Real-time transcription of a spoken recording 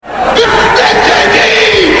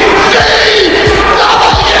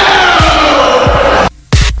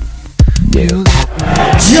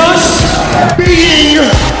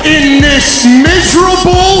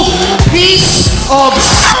of...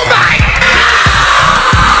 Oh my God!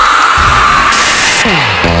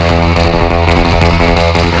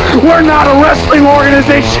 We're not a wrestling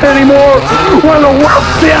organization anymore. We're the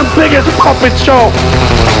world's damn biggest puppet show.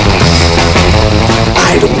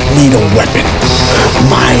 I don't need a weapon.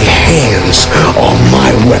 My hands are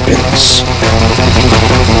my weapons.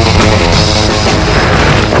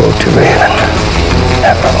 Cultivated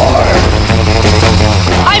evermore.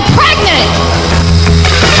 I'm pregnant!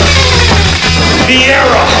 The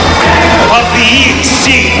era of the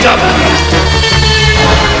ECW.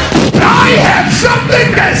 I have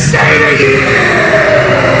something to say to you!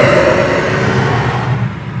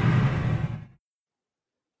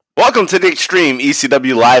 Welcome to the Extreme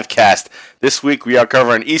ECW Livecast. This week we are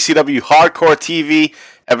covering ECW Hardcore TV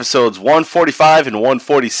episodes 145 and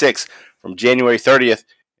 146 from January 30th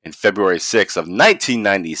and February 6th of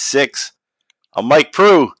 1996. I'm Mike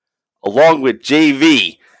Prue, along with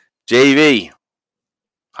JV. JV,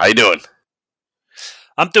 how you doing?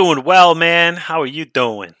 I'm doing well, man. How are you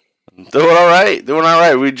doing? Doing all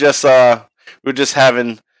right. We just we're just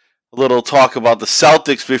having a little talk about the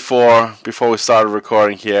Celtics before we started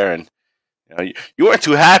recording here, and you weren't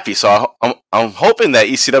too happy, so I'm hoping that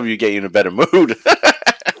ECW get you in a better mood.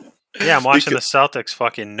 Yeah, I'm watching the Celtics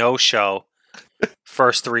fucking no-show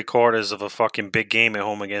first three quarters of a fucking big game at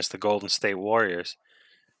home against the Golden State Warriors.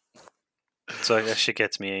 So that shit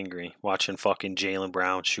gets me angry. Watching fucking Jaylen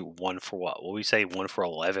Brown shoot 1 for what? What we say, 1 for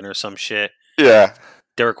 11 or some shit? Yeah.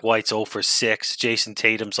 Derek White's 0 for 6. Jason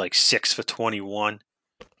Tatum's like 6 for 21.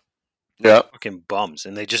 Yeah. Fucking bums.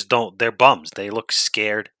 And they just don't, they're bums. They look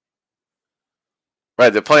scared. Right,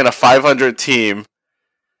 they're playing a 500 team,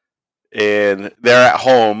 and they're at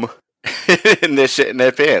home, and they're shitting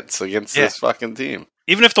their pants against this fucking team.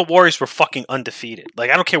 Even if the Warriors were fucking undefeated. Like,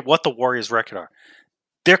 I don't care what the Warriors' record are.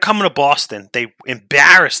 They're coming to Boston. They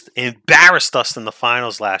embarrassed us in the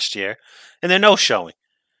finals last year, and they're no-showing.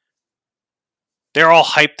 They're all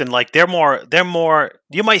hyped and like they're more.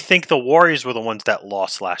 You might think the Warriors were the ones that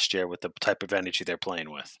lost last year with the type of energy they're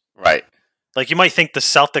playing with. Right. Like you might think the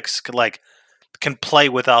Celtics can play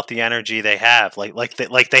without the energy they have. Like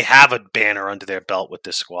they have a banner under their belt with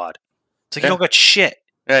this squad. It's like you don't got shit.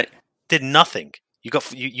 Right. Did nothing.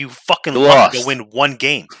 You fucking lost to win one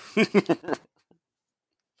game.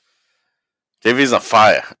 JV's on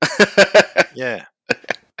fire. Yeah.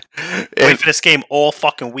 Wait for this game all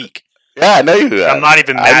fucking week. Yeah, I know you. I'm not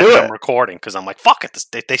even mad that I'm recording because I'm like, fuck it.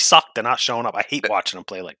 They suck. They're not showing up. I hate watching them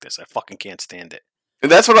play like this. I fucking can't stand it.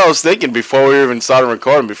 And that's what I was thinking before we even started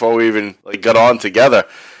recording, before we even got on together.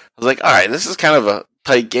 I was like, all right, this is kind of a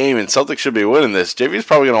tight game, and Celtics should be winning this. JV's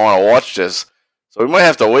probably going to want to watch this, so we might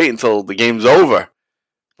have to wait until the game's over.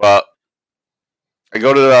 But I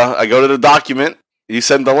go to the document. You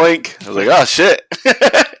send the link. I was like, oh, shit.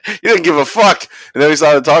 You didn't give a fuck. And then we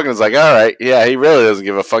started talking. It's like, all right. Yeah, he really doesn't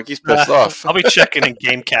give a fuck. He's pissed off. I'll be checking in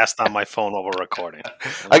Gamecast on my phone while we're recording.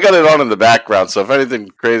 I got it on in the background, so if anything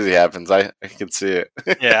crazy happens, I can see it.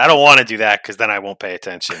 Yeah, I don't want to do that because then I won't pay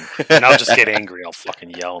attention. And I'll just get angry. I'll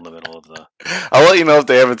fucking yell in the middle of the... I'll let you know if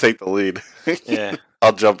they ever take the lead. Yeah.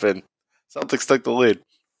 I'll jump in. Celtics took the lead.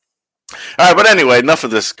 All right, but anyway, enough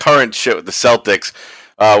of this current shit with the Celtics.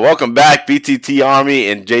 Welcome back, BTT Army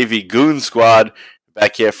and JV Goon Squad.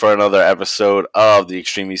 Back here for another episode of the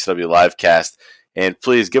Extreme ECW Livecast. And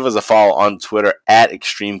please give us a follow on Twitter at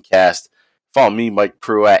ExtremeCast. Follow me, Mike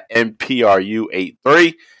Prue, at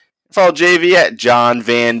MPRU83. Follow JV at John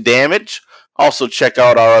Van Damage. Also check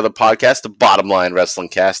out our other podcast, the Bottom Line Wrestling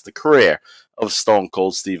Cast, the career of Stone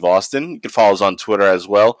Cold Steve Austin. You can follow us on Twitter as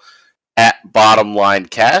well at Bottom Line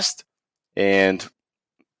Cast. And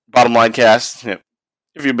Bottom Line Cast,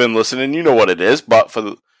 if you've been listening, you know what it is. But for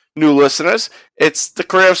the new listeners, it's the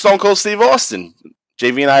career of Stone Cold Steve Austin.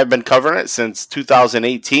 JV and I have been covering it since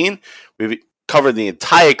 2018. We've covered the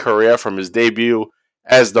entire career from his debut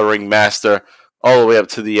as the ringmaster all the way up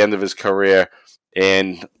to the end of his career,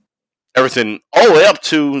 and everything all the way up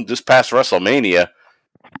to this past WrestleMania,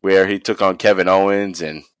 where he took on Kevin Owens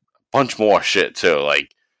and a bunch more shit too,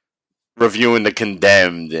 like reviewing The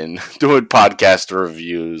Condemned and doing podcast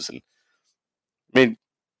reviews. And I mean,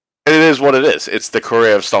 it is what it is. It's the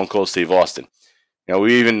career of Stone Cold Steve Austin.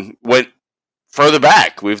 We even went further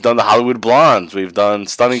back. We've done the Hollywood Blondes. We've done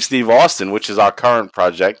Stunning Steve Austin, which is our current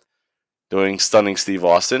project, doing Stunning Steve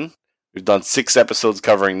Austin. We've done 6 episodes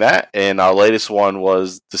covering that, and our latest one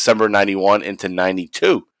was December 91 into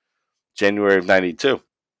 92, January of 92.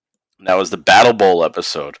 And that was the Battle Bowl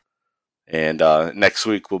episode. And next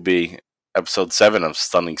week will be episode 7 of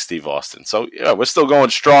Stunning Steve Austin. So, yeah, we're still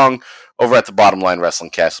going strong over at the Bottom Line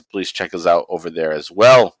Wrestling Cast. So please check us out over there as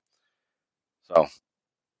well. So,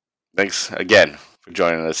 Thanks again for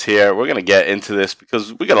joining us here. We're going to get into this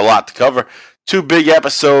because we got a lot to cover. 2 big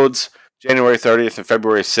episodes, January 30th and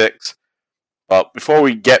February 6th. But before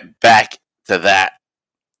we get back to that,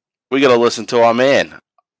 we got to listen to our man,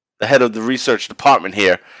 the head of the research department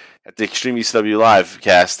here at the Extreme ECW Live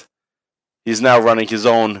cast. He's now running his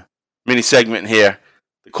own mini segment here,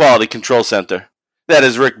 the Quality Control Center. That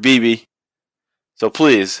is Rick Beebe. So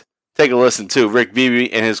please take a listen to Rick Beebe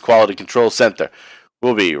and his Quality Control Center.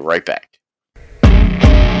 We'll be right back.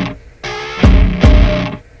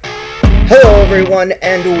 Hello everyone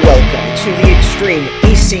and welcome to the Extreme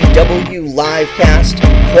ECW Livecast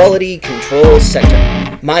Quality Control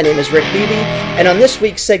Center. My name is Rick Beebe, and on this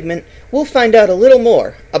week's segment, we'll find out a little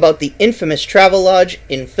more about the infamous Travelodge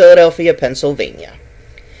in Philadelphia, Pennsylvania.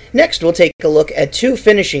 Next, we'll take a look at 2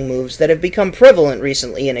 finishing moves that have become prevalent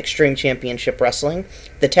recently in Extreme Championship Wrestling,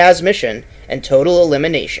 the Taz Mission and Total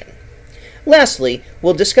Elimination. Lastly,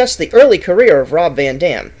 we'll discuss the early career of Rob Van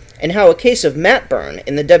Dam, and how a case of mat burn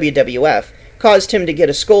in the WWF caused him to get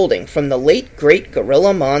a scolding from the late great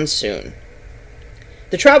Gorilla Monsoon.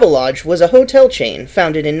 The Travelodge was a hotel chain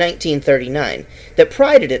founded in 1939 that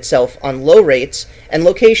prided itself on low rates and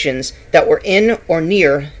locations that were in or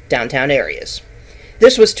near downtown areas.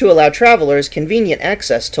 This was to allow travelers convenient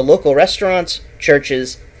access to local restaurants,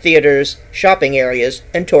 churches, theaters, shopping areas,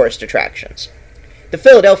 and tourist attractions. The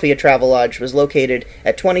Philadelphia Travelodge was located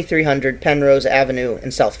at 2300 Penrose Avenue in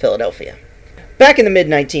South Philadelphia. Back in the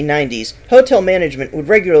mid-1990s, hotel management would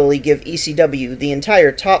regularly give ECW the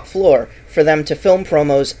entire top floor for them to film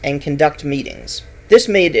promos and conduct meetings. This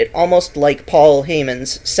made it almost like Paul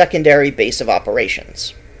Heyman's secondary base of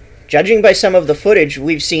operations. Judging by some of the footage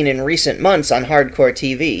we've seen in recent months on Hardcore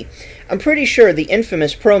TV, I'm pretty sure the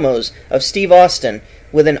infamous promos of Steve Austin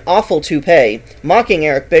with an awful toupee, mocking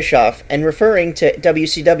Eric Bischoff and referring to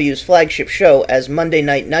WCW's flagship show as Monday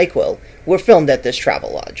Night NyQuil, were filmed at this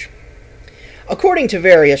Travelodge. According to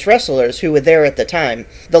various wrestlers who were there at the time,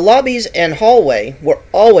 the lobbies and hallway were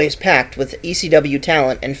always packed with ECW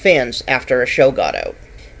talent and fans after a show got out.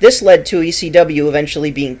 This led to ECW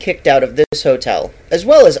eventually being kicked out of this hotel, as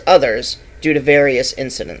well as others, due to various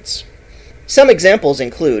incidents. Some examples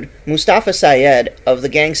include Mustafa Syed of the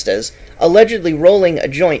Gangstas allegedly rolling a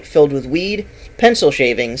joint filled with weed, pencil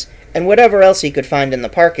shavings, and whatever else he could find in the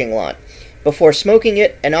parking lot, before smoking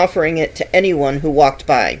it and offering it to anyone who walked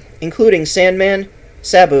by, including Sandman,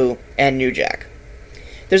 Sabu, and New Jack.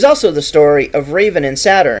 There's also the story of Raven and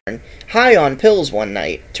Saturn, high on pills one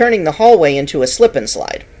night, turning the hallway into a slip and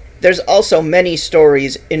slide. There's also many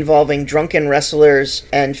stories involving drunken wrestlers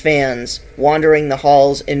and fans wandering the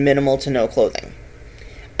halls in minimal to no clothing.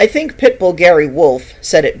 I think Pitbull Gary Wolf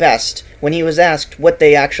said it best when he was asked what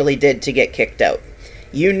they actually did to get kicked out.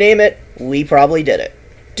 You name it, we probably did it.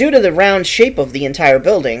 Due to the round shape of the entire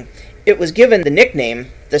building, it was given the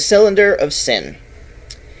nickname the Cylinder of Sin.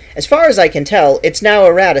 As far as I can tell, it's now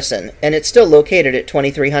a Radisson, and it's still located at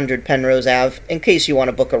 2300 Penrose Ave, in case you want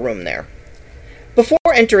to book a room there. Before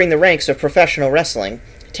entering the ranks of professional wrestling,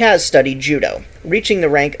 Taz studied judo, reaching the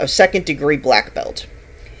rank of 2nd degree black belt.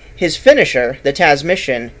 His finisher, the Taz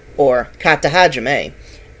Mission, or kata hajime,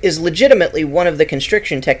 is legitimately one of the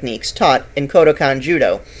constriction techniques taught in Kodokan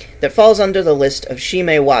Judo that falls under the list of Shime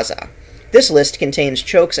Waza. This list contains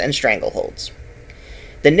chokes and strangleholds.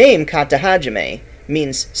 The name kata hajime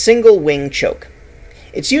means single wing choke.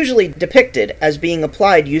 It's usually depicted as being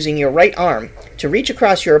applied using your right arm to reach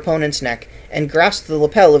across your opponent's neck and grasp the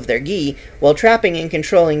lapel of their gi while trapping and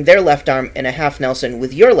controlling their left arm in a half Nelson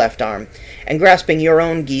with your left arm and grasping your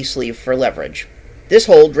own gi sleeve for leverage. This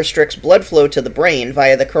hold restricts blood flow to the brain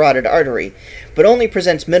via the carotid artery, but only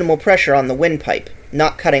presents minimal pressure on the windpipe,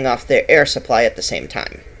 not cutting off their air supply at the same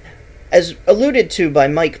time. As alluded to by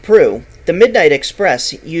Mike Prue, the Midnight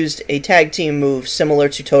Express used a tag team move similar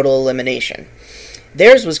to Total Elimination.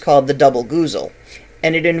 Theirs was called the Double Goozle,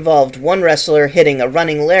 and it involved one wrestler hitting a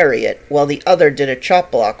running lariat while the other did a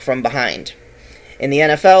chop block from behind. In the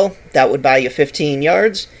NFL, that would buy you 15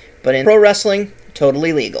 yards, but in pro wrestling,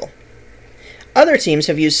 totally legal. Other teams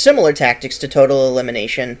have used similar tactics to Total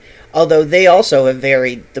Elimination, although they also have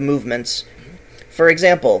varied the movements. For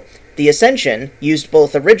example, the Ascension used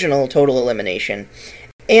both original Total Elimination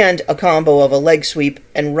and a combo of a leg sweep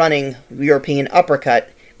and running European uppercut,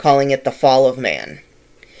 calling it the Fall of Man.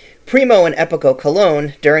 Primo and Epico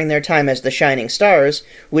Cologne, during their time as the Shining Stars,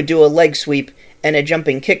 would do a leg sweep and a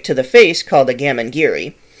jumping kick to the face called a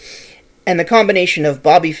Gamengiri, and the combination of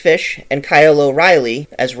Bobby Fish and Kyle O'Reilly,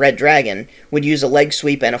 as Red Dragon, would use a leg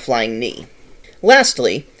sweep and a flying knee.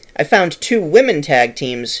 Lastly, I found 2 women tag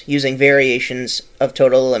teams using variations of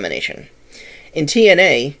Total Elimination. In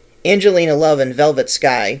TNA, Angelina Love and Velvet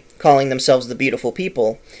Sky, calling themselves the Beautiful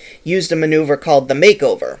People, used a maneuver called the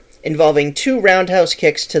Makeover, involving 2 roundhouse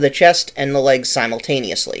kicks to the chest and the legs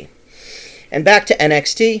simultaneously. And back to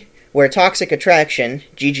NXT, where Toxic Attraction,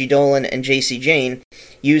 Gigi Dolan and JC Jane,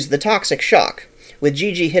 used the Toxic Shock, with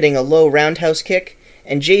Gigi hitting a low roundhouse kick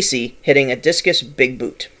and JC hitting a discus big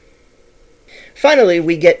boot. Finally,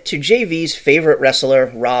 we get to JV's favorite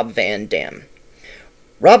wrestler, Rob Van Dam.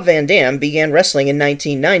 Rob Van Dam began wrestling in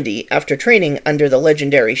 1990 after training under the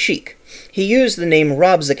legendary Sheik. He used the name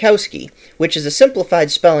Rob Zakowski, which is a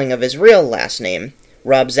simplified spelling of his real last name,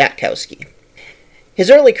 Rob Zatkowski. His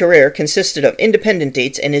early career consisted of independent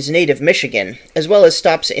dates in his native Michigan, as well as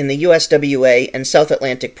stops in the USWA and South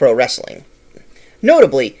Atlantic Pro Wrestling.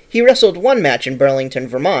 Notably, he wrestled 1 match in Burlington,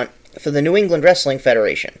 Vermont, for the New England Wrestling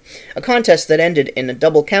Federation, a contest that ended in a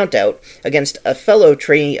double countout against a fellow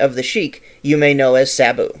trainee of the Sheik you may know as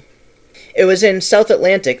Sabu. It was in South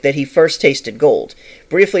Atlantic that he first tasted gold,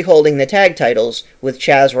 briefly holding the tag titles with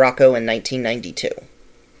Chaz Rocco in 1992.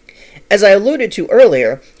 As I alluded to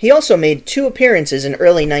earlier, he also made 2 appearances in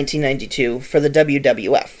early 1992 for the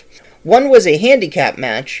WWF. One was a handicap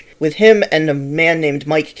match with him and a man named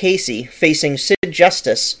Mike Casey facing Sid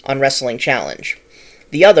Justice on Wrestling Challenge.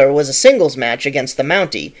 The other was a singles match against the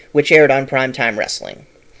Mountie, which aired on Primetime Wrestling.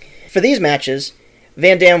 For these matches,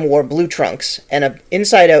 Van Dam wore blue trunks and an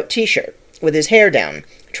inside-out t-shirt, with his hair down,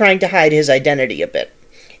 trying to hide his identity a bit.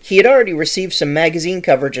 He had already received some magazine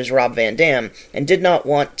coverage as Rob Van Dam, and did not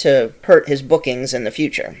want to hurt his bookings in the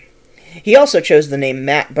future. He also chose the name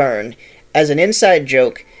Matt Byrne as an inside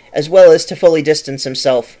joke, as well as to fully distance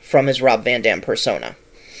himself from his Rob Van Dam persona.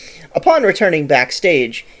 Upon returning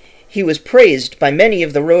backstage, he was praised by many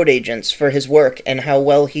of the road agents for his work and how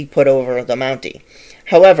well he put over the Mountie.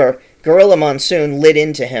 However, Gorilla Monsoon lit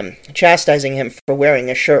into him, chastising him for wearing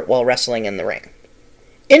a shirt while wrestling in the ring.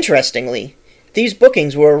 Interestingly, these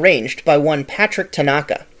bookings were arranged by one Patrick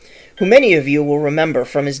Tanaka, who many of you will remember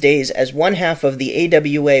from his days as one half of the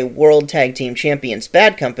AWA World Tag Team Champions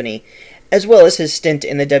Bad Company, as well as his stint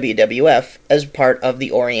in the WWF as part of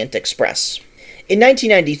the Orient Express. In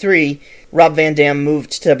 1993, Rob Van Dam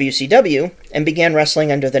moved to WCW and began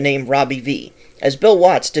wrestling under the name Robbie V, as Bill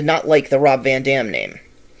Watts did not like the Rob Van Dam name.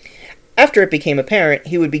 After it became apparent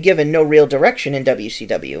he would be given no real direction in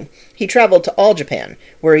WCW, he traveled to All Japan,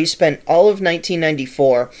 where he spent all of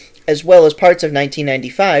 1994 as well as parts of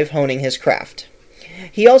 1995 honing his craft.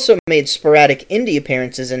 He also made sporadic indie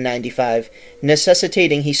appearances in 95,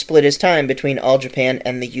 necessitating he split his time between All Japan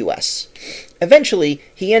and the US. Eventually,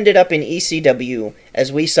 he ended up in ECW,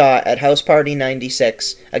 as we saw at House Party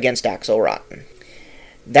 96 against Axel Rotten.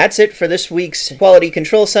 That's it for this week's Quality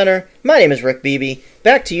Control Center. My name is Rick Beebe.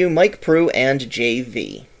 Back to you, Mike Prue and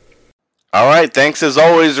JV. All right, thanks as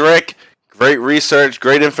always, Rick. Great research,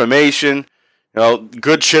 great information.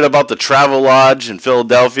 Good shit about the Travel Lodge in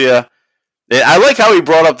Philadelphia. I like how he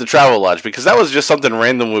brought up the Travel Lodge, because that was just something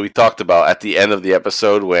random we talked about at the end of the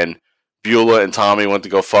episode when Beulah and Tommy went to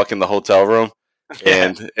go fuck in the hotel room.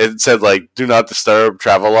 And it said, do not disturb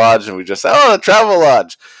Travel Lodge. And we just said, the Travel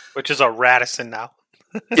Lodge. Which is a Radisson now.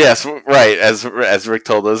 Yes, right. As Rick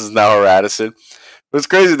told us, is now a Radisson. It was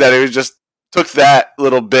crazy that he just took that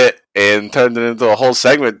little bit and turned it into a whole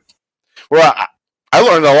segment. Where I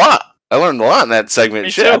learned a lot. I learned a lot in that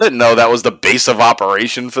segment. Shit, I didn't know that was the base of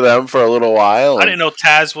operation for them for a little while. I didn't know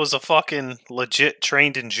Taz was a fucking legit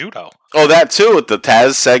trained in judo. Oh, that too, with the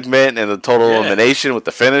Taz segment and the total elimination with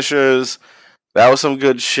the finishers. That was some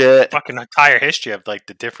good shit. Fucking entire history of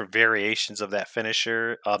the different variations of that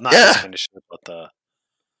finisher. Not this finisher, but the...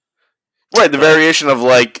 Right, the variation of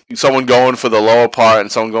someone going for the lower part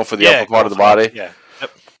and someone going for the upper part of the body. Yeah.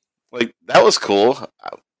 Yep. That was cool.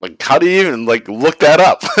 How do you even look that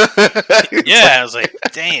up? Yeah, I was like,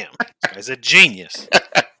 damn, this guy's a genius.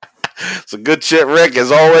 It's a good shit, Rick,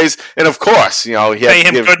 as always. And of course, he pay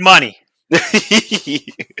him good money. We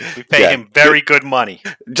pay him very good money.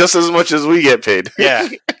 Just as much as we get paid. Yeah.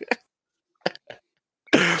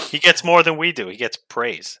 He gets more than we do. He gets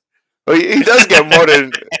praise. Well, he does get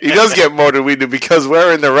more than we do because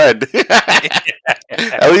we're in the red.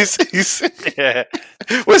 At least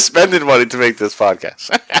we're spending money to make this podcast.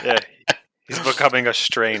 Yeah. He's becoming a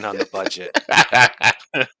strain on the budget.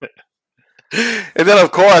 And then,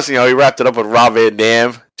 of course, he wrapped it up with Rob Van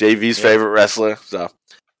Dam, JV's favorite wrestler. So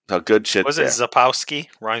good shit. Was it Zapowski?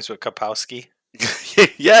 Rhymes with Kapowski.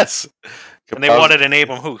 Yes. And they wanted to name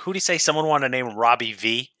him who? Who did he say? Someone wanted to name him Robbie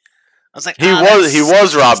V. I was like, he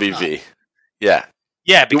was Robbie V. Yeah.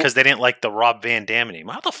 Yeah, because they didn't like the Rob Van Dam name.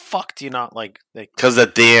 How the fuck do you not like? Because the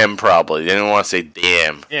damn, probably. They didn't want to say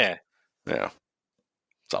damn. Yeah. Yeah.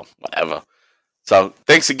 So, whatever. So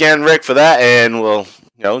thanks again, Rick, for that, and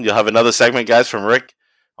you'll have another segment, guys, from Rick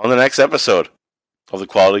on the next episode of the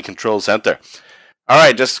Quality Control Center. All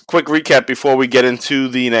right, just a quick recap before we get into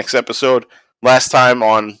the next episode. Last time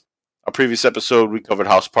on a previous episode, we covered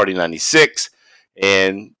House Party 96,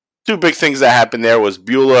 and two big things that happened there was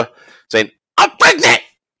Beulah saying, "I'm pregnant!"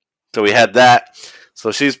 So we had that.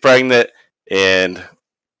 So she's pregnant, and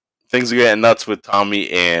things are getting nuts with Tommy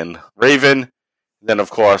and Raven. Then,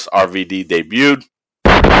 of course, RVD debuted.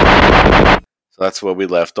 So that's where we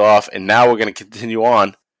left off. And now we're going to continue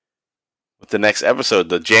on with the next episode.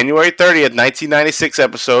 The January 30th, 1996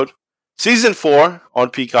 episode. Season 4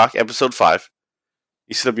 on Peacock, Episode 5.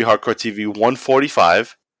 ECW Hardcore TV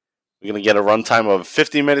 145. We're going to get a runtime of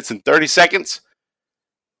 50 minutes and 30 seconds.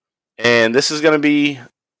 And this is going to be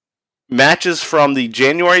matches from the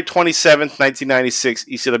January 27th, 1996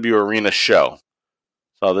 ECW Arena show.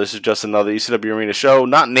 So this is just another ECW Arena show,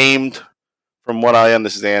 not named from what I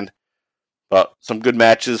understand, but some good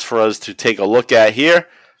matches for us to take a look at here.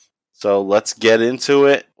 So let's get into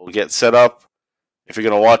it. We'll get set up. If you're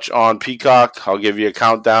going to watch on Peacock, I'll give you a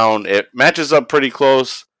countdown. It matches up pretty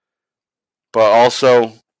close, but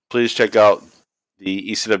also please check out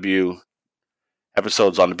the ECW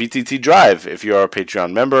episodes on the BTT Drive if you're a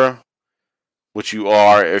Patreon member, which you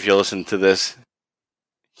are if you're listening to this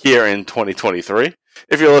here in 2023.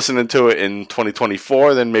 If you're listening to it in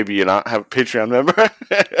 2024, then maybe you're not a Patreon member.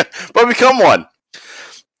 But become one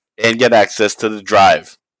and get access to the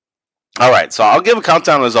drive. All right, so I'll give a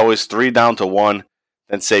countdown as always, 3 down to 1,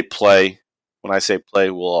 then say play. When I say play,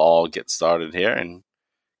 we'll all get started here and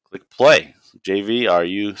click play. JV, are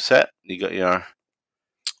you set? You got your...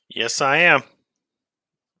 Yes, I am.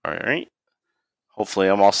 All right. Hopefully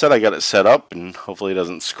I'm all set. I got it set up, and hopefully it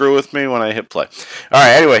doesn't screw with me when I hit play. All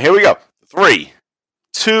right, anyway, here we go. 3,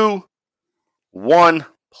 2, 1,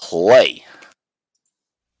 play.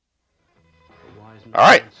 All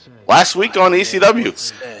right, last week on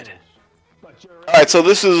ECW. All right, so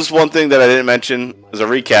this is one thing that I didn't mention as a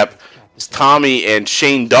recap. Is Tommy and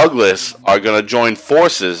Shane Douglas are going to join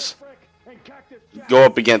forces, go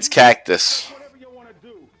up against Cactus.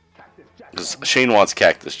 Because Shane wants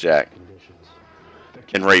Cactus Jack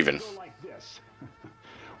and Raven.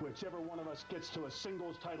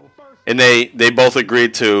 And they both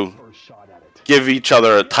agreed to give each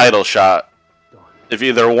other a title shot if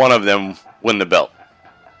either one of them win the belt.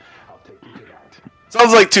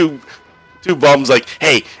 Sounds like two bums like,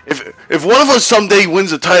 hey, if one of us someday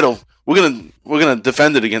wins the title, we're gonna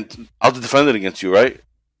defend it against. I'll defend it against you, right?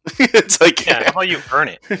 It's like, yeah, how about you earn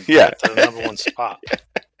it? Yeah, to the number 1 spot.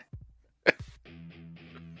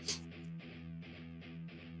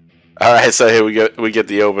 All right, so here we get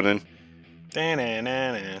the opening. And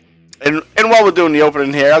while we're doing the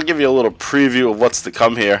opening here, I'll give you a little preview of what's to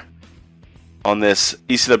come here on this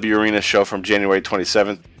ECW Arena show from January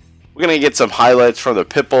 27th. We're going to get some highlights from the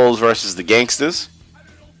Pitbulls versus the Gangsters,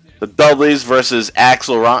 the Dudleys versus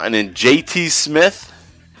Axel Rotten and JT Smith.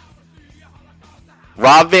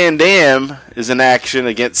 Rob Van Dam is in action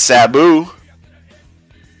against Sabu.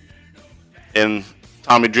 And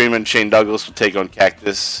Tommy Dreamer and Shane Douglas will take on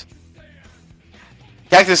Cactus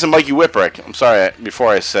and Mikey Whipwreck. I'm sorry, before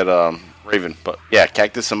I said Raven, but yeah,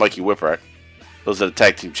 Cactus and Mikey Whipwreck. Those are the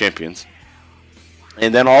tag team champions.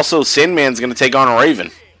 And then also Sandman's going to take on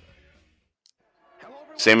Raven.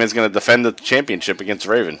 Sandman's going to defend the championship against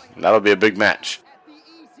Raven. And that'll be a big match.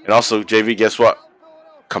 And also, JV, guess what?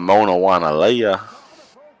 Kimono Wanalea.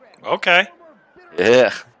 Okay.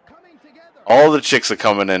 Yeah. All the chicks are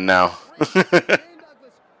coming in now. Okay.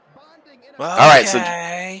 All right, so...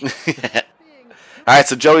 All right,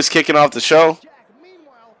 so Joey's kicking off the show.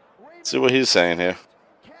 Let's see what he's saying here.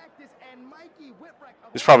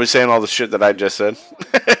 He's probably saying all the shit that I just said.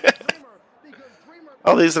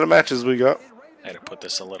 Oh, these are the matches we got. I had to put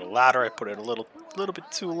this a little louder. I put it a little bit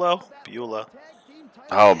too low. Beulah.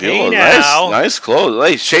 Oh, Beulah, Hey, nice clothes.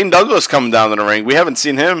 Hey, Shane Douglas coming down to the ring. We haven't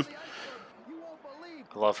seen him.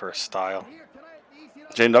 I love her style.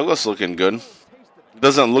 Shane Douglas looking good.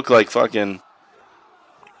 Doesn't look like fucking...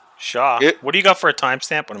 Shaw. What do you got for a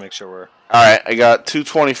timestamp? I want to make sure we're... All right, I got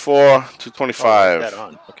 224, 225. Oh, that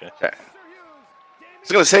on. Okay. I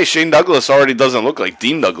was going to say, Shane Douglas already doesn't look like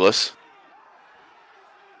Dean Douglas.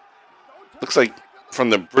 Looks like,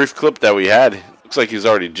 from the brief clip that we had, looks like he's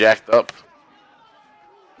already jacked up.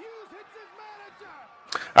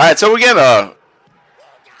 All right, so we get a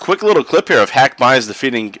quick little clip here of Hack Myers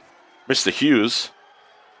defeating Mr. Hughes.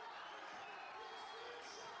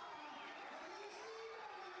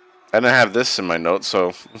 I didn't have this in my notes,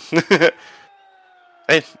 so...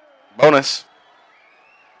 Hey, bonus.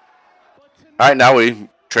 Alright, now we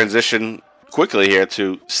transition quickly here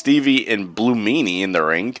to Stevie and Blue Meanie in the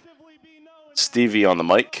ring. Stevie on the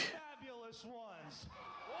mic.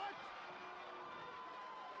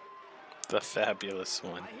 The fabulous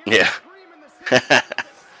one. Yeah.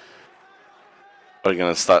 Are you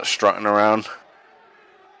going to start strutting around?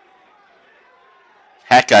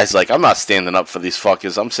 Hat guy's like, I'm not standing up for these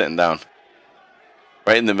fuckers. I'm sitting down.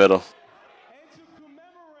 Right in the middle.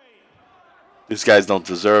 These guys don't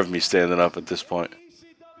deserve me standing up at this point.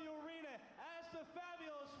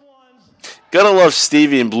 Gotta love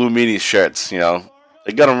Stevie and Blue Meanie's shirts, you know.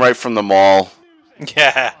 They got them right from the mall.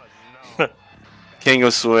 Yeah. King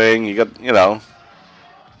of Swing. You got, you know,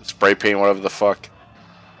 spray paint, whatever the fuck.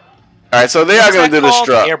 Alright, so they are going to do the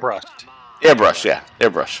strut. Airbrushed. Airbrush, yeah.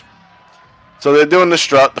 Airbrush. So they're doing the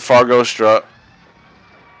strut, the Fargo strut.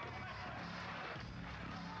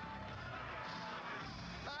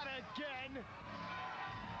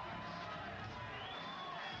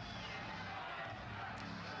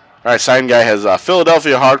 Alright, sign guy has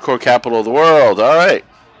Philadelphia, hardcore capital of the world. Alright.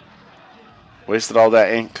 Wasted all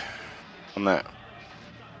that ink on that.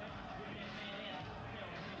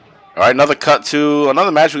 Alright, another cut to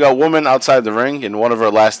another match. We got a woman outside the ring in one of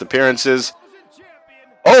her last appearances.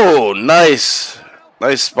 Oh, nice.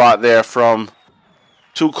 Nice spot there from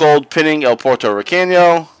Too Cold pinning El Puerto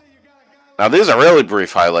Riqueño. Now these are really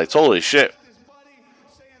brief highlights. Holy shit.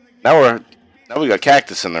 Now we got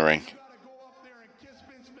Cactus in the ring.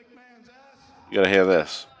 You gotta hear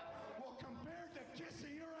this.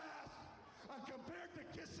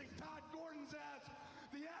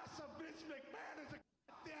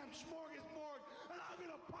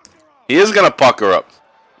 He is gonna pucker up.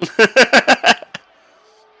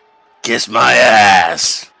 Kiss my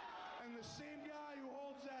ass. And the same guy who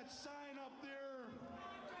holds that sign up there,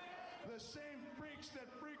 the same freaks that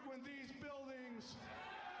frequent these buildings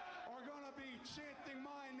are gonna be chanting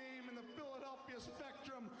my name in the Philadelphia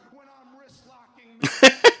Spectrum when I'm wrist locking.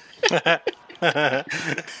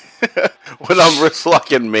 When I'm wrist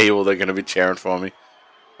locking Mabel, they're gonna be cheering for me.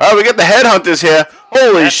 Alright, we got the headhunters here.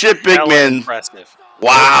 Holy shit, big man. Impressive.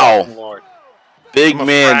 Wow. Lord. Big I'm a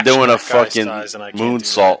man fraction doing of a that guy's fucking size and I can't do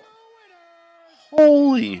moonsault.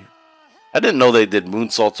 Holy. I didn't know they did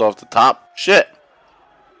moonsaults off the top. Shit.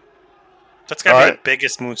 That's gotta be Alright. the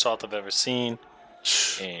biggest moonsault I've ever seen.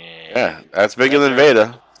 And Yeah, that's bigger than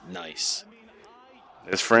Vader. nice.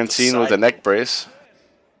 There's Francine with a neck brace.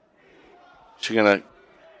 She gonna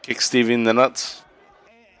kick Stevie in the nuts?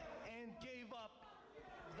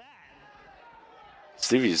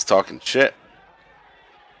 Stevie's talking shit.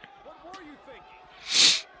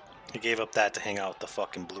 He gave up that to hang out with the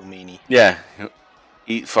fucking Blue Meanie. Yeah,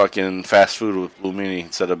 eat fucking fast food with Blue Meanie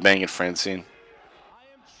instead of banging Francine.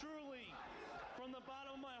 I am truly, from the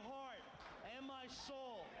bottom of my heart and my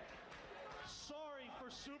soul, sorry for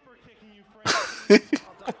super kicking you, Francine.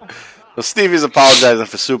 So Stevie's apologizing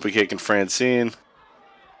for super kicking Francine.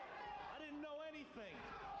 I didn't know anything.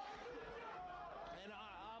 And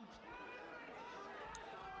I'm...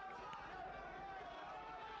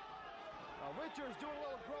 Richard's doing a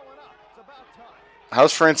little growing up. It's about time.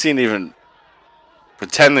 How's Francine even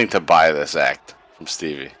pretending to buy this act from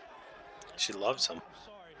Stevie? She loves him.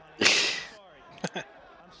 I'm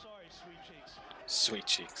sorry, sweet cheeks. Sweet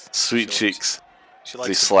cheeks. Sweet She- cheeks. She He likes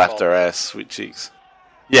to be slapped called her that. ass, sweet cheeks.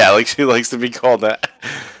 Yeah, like she likes to be called that.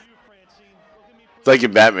 It's like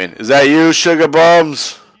in Batman. Is that you, sugar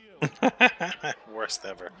bums? Worst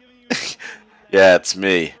ever. Yeah, it's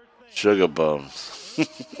me, sugar bums.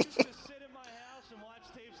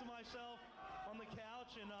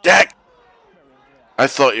 Jack, I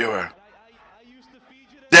thought you were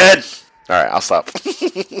dead. All right, I'll stop.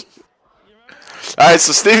 All right,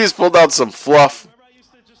 so Stevie's pulled out some fluff.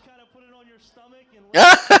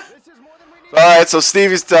 Alright, so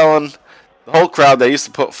Stevie's telling the whole crowd they used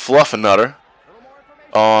to put Fluffernutter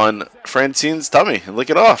on Francine's tummy and lick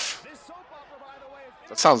it off.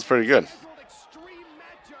 That sounds pretty good.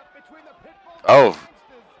 Oh.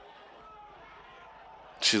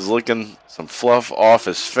 She's licking some fluff off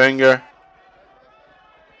his finger.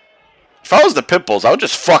 If I was the Pitbulls, I would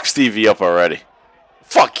just fuck Stevie up already.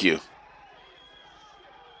 Fuck you.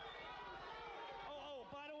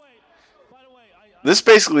 This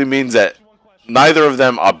basically means that neither of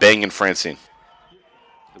them are banging Francine.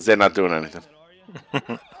 Because they're not doing anything.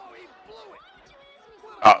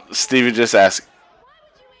 Stevie just asked,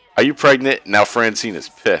 are you pregnant? Now Francine is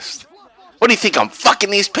pissed. What do you think? I'm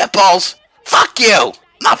fucking these pitbulls? Fuck you! I'm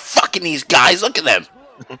not fucking these guys. Look at them.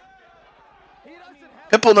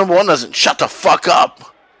 Pitbull number one doesn't shut the fuck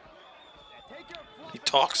up. He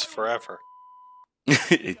talks forever.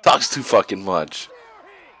 He talks too fucking much.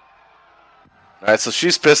 All right, so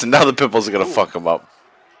she's pissed, and now the Pitbulls are gonna fuck him up.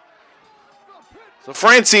 So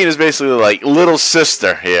Francine is basically like little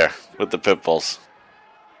sister here with the Pitbulls.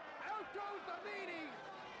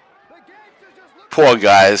 Poor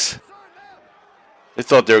guys. They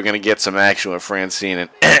thought they were gonna get some action with Francine,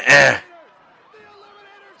 and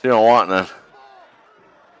she don't want none.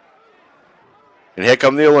 And here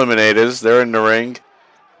come the Eliminators. They're in the ring.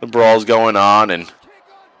 The brawl's going on, and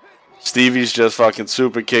Stevie's just fucking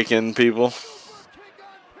super kicking people.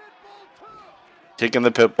 Kicking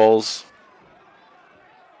the Pitbulls.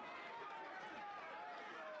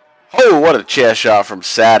 Oh, what a chair shot from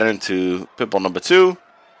Saturn to Pitbull number 2.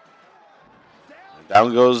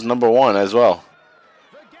 Down goes number 1 as well.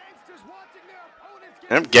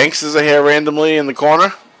 And Gangsters are here randomly in the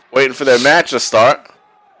corner, waiting for their match to start.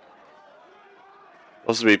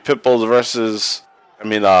 Supposed to be Pitbulls versus,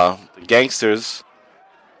 the Gangsters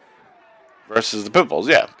versus the Pitbulls.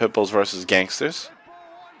 Yeah, Pitbulls versus Gangsters.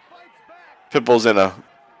 Pitbull's in a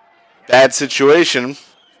bad situation.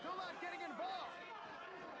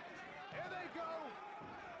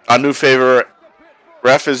 Our new favorite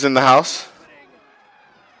ref is in the house.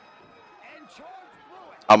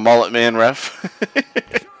 A mullet man ref.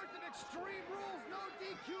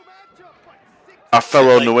 Our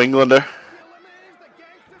fellow New Englander.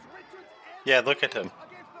 Yeah, look at him.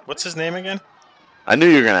 What's his name again? I knew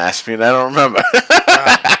you were going to ask me, and I don't remember.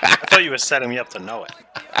 I thought you were setting me up to know it.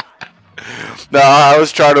 No, I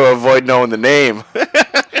was trying to avoid knowing the name.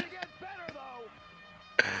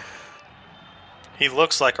 He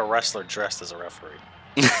looks like a wrestler dressed as a referee.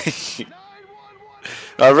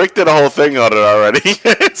 Rick did a whole thing on it already.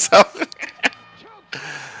 So.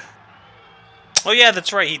 Oh, yeah,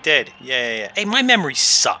 that's right. He did. Yeah. Hey, my memory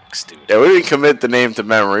sucks, dude. Yeah, we didn't commit the name to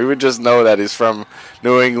memory. We just know that he's from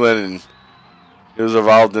New England and he was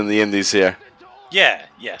involved in the Indies here. Yeah,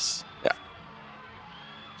 yes. Yeah.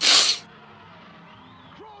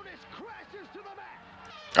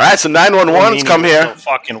 All right, so 911's come here. The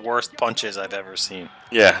fucking worst punches I've ever seen.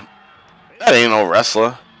 Yeah. That ain't no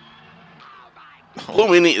wrestler. Blue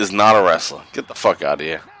Meanie is not a wrestler. Get the fuck out of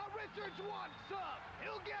here.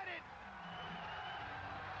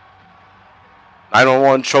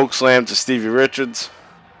 911 choke slam to Stevie Richards.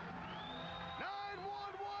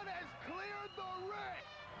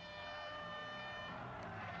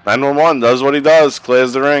 911 does what he does.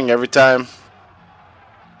 Clears the ring every time.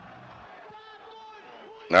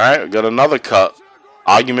 Alright, we got another cut.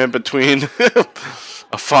 Argument between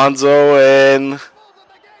Alfonso and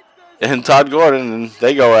Todd Gordon, and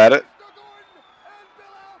they go at it.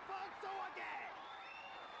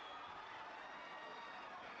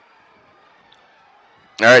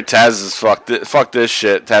 Alright, Taz is fuck this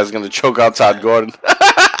shit. Taz is gonna choke out Todd Gordon.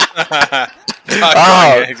 Todd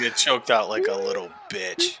Gordon get choked out like a little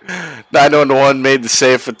bitch. 911 made the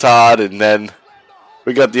save for Todd, and then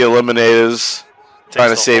we got the Eliminators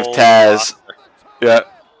trying to save Taz. Yeah.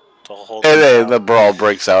 And then the brawl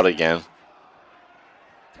breaks out again.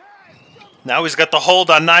 Now he's got the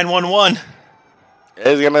hold on 911.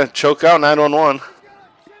 He's gonna choke out 911.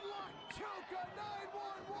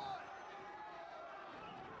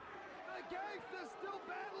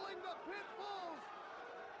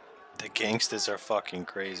 The Gangsters are fucking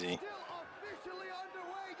crazy.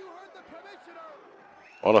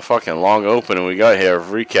 What a fucking long opening we got here.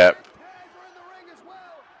 Recap.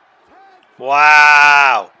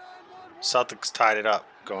 Wow. Celtics tied it up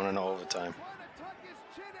going into overtime.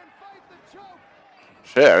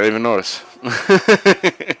 Shit, I didn't even notice.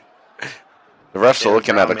 The refs are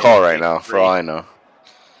looking at the call right now, for all I know.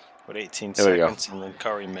 With 18 seconds, and then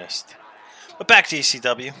Curry missed. But back to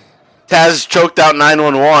ECW. Taz choked out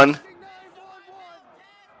 911.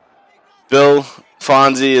 Bill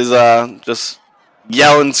Fonzie is just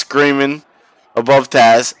yelling, screaming above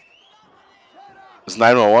Taz. This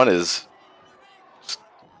 911 is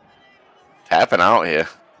tapping out here.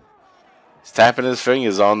 He's tapping his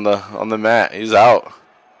fingers on the mat. He's out.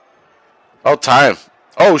 Oh, time.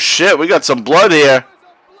 Oh, shit. We got some blood here.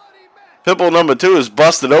 Pitbull number 2 is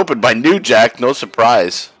busted open by New Jack. No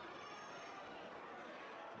surprise.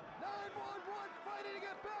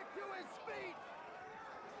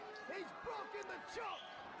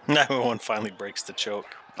 911 finally breaks the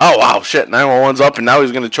choke. Oh, wow. Shit. 911's up, and now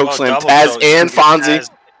he's going to choke slam Taz and Fonzie.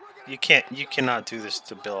 You cannot do this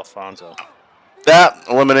to Bill Alfonso. That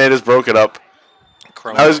Eliminators broke it up.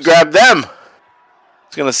 Now he's grabbed them.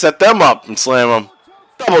 He's going to set them up and slam them.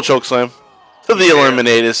 Double choke slam to the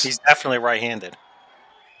Eliminators. He's definitely right-handed.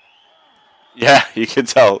 Yeah, you can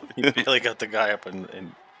tell. He barely got the guy up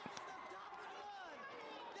and...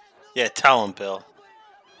 Yeah, tell him, Bill.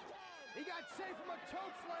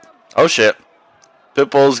 Oh, shit.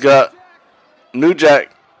 Pitbull's got New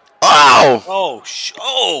Jack. Wow!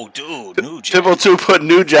 Oh, dude, New Jack. Pitbull 2 put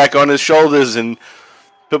New Jack on his shoulders, and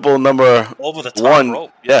Pitbull number Over the top 1,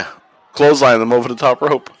 rope. yeah, clothesline them over the top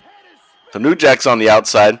rope. So New Jack's on the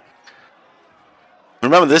outside.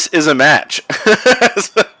 Remember, this is a match.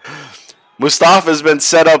 Mustafa's been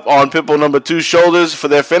set up on Pitbull number 2's shoulders for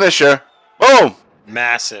their finisher. Boom!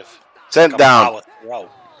 Massive. Sent Like a down. power throw.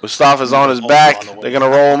 Mustafa's on his Hold back. on the way They're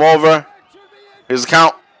going to roll him over. Here's the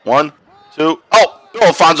count. 1, 2. Oh!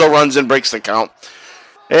 Alfonso runs in, breaks the count.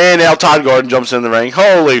 And now Todd Gordon jumps in the ring.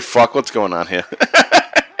 Holy fuck, what's going on here?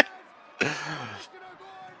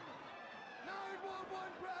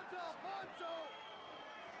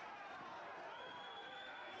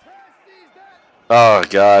 Oh,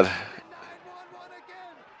 God.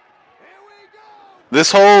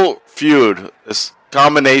 This whole feud, this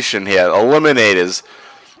combination here, Eliminators,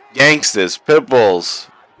 Gangsters, Pitbulls,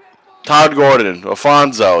 Todd Gordon,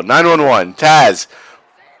 Alfonso, 911, Taz,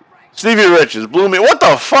 Stevie Richards, Blue Me. What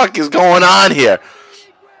the fuck is going on here?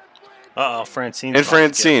 Uh-oh, Francine. And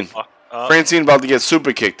Francine. Francine about to get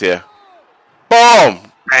super kicked here.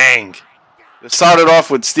 Boom! Bang. It started off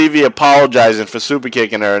with Stevie apologizing for super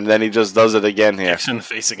kicking her, and then he just does it again here. Kicks in the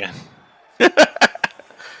face again.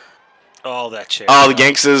 Oh, that chair. Oh, the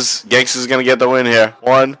Gangsters going to get the win here.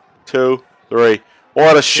 1, 2, 3.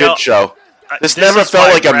 What a shit show. This never is felt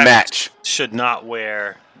why like a refs match. Should not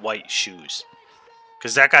wear white shoes.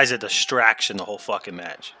 Because that guy's a distraction the whole fucking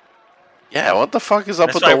match. Yeah, what the fuck is up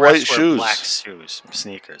That's with why the white refs wear shoes? black shoes,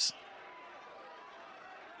 sneakers.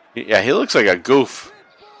 Yeah, he looks like a goof.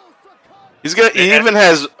 He even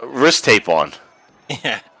has wrist tape on.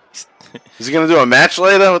 Yeah. Is he going to do a match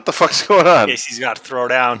later? What the fuck's going on? In case he's got to throw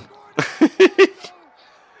down.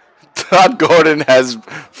 Todd Gordon has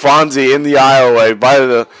Fonzie in the aisleway by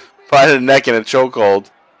the neck in a chokehold,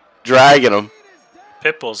 dragging him.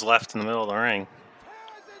 Pitbull's left in the middle of the ring.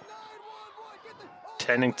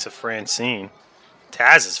 Tending to Francine.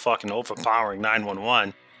 Taz is fucking overpowering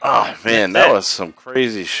 911. Oh, man, that was some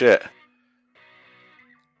crazy shit.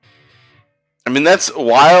 I mean, that's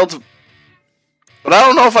wild, but I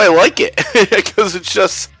don't know if I like it, because it's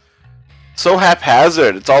just so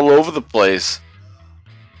haphazard. It's all over the place.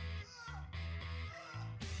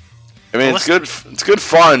 I mean, it's good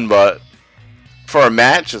fun, but for a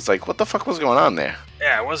match, it's like, what the fuck was going on there?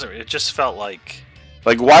 Yeah, it wasn't. It just felt like...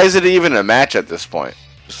 Like, why is it even a match at this point?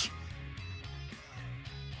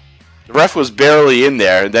 The ref was barely in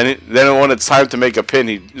there, and then when it's time to make a pin,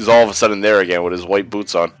 he's all of a sudden there again with his white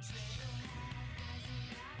boots on.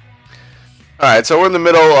 Alright, so we're in the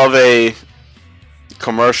middle of a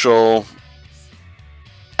commercial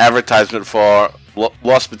advertisement for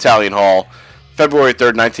Lost Battalion Hall, February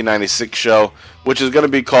 3rd, 1996 show, which is going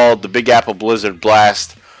to be called the Big Apple Blizzard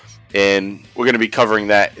Blast, and we're going to be covering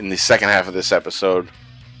that in the second half of this episode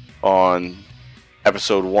on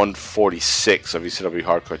episode 146 of ECW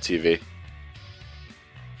Hardcore TV.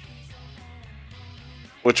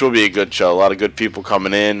 Which will be a good show. A lot of good people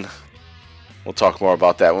coming in. We'll talk more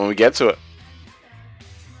about that when we get to it.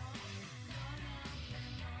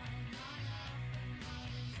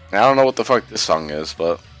 I don't know what the fuck this song is,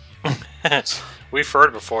 but... We've heard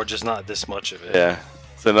it before, just not this much of it. Yeah.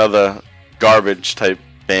 It's another garbage type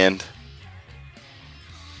band.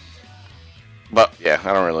 But, yeah,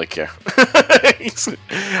 I don't really care.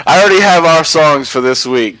 I already have our songs for this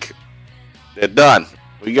week. They're done.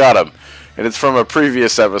 We got them. And it's from a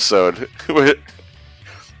previous episode. We're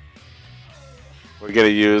going to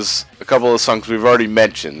use a couple of songs we've already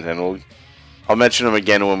mentioned. And I'll mention them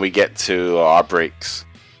again when we get to our breaks.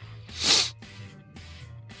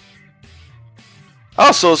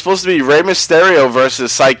 Oh, so it's supposed to be Rey Mysterio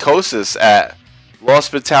versus Psychosis at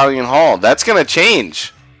Lost Battalion Hall. That's going to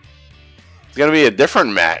change. It's going to be a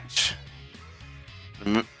different match.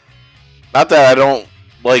 Not that I don't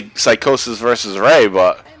like Psychosis versus Rey,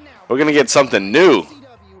 but we're going to get something new.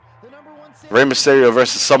 Rey Mysterio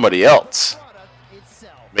versus somebody else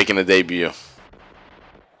making a debut.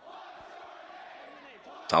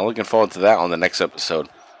 So I'm looking forward to that on the next episode.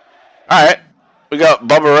 Alright, we got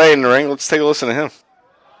Bubba Ray in the ring. Let's take a listen to him.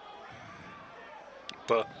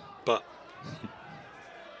 But.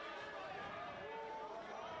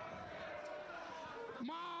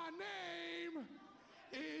 My name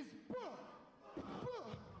is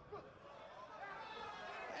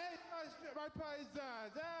Hey, my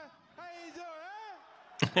paisans, How you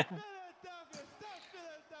doing,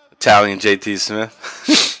 Italian JT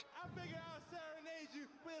Smith.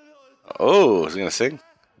 Oh, he's going to sing?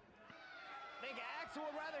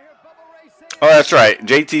 Oh, that's right.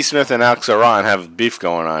 JT Smith and Alex Aron have beef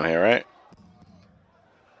going on here, right?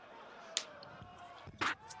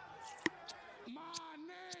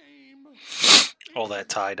 All that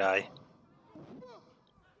tie-dye.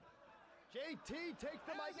 JT takes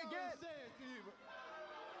the mic again.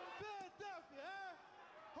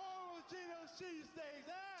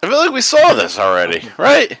 I feel like we saw this already,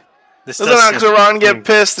 right? This Doesn't does Axelron get seem-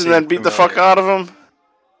 pissed and then beat the fuck familiar. out of him?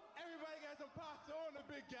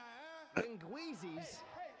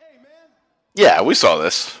 Yeah, we saw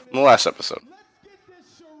this in the last episode. Let's get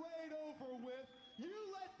this charade over with. You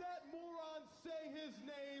let that moron say his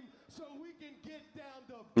name so we can get down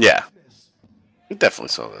to Yeah. business. We definitely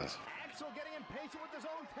saw this. Axel getting impatient with his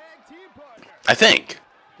own tag team partner. I think.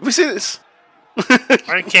 Did we see this?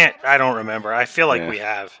 I don't remember. I feel like Yeah. we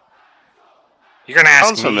have. You're gonna ask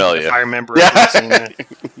Sounds me familiar. if I remember Yeah. ever seeing that.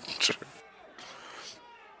 Sure.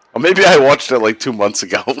 Or maybe I watched it like 2 months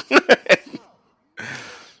ago.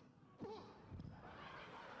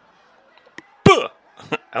 Buh!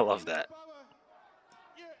 I love that.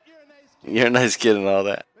 You're a nice kid. You're a nice kid and all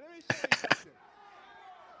that. But let me say something.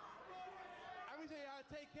 I'm gonna tell you how to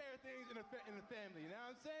take care of things in the family. You know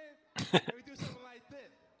what I'm saying? Let me do something like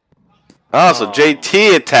this. Oh, so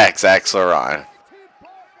JT attacks Axelron.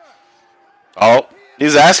 Oh,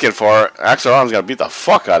 he's asking for it. Axelron's gonna beat the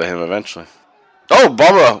fuck out of him eventually. Oh,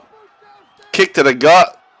 Bubba! Kick to the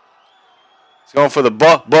gut. He's going for the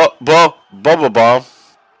Bubba bomb.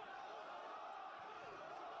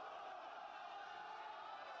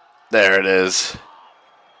 There it is.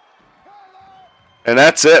 And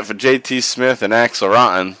that's it for JT Smith and Axel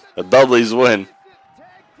Rotten. The Dudleys win.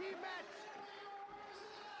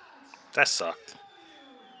 That sucked.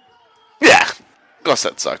 Yeah, of course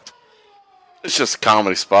that sucked. It's just a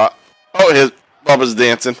comedy spot. Oh, his Bubba's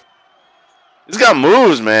dancing. He's got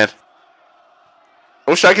moves, man.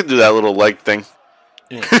 I wish I could do that little leg thing.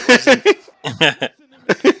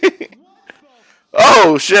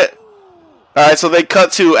 Oh, shit. Alright, so they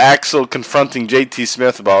cut to Axel confronting JT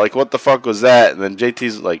Smith about, like, what the fuck was that? And then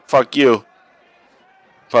JT's like, fuck you.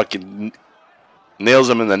 Fucking nails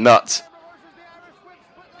him in the nuts.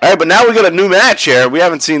 Alright, but now we got a new match here. We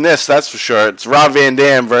haven't seen this, that's for sure. It's Rob Van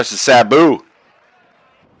Dam versus Sabu.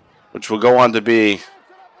 Which will go on to be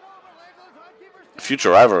a future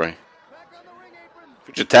rivalry.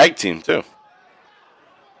 Future tag team, too.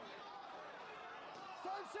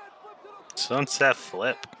 Sunset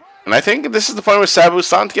flip. And I think this is the point where Sabu's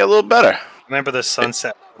starting to get a little better. Remember the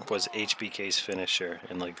sunset was HBK's finisher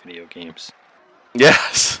in like video games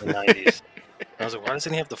Yes. in the 90s. I was like, why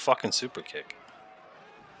doesn't he have the fucking super kick?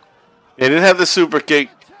 He didn't have the super kick,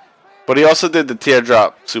 but he also did the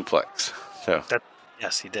teardrop suplex. So.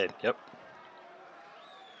 Yes, he did. Yep.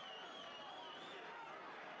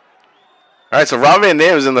 All right, so Rob Van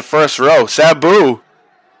Dam is in the first row. Sabu,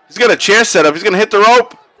 he's got a chair set up. He's going to hit the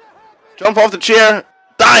rope, jump off the chair,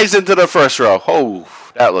 dives into the first row. Oh,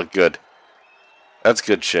 that looked good. That's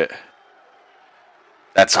good shit.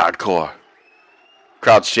 That's hardcore.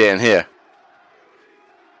 Crowd's chanting here.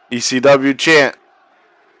 ECW chant.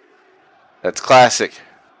 That's classic.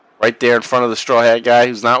 Right there in front of the straw hat guy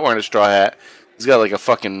who's not wearing a straw hat. He's got like a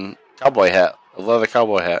fucking cowboy hat, a leather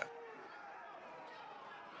cowboy hat.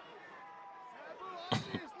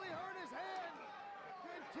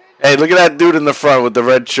 Hey, look at that dude in the front with the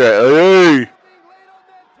red shirt. Hey!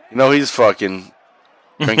 You know he's fucking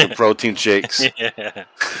drinking protein shakes. Yeah.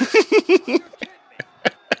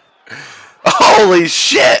 Holy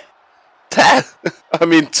shit! This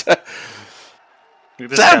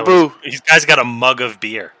Sabu. This guy's got a mug of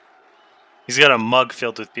beer. He's got a mug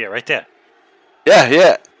filled with beer right there. Yeah.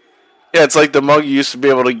 Yeah, it's like the mug you used to be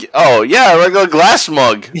able to get. Oh, yeah, a regular glass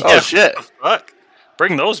mug. Yeah, Oh, shit. what the fuck?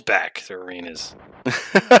 Bring those back to arenas. You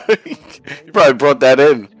probably brought that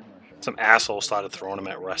in. Some asshole started throwing them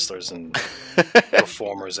at wrestlers and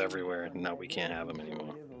performers everywhere, and now we can't have them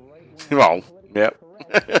anymore. Well, yep.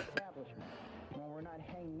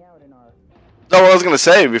 No, what I was going to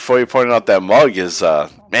say before you pointed out that mug is,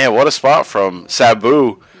 man, what a spot from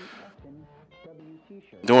Sabu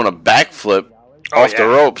doing a backflip off the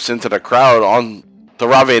ropes into the crowd on the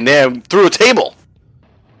Rob Van Dam through a table.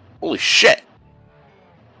 Holy shit.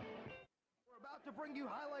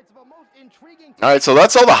 All right, so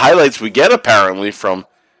that's all the highlights we get apparently from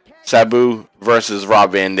Sabu versus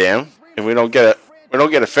Rob Van Dam, and we don't get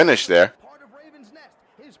a finish there.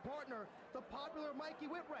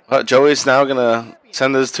 Joey's now gonna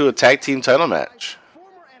send us to a tag team title match.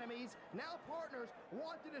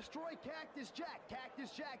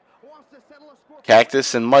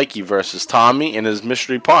 Cactus and Mikey versus Tommy and his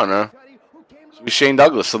mystery partner, Shane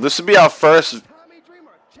Douglas. So this would be the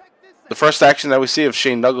first action that we see of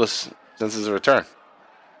Shane Douglas since his return.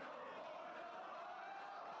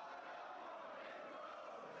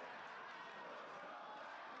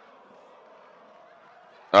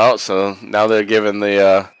 Oh, so now they're giving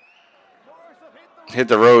the hit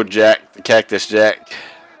the road Jack, the Cactus Jack.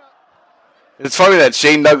 It's funny that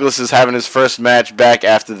Shane Douglas is having his first match back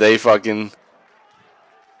after they fucking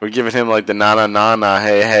were giving him like the na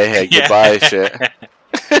hey goodbye shit.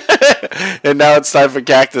 And now it's time for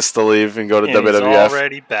Cactus to leave and go to And WWF. he's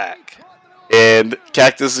already back. And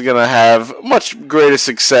Cactus is gonna have much greater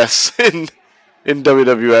success in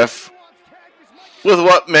WWF with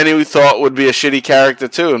what many thought would be a shitty character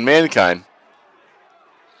too in Mankind.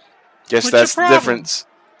 Guess What's that's your the problem? difference.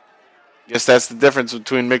 Guess that's the difference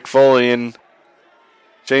between Mick Foley and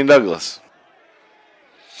Shane Douglas.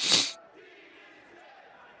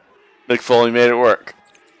 Mick Foley made it work.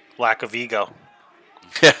 Lack of ego.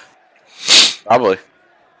 Yeah, probably.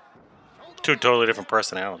 Two totally different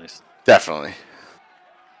personalities. Definitely.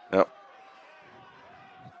 Yep.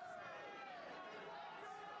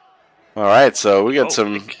 All right, so we got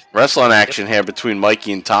some wrestling action here between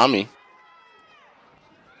Mikey and Tommy.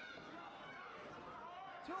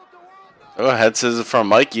 Oh, head scissors from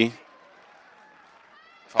Mikey.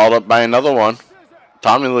 Followed up by another one.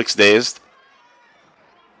 Tommy looks dazed.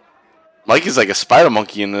 Mikey's like a spider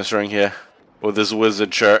monkey in this ring here with his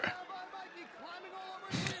wizard shirt.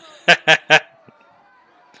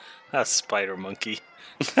 A spider monkey.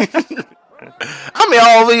 I'm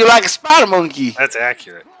all over you like a spider monkey. That's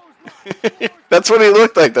accurate. That's what he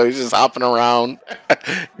looked like, though. He's just hopping around,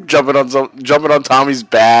 jumping on Tommy's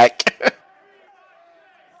back.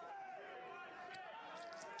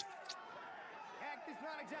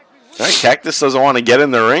 That Cactus doesn't want to get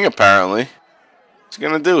in the ring, apparently. What's he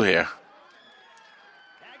going to do here?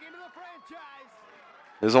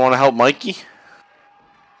 Doesn't want to help Mikey?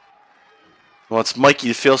 Wants Mikey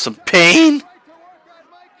to feel some pain?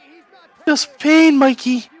 Feel some pain,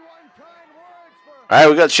 Mikey. Alright,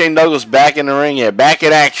 we got Shane Douglas back in the ring here. Back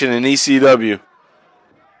in action in ECW.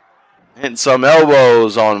 Hitting some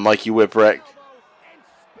elbows on Mikey Whipwreck.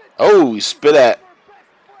 Oh, he spit at...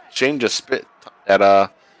 Shane just spit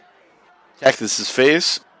at Cactus's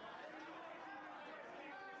face.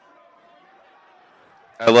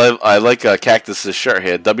 I like Cactus's shirt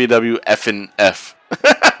here. WWF and F.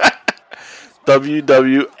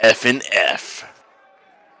 WWF and F.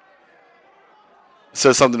 It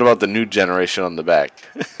says something about the new generation on the back.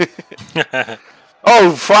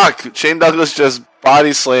 Oh, fuck. Shane Douglas just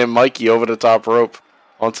body slammed Mikey over the top rope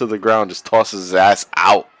onto the ground. Just tosses his ass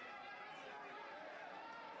out.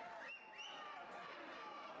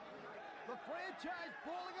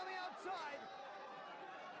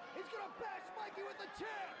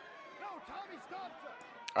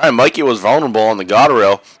 Alright, Mikey was vulnerable on the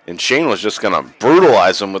guardrail, and Shane was just going to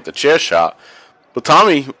brutalize him with the chair shot. But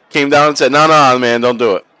Tommy came down and said, no, man, don't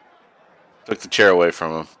do it. Took the chair away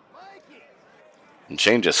from him. And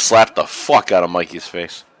Shane just slapped the fuck out of Mikey's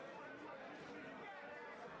face.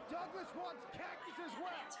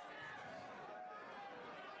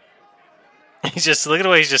 He's just, look at the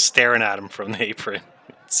way he's just staring at him from the apron.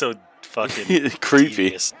 It's so fucking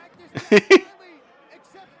creepy.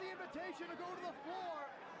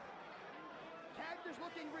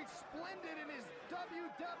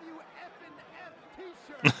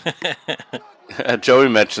 Joey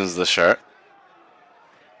mentions the shirt.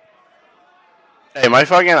 Hey, my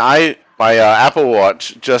Apple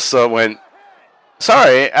Watch just went.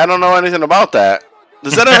 Sorry, I don't know anything about that.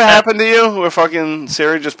 Does that ever happen to you, where fucking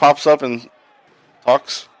Siri just pops up and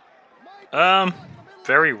talks?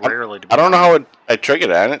 Very rarely. I don't know how I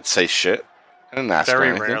triggered it. I didn't say shit. I didn't ask Very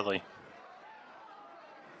for anything. rarely.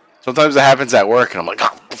 Sometimes it happens at work, and I'm like,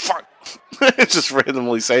 oh, fuck. It's just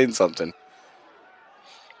randomly saying something.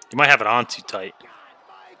 You might have it on too tight.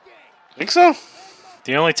 Think so?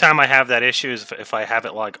 The only time I have that issue is if I have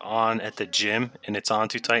it like on at the gym and it's on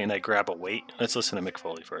too tight and I grab a weight. Let's listen to Mick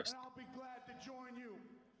Foley first. I'll be glad to join you.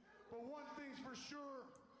 But one thing's for sure,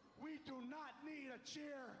 we do not need a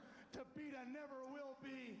chair to beat a never will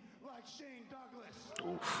be like Shane Douglas.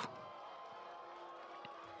 Oof.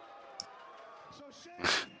 So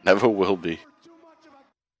Shane, Never will be. you're too much of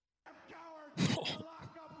a coward to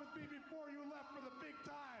lock up with me before you left for the big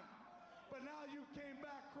time. But now you came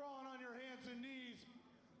back crawling on your hands and knees.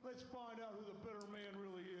 Let's find out who the better man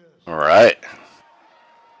really is. All right.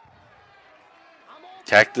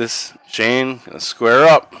 Cactus, Shane, gonna square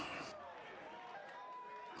up.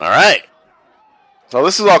 All right. So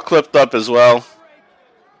this is all clipped up as well.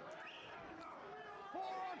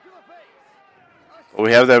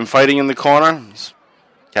 We have them fighting in the corner.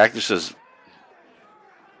 Cactus is,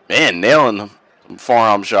 man, nailing them. Some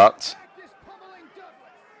forearm shots.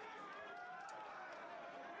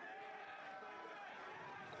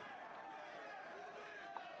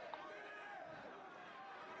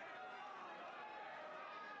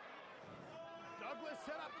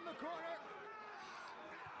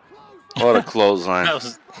 What a clothesline.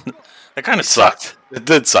 That kind of sucked. It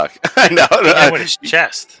did suck. I know. He hit with his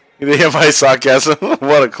chest. You hear my sarcasm?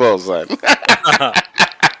 What a clothesline. Yeah,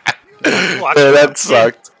 that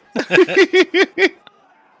sucked.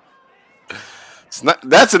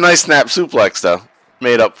 That's a nice snap suplex, though.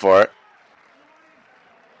 Made up for it.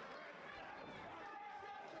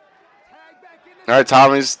 All right,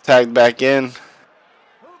 Tommy's tagged back in.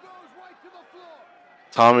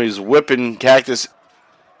 Tommy's whipping Cactus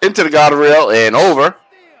into the guardrail and over.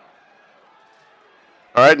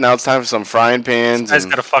 All right, now it's time for some frying pans. This guy's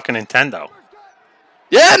got a fucking Nintendo.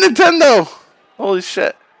 Yeah, Nintendo. Holy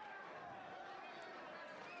shit.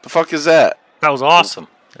 The fuck is that? That was awesome.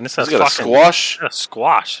 And this has got a squash. A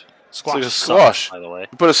squash. Squash. It's like a squash. By the way,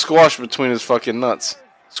 he put a squash between his fucking nuts.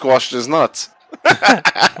 Squashed his nuts.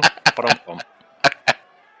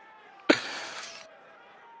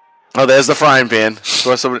 Oh, there's the frying pan.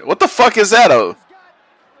 What the fuck is that? Oh,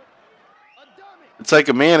 it's like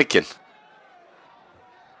a mannequin.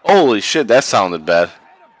 Holy shit, that sounded bad.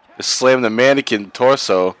 Just slammed the mannequin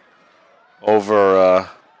torso over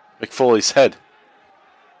McFoley's head.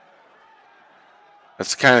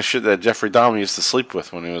 That's the kind of shit that Jeffrey Dahmer used to sleep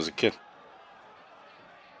with when he was a kid.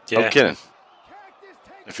 Yeah. I'm kidding.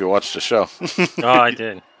 If you watched the show. Oh, I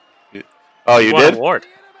did. Oh, you won did? An award.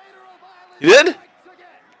 You did?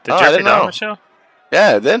 The Jeffrey Dahmer show?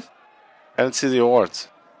 Yeah, I did. I didn't see the awards.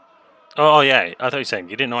 Oh, yeah. I thought you were saying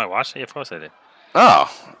you didn't know I watched it? Yeah, of course I did.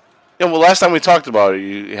 Oh. Yeah, well, last time we talked about it,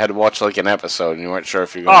 you had to watch like an episode and you weren't sure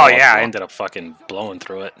if you were going to Oh, watch yeah. it. I ended up fucking blowing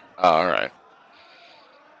through it. Oh, all right.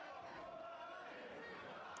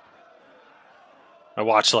 I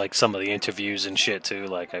watched like some of the interviews and shit too.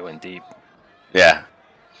 Like I went deep. Yeah.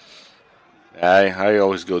 I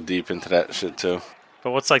always go deep into that shit too.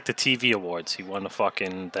 But what's like the TV awards? He won the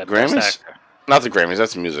fucking that Grammys? Best Actor. Not the Grammys.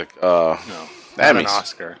 That's music. No, Emmys. not an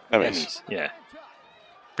Oscar. Emmys. Yeah.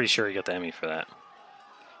 Pretty sure he got the Emmy for that.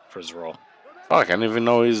 For his role. Fuck, I didn't even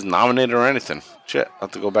know he's nominated or anything. Shit, I'll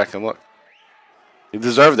have to go back and look. He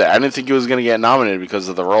deserved that. I didn't think he was going to get nominated because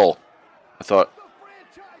of the role. I thought.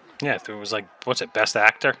 Yeah, if it was like, what's it, Best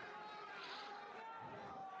Actor?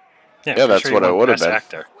 Yeah, that's what it would have been. Best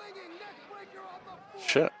Actor.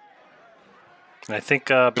 Shit. And I think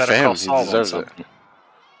Better Call Saul won something.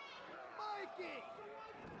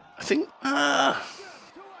 I think. I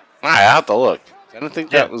have to look. I didn't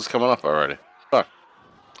think that was coming up already. Fuck.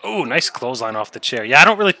 Ooh, nice clothesline off the chair. Yeah, I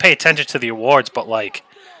don't really pay attention to the awards, but like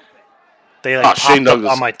they like popped up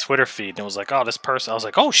on my Twitter feed and it was like, oh, this person. I was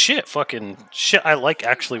like, oh shit, fucking shit. I like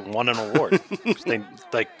actually won an award. They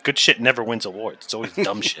like good shit never wins awards. It's always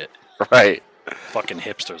dumb shit. Right. Fucking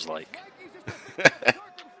hipsters like.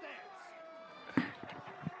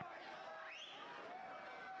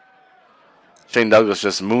 Shane Douglas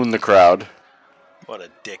just mooned the crowd. What a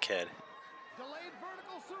dickhead.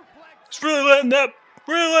 He's really letting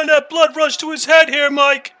that blood rush to his head here,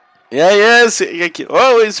 Mike. Yeah, he is.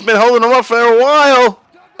 Oh, he's been holding him up for a while.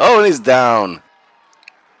 Oh, and he's down.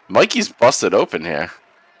 Mikey's busted open here.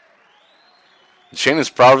 Shane is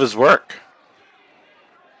proud of his work.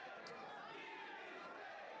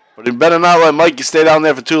 But he better not let Mikey stay down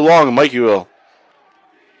there for too long, and Mikey will.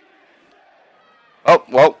 Oh,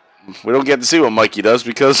 well, we don't get to see what Mikey does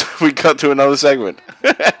because we cut to another segment.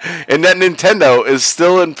 And that Nintendo is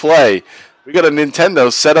still in play. We got a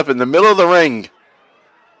Nintendo set up in the middle of the ring.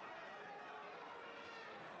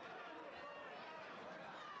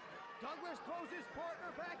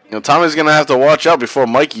 You know, Tommy's going to have to watch out before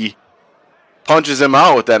Mikey punches him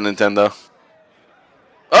out with that Nintendo.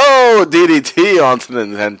 Oh, DDT onto the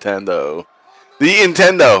Nintendo. The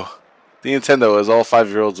Nintendo. The Nintendo, as all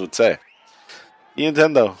 5-year-olds would say. The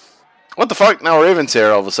Nintendo. What the fuck? Now Raven's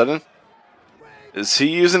here all of a sudden. Is he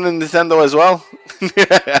using the Nintendo as well?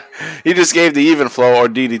 He just gave the even flow, or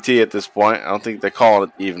DDT at this point. I don't think they're calling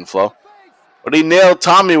it the even flow. But he nailed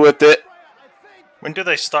Tommy with it. When do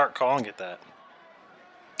they start calling it that?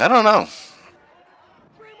 I don't know.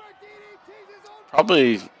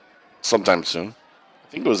 Probably sometime soon.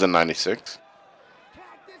 I think it was in 96.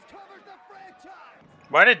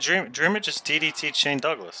 Why did Dreamer just DDT Shane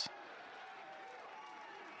Douglas?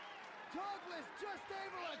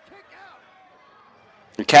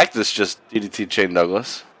 And Cactus just DDT Shane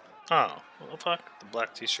Douglas. Oh, well, fuck. The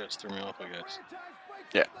black t-shirts threw me off, I guess.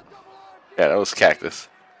 Yeah. Yeah, that was Cactus.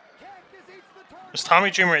 Was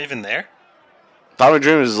Tommy Dreamer even there? Tommy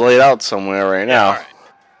Dreamer is laid out somewhere right now. All right.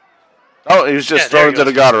 Oh, he was just thrown into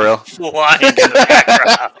the guardrail. Flying in the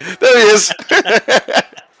background. There he is.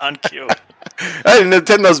 On cue. Hey,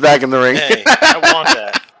 Nintendo's back in the ring. Hey, I want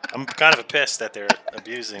that. I'm kind of pissed that they're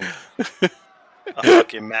abusing a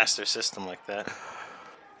fucking Master System like that.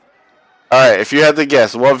 All right, if you had to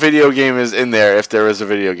guess, what video game is in there if there is a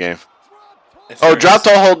video game? If Oh, there drop is-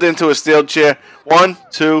 toe hold into a steel chair. 1,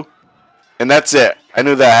 2, and that's it. I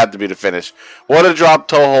knew that had to be the finish. What a drop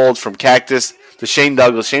toe hold from Cactus to Shane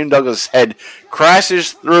Douglas. Shane Douglas' head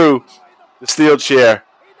crashes through the steel chair,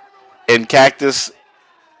 and Cactus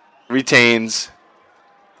retains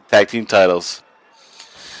the tag team titles.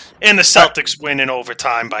 And the Celtics win in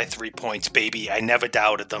overtime by 3 points, baby. I never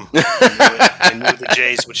doubted them. I knew the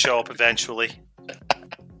Jays would show up eventually.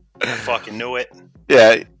 I fucking knew it.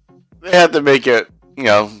 Yeah, they had to make it,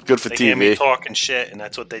 good for They hear me TV. talking shit, and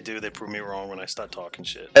that's what they do. They prove me wrong when I start talking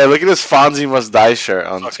shit. Hey, look at this Fonzie Must Die shirt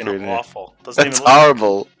on the Fucking screen. Here. awful. Doesn't That's even look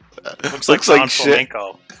horrible. Looks like Don shit.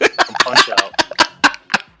 Flamenco from Punch Out.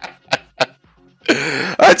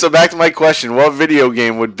 All right, so back to my question: what video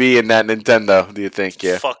game would be in that Nintendo? Do you think?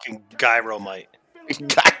 Yeah, Fucking Gyromite.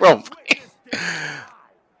 Gyro.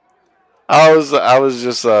 I was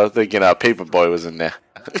just thinking Paperboy was in there.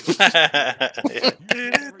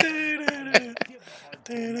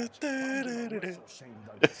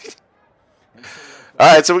 All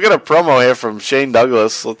right, so we got a promo here from Shane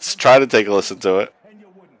Douglas. Let's try to take a listen to it. And you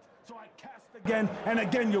wouldn't. So I cast again, and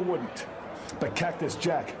again you wouldn't. But Cactus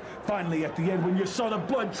Jack, finally at the end, when you saw the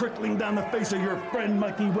blood trickling down the face of your friend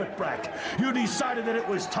Mikey Whipwreck, you decided that it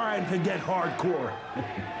was time to get hardcore.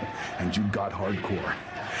 And you got hardcore.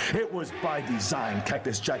 It was by design,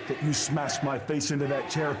 Cactus Jack, that you smashed my face into that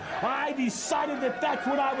chair. I decided that that's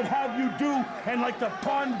what I would have you do, and like the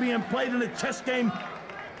pawn being played in a chess game,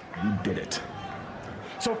 you did it.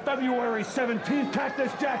 So February 17th,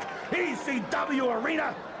 Cactus Jack, ECW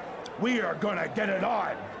Arena, we are gonna get it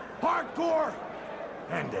on. Hardcore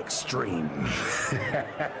and extreme.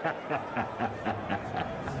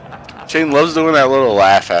 Shane loves doing that little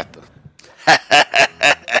laugh at them.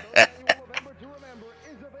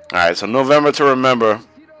 All right, so November to Remember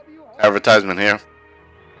advertisement here.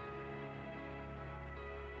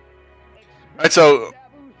 All right, so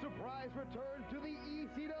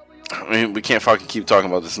I mean, we can't fucking keep talking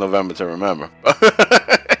about this November to Remember.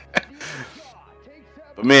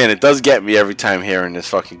 But man, it does get me every time hearing this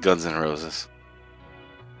fucking Guns N' Roses.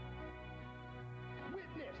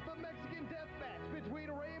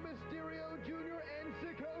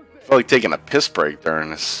 I feel like taking a piss break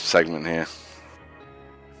during this segment here.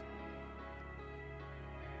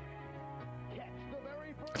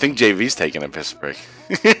 I think JV's taking a piss break.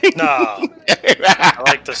 No. I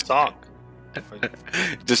like the song.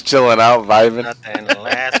 Just chilling out, vibing. Nothing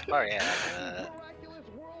lasts forever.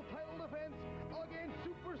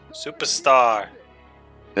 Superstar.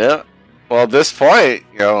 Yeah. Well, at this point,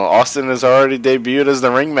 Austin has already debuted as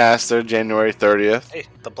the ringmaster January 30th. Hey,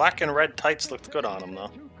 the black and red tights looked good on him,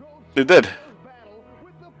 though. They did.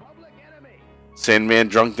 Sandman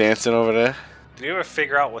drunk dancing over there. Did you ever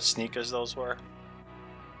figure out what sneakers those were?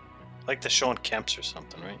 Like the Sean Kemp's or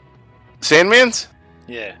something, right? Sandman's?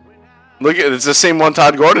 Yeah. Look at it's the same one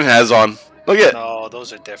Todd Gordon has on. Look at No,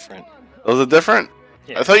 those are different. those are different.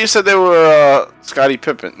 Yeah. I thought you said they were Scottie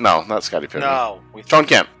Pippen. No, not Scottie Pippen. No. Sean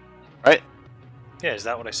Kemp, right? Yeah, is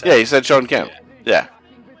that what I said? Yeah, you said Sean Kemp. Yeah.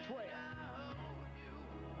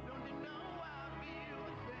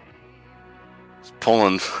 Just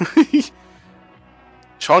pulling.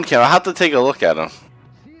 Sean Kemp. I have to take a look at him.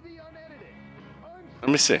 Let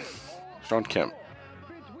me see. Sean Kemp.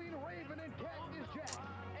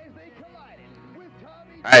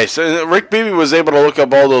 Alright, so Rick Beebe was able to look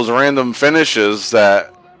up all those random finishes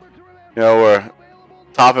that, were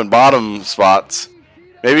top and bottom spots.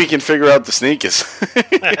 Maybe he can figure out the sneakers.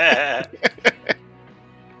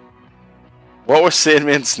 What were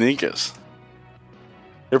Sandman sneakers?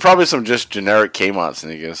 They're probably some just generic Kmart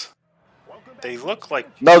sneakers. They look like...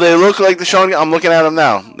 No, they look like the Sean... I'm looking at them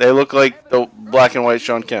now. They look like the black and white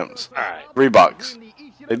Sean Kemp's. Alright. Reeboks.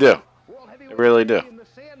 They do. They really do.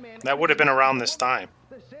 That would have been around this time.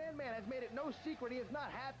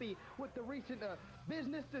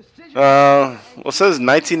 Well, it says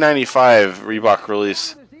 1995 Reebok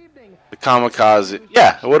release. The Kamikaze.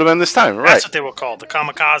 Yeah, it would have been this time, right? That's what they were called, the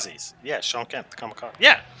Kamikazes. Yeah, Sean Kemp, the Kamikaze.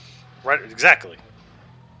 Yeah, right, exactly.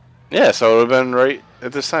 Yeah, so it would have been right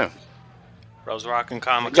at this time. Rose Rock and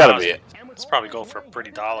Kamikaze. Gotta be it. It's probably go for a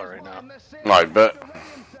pretty dollar right now. I bet.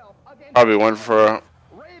 Probably went for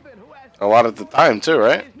a lot at the time, too,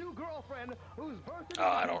 right? Oh,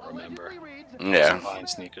 I don't remember. I Yeah. wasn't buying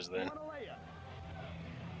sneakers then.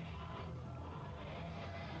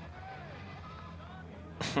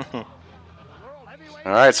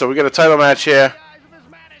 Alright, so we got a title match here.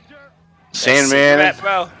 Sandman. Cigarette,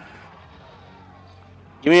 bro.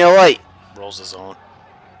 Give me a light. Rolls his own.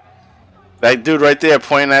 That dude right there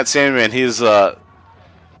pointing at Sandman, he's a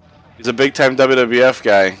big time WWF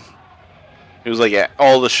guy. He was like at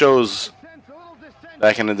all the shows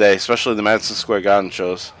back in the day, especially the Madison Square Garden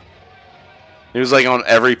shows. He was like on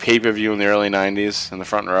every pay-per-view in the early 90s in the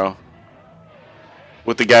front row.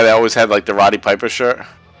 With the guy that always had like the Roddy Piper shirt.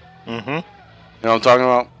 Mm-hmm. You know what I'm talking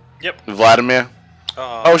about? Yep. Vladimir.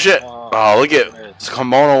 Oh shit. Oh, look at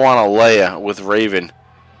Kimono Wanalea with Raven.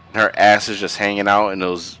 Her ass is just hanging out in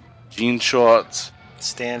those jean shorts.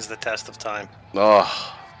 Stands the test of time.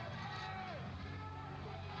 Oh.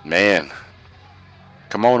 Man.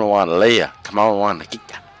 Kimono Wanalea. Kimono Wanalea.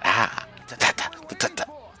 Ah.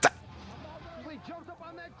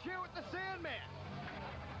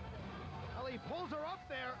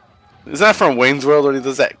 Is that from Wayne's World when he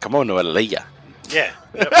does that? Kimono Wanalea. Yeah.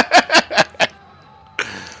 Yep.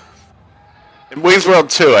 In Wayne's World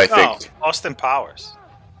 2, I think. No, Austin Powers.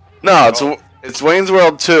 No, it's Wayne's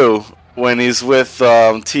World 2 when he's with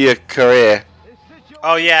Tia Carrere.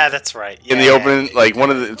 Oh yeah, that's right. Yeah, in the opening, like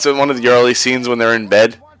it's in one of the early scenes when they're in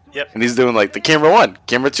bed. Yep. And he's doing like the camera 1,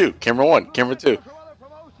 camera 2, camera 1, camera 2.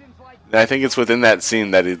 And I think it's within that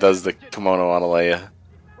scene that he does the Kimono Wanalea.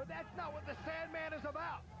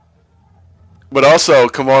 But also,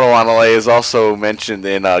 Kimono Wanalea is also mentioned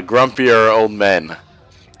in Grumpier Old Men.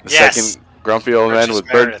 The second Grumpy Old Men with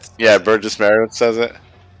Burgess Meredith says it.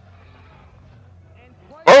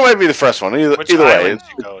 Or it might be the first one. Either way,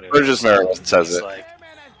 Burgess Meredith says it. Like,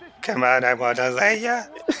 come on, I want to lay ya.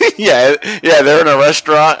 yeah, they're in a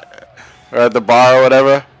restaurant or at the bar or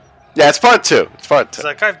whatever. Yeah, it's part 2. He's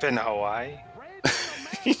like, I've been to Hawaii.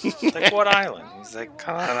 Like, what island? He's like,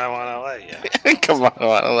 come on, I want to lay ya. Come on, I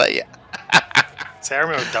want to lay ya. See, I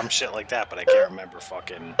remember dumb shit like that, but I can't remember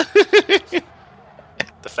fucking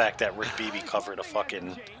the fact that Rick Beebe covered a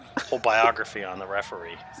fucking whole biography on the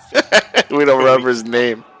referee. We don't remember his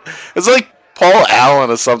name. It's like Paul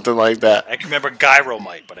Allen or something like that. I can remember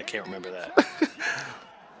Gyromite, but I can't remember that.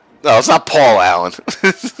 No, it's not Paul Allen.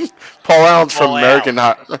 Paul Allen's from American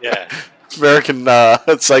Psycho. Look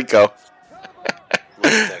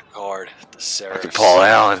at that card. The serifs. Paul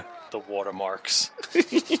Allen. The watermarks.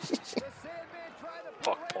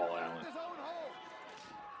 Fuck Paul Allen.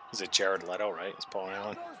 Is it Jared Leto, right? It's Paul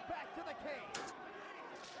Allen.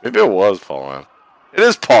 Maybe it was Paul Allen. It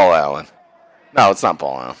is Paul Allen. No, it's not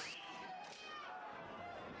Paul Allen.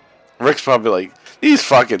 Rick's probably like, these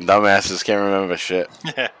fucking dumbasses can't remember shit.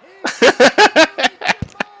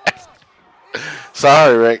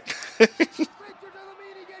 Sorry, Rick.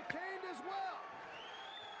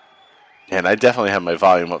 Man, I definitely have my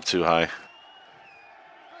volume up too high.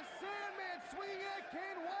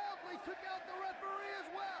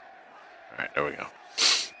 Alright, there we go.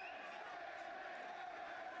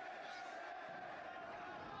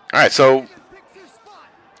 Alright, so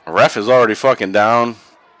ref is already fucking down.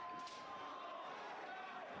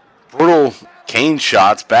 Brutal cane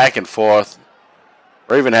shots back and forth.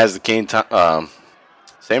 Raven has the cane.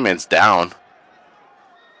 Sandman's down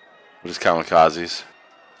with his kamikazes.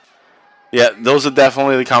 Yeah, those are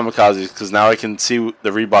definitely the kamikazes because now I can see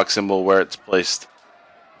the Reebok symbol where it's placed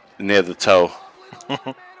near the toe.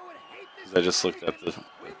 I just looked at the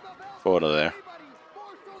photo there.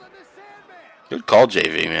 Good call,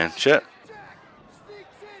 JV, man. Shit.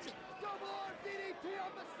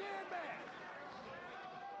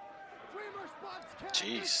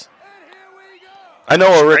 Jeez. I know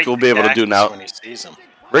what Rick will be able to do now. When he sees him.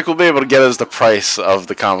 Rick will be able to get us the price of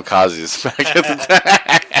the kamikazes back at the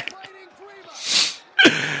time.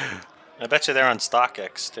 I bet you they're on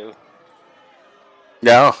StockX too.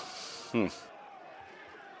 Yeah.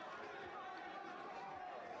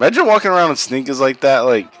 Imagine walking around in sneakers like that,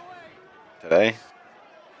 like today.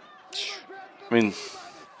 I mean,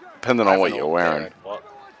 depending on what you're wearing.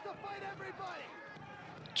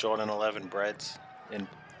 Jordan 11 breads in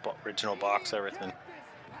original box, everything.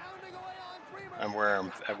 I wear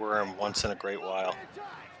them once in a great while.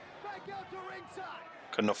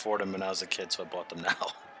 Couldn't afford them when I was a kid, so I bought them now.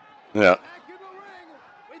 Yeah.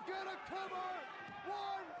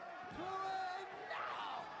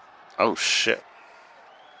 Oh shit.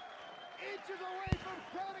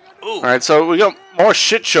 All right, so we got more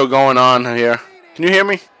shit show going on here. Can you hear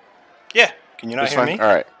me? Yeah. Can you not hear me? All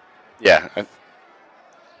right. Yeah.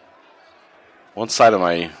 One side of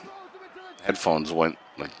my headphones went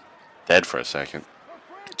like dead for a second.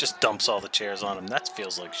 It just dumps all the chairs on them. That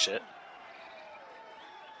feels like shit.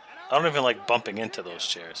 I don't even like bumping into those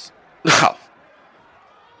chairs. No.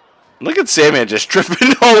 Look at Sandman just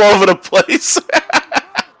tripping all over the place.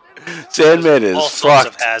 Sandman is all fucked. sorts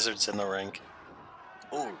of hazards in the ring.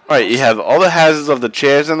 Ooh, right, you have all the hazards of the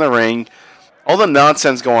chairs in the ring. All the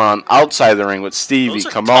nonsense going on outside the ring with Stevie, Those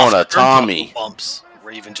are Kimona, tough Tommy. Bumps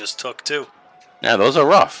Raven just took, too. Yeah, those are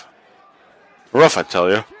rough. Rough, I tell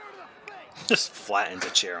you. Just flattens a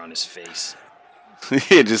chair on his face.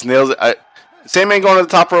 He just nails it. Sandman going to the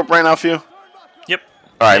top rope right now for you? Yep.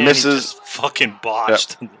 All right, And misses. He just fucking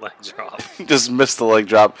botched the leg drop. Just missed the leg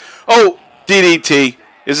drop. Oh, DDT.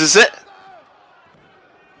 Is this it?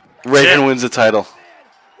 Raven wins the title.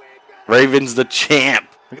 Raven's the champ.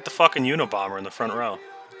 Look at the fucking Unabomber in the front row.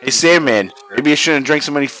 Hey, Sandman, maybe you shouldn't drink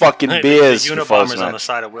so many fucking Hey, beers. the before this Unabomber's on the match.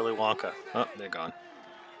 side of Willy Wonka. Oh, they're gone.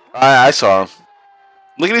 I saw him.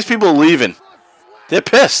 Look at these people leaving. They're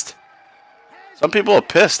pissed. Some people are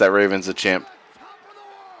pissed that Raven's the champ.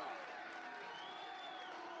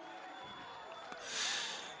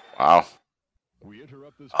 Wow.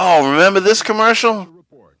 Oh, remember this commercial?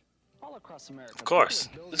 Of course.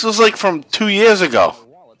 This was like from 2 years ago.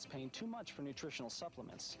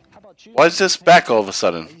 Why is this back all of a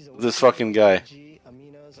sudden? This fucking guy.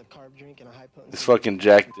 These fucking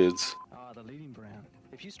jack dudes.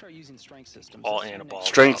 All anabolic.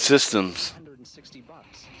 Strength Systems.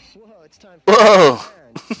 Whoa!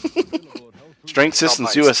 Strength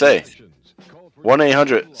Systems USA.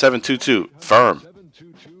 1-800-722-FIRM.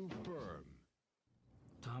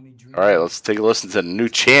 Alright, let's take a listen to the new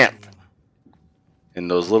champ. And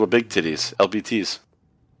those little big titties. LBTs.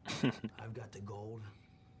 I've got the gold.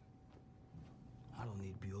 I don't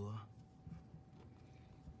need Beulah.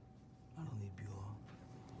 I don't need Beulah.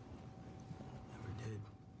 Never did.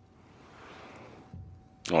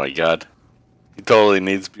 Oh my god. He totally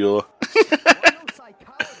needs Beulah.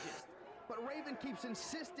 Psychologist, but Raven keeps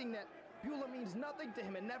insisting that Beulah means nothing to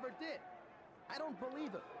him and never did. I don't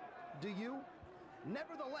believe him. Do you?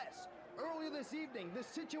 Nevertheless, earlier this evening, the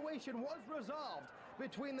situation was resolved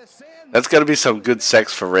between the Sandman. That's gotta be some good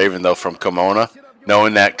sex for Raven, though, from Kimona.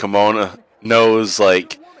 Knowing that Kimona knows,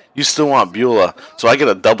 like, you still want Beulah, so I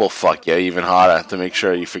gotta double fuck you even harder to make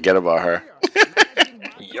sure you forget about her.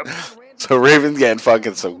 Yep. So Raven's getting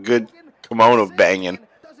fucking some good Kimona banging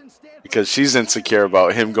because she's insecure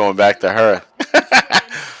about him going back to her.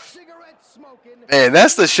 Man,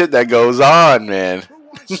 that's the shit that goes on, man.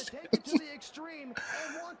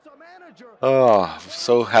 Oh, I'm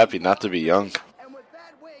so happy not to be young. And with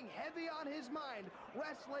that weighing heavy on his mind,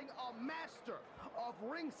 wrestling a master of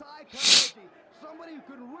ring psychology, somebody who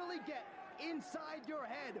can really get inside your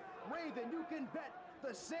head. Raven, you can bet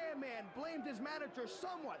the Sandman blamed his manager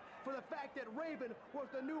somewhat for the fact that Raven was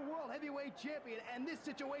the new world heavyweight champion, and this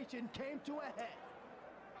situation came to a head.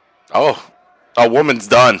 Oh, a woman's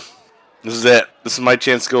done. This is it. This is my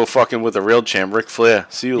chance to go fucking with a real champ, Ric Flair.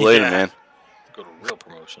 See you later, man. Go to real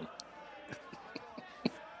promotion.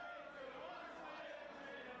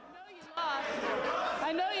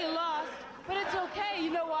 I know you lost, but it's okay. You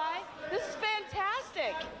know why? This is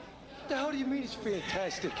fantastic. What the hell do you mean it's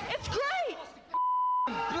fantastic? It's great.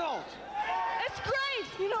 Belt! It's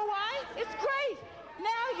great. You know why? It's great.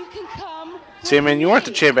 Now you can come. Sandman, you weren't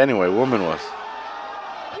the champ anyway. Woman was.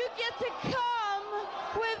 You get to come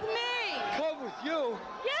with me. Come with you?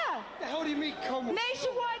 Yeah. What the hell do you mean come with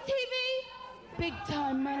Nationwide TV, big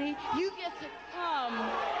time money. You get to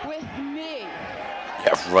come with me.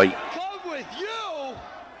 Yeah, right. Come with you?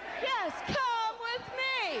 Yes, come with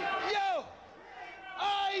me. Yo!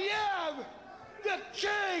 I am the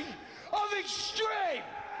king of extreme!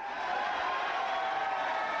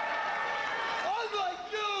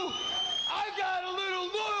 Unlike you, I got a little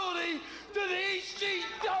loyalty to the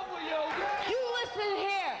ECW! You listen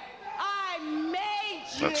here. I made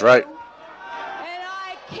you. That's right. And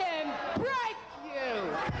I can break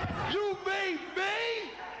you. You made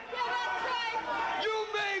me? Yeah, that's right. You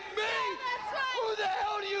made me? Yeah, that's right. Who the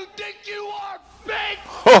hell do you think you are, bitch?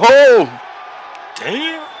 Ho ho!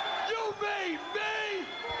 Damn. You made me?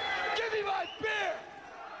 Give me my beer!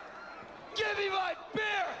 Give me my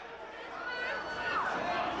beer!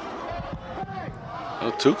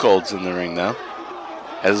 Oh, Too Cold's in the ring now.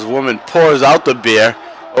 As the woman pours out the beer.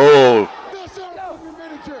 Oh,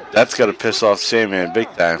 that's gotta piss off Sandman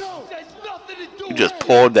big time. You just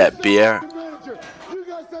poured that beer. You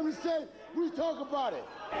got something to say? We talk about it.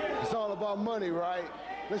 It's all about money, right?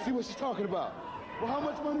 Let's see what she's talking about. Well, how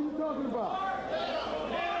much money are you talking about?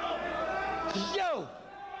 Yo!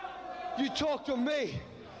 You talk to me.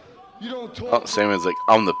 You don't talk. Oh, Sandman's like,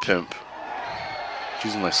 I'm the pimp.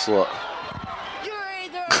 She's my slut. You're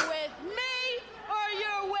either with me or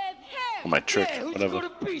you're with him. Or my trick, Yeah, who's whatever. it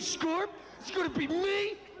gonna be, Scorp? It's gonna be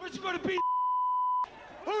me or it's gonna be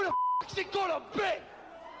who the is it gonna be?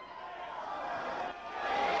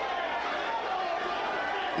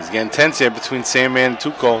 He's getting tense here between Sandman and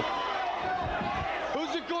Too Cold.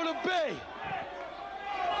 Who's it gonna be?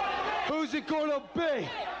 Who's it gonna be? It's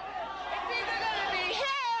either gonna be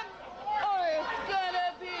him or it's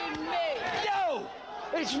gonna be me. Yo!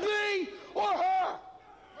 It's me or her!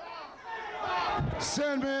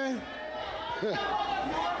 Sandman,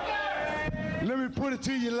 let me put it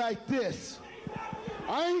to you like this.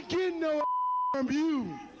 I ain't getting no from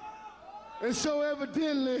you. And so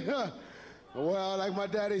evidently, well, like my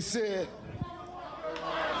daddy said,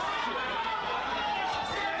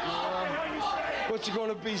 what you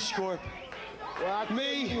gonna be, Scorp?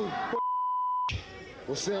 Me?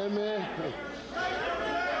 Well, Sandman.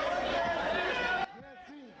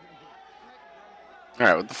 All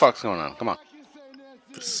right, what the fuck's going on? Come on.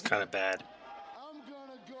 This is kind of bad.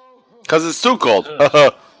 Because it's too cold.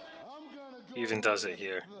 He even does it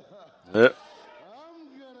here. Yeah.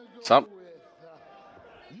 Stop.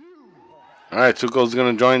 All right, Too Cold's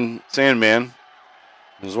going to join Sandman.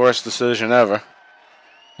 His worst decision ever.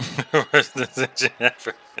 Worst decision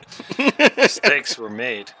ever. Mistakes were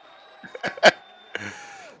made.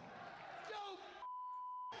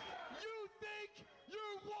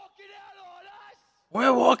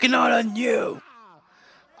 We're walking out on you.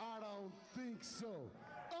 I don't think so.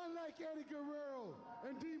 Unlike Eddie Guerrero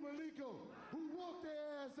and Di Malenko, who walked their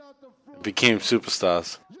ass out the front. Became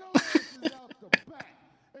superstars. And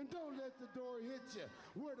don't let the door hit you.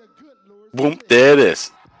 Where the good Lord Boom, there it is.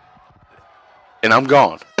 And I'm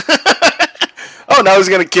gone. Oh, now he's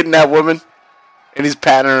going to kidnap woman. And he's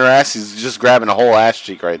patting her ass. He's just grabbing a whole ass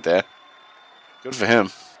cheek right there. Good for him.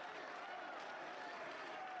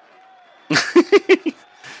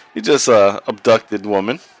 He just abducted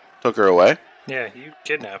woman. Took her away. Yeah, you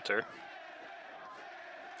kidnapped her.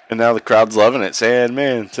 And now the crowd's loving it.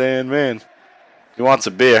 Sandman, Sandman. He wants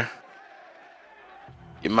a beer.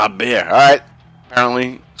 Give my beer. Alright.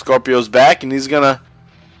 Apparently, Scorpio's back, and he's going to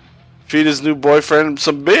feed his new boyfriend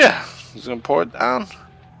some beer. He's going to pour it down.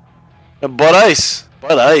 And Bud Ice.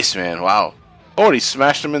 Bud Ice, man. Wow. Oh, and he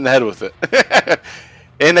smashed him in the head with it.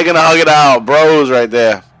 And they're going to hug it out. Bros right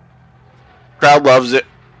there. Crowd loves it.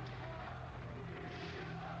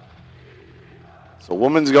 So,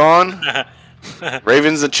 woman's gone.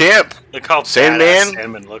 Raven's the champ. Look how Sandman. badass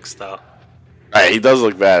Sandman looks, though. Alright, he does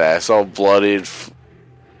look badass. All bloodied.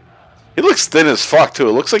 He looks thin as fuck, too.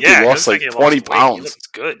 It looks like he lost like 20 weight. pounds. He looks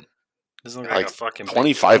good. Doesn't look like a fucking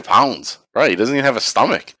 25 pounds. Right, he doesn't even have a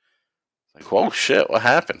stomach. Like, whoa, shit, what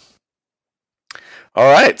happened?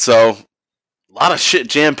 Alright, so a lot of shit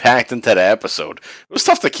jam-packed into the episode. It was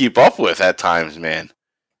tough to keep up with at times, man.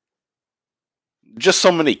 Just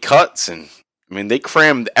so many cuts, and I mean, they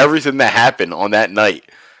crammed everything that happened on that night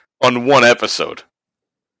on one episode.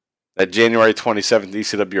 That January 27th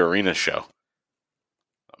ECW Arena show.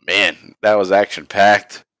 Oh, man, that was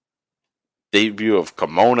action-packed. Debut of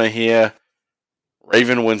Kimona here.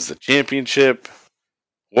 Raven wins the championship.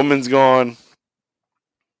 Woman's gone.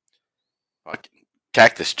 Fucking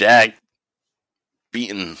Cactus Jack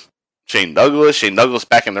beating Shane Douglas. Shane Douglas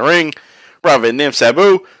back in the ring. Rob Van Dam,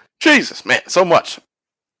 Sabu. Jesus, man, so much.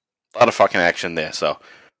 A lot of fucking action there. So,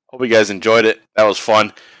 hope you guys enjoyed it. That was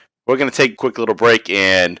fun. We're going to take a quick little break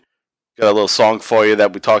and got a little song for you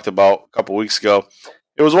that we talked about a couple weeks ago.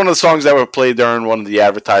 It was one of the songs that were played during one of the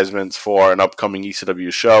advertisements for an upcoming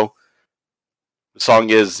ECW show. The song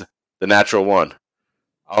is The Natural One.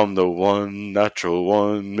 I'm the one, natural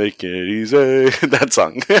one, make it easy. That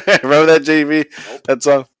song. Remember that, JV? Nope. That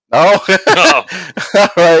song? No? No. All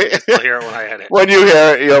right. I'll hear it when I hit it. When you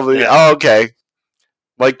hear it, you'll be, Yeah. oh, okay.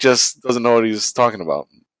 Mike just doesn't know what he's talking about.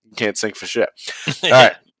 He can't sing for shit. All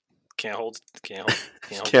right. Can't hold Can't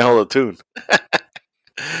hold a tune.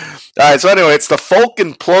 All right, so anyway, it's the Folk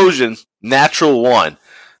Implosion Natural One.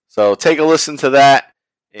 So take a listen to that,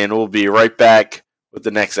 and we'll be right back with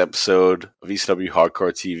the next episode of ECW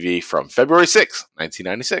Hardcore TV from February 6th,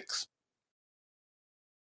 1996.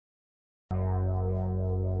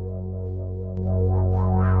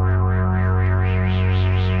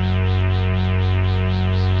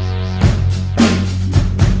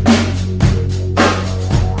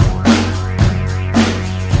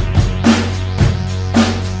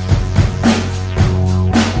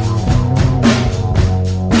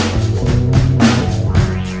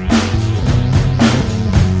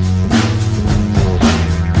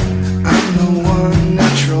 I'm the one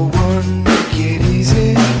natural one.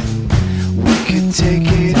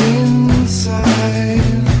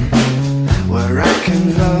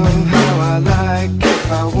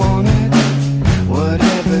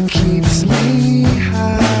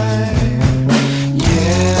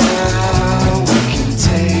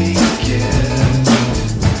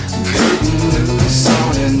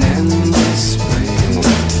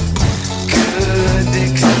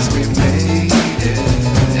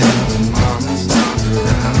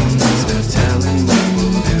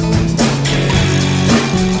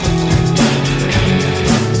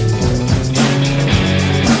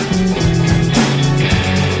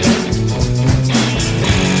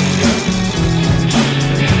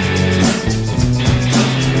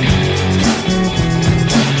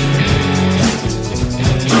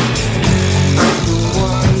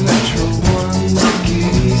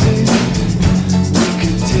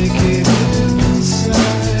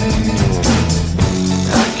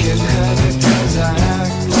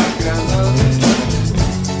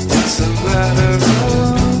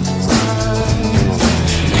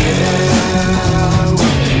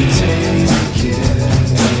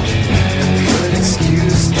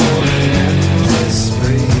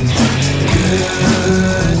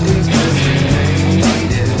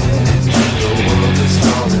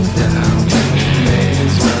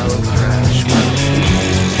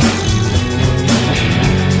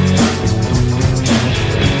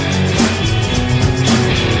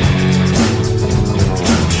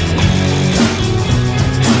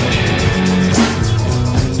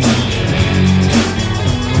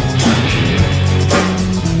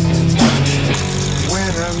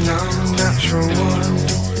 I'm natural one.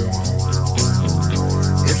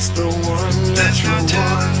 It's the one that you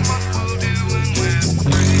want.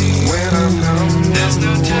 When I'm numb, there's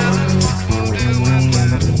no one.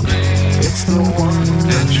 It's the one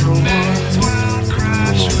that you want.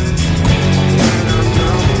 Crash with. When I'm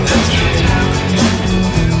numb, there's no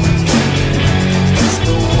one. It's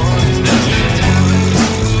the one that you want.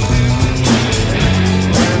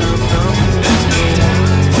 When I'm numb, there's no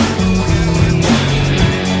one.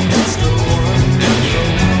 It's the one that you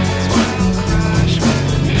want. Crash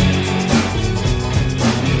with.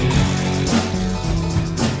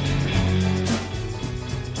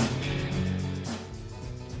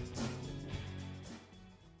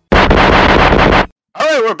 All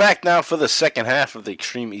right, we're back now for the second half of the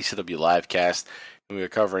Extreme ECW livecast. And we are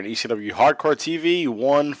covering ECW Hardcore TV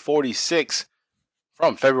 146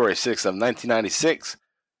 from February 6th of 1996.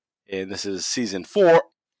 And this is Season 4,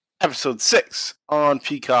 Episode 6 on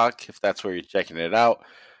Peacock, if that's where you're checking it out.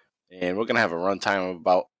 And we're going to have a runtime of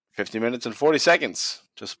about 50 minutes and 40 seconds,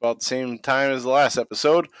 just about the same time as the last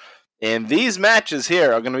episode. And these matches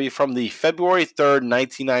here are going to be from the February 3rd,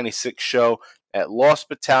 1996 show at Lost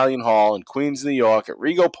Battalion Hall in Queens, New York at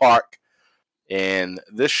Rego Park. And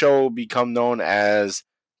this show will become known as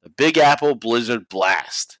the Big Apple Blizzard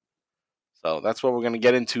Blast. So that's what we're going to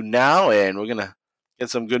get into now, and we're going to get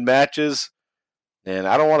some good matches. And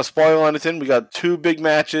I don't want to spoil anything. We got two big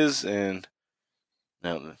matches, and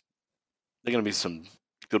they're going to be some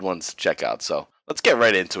good ones to check out. So let's get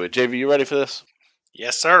right into it. JV, you ready for this?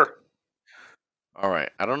 Yes, sir. All right.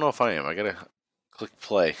 I don't know if I am. I got to click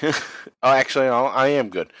play. Oh, actually, I am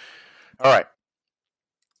good. All right.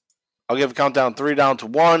 I'll give a countdown 3 down to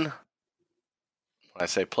 1. When I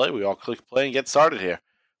say play, we all click play and get started here.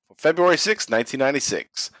 For February 6th,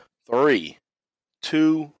 1996. 3,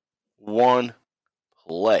 2, 1,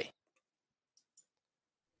 play.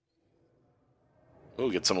 Oh,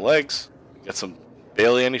 we get some legs. We got some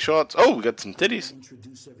Bailey Annie shorts. Oh, we got some titties.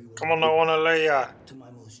 Come on, I want to lay ya.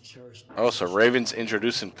 Oh, so Raven's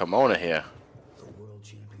introducing Kimona here.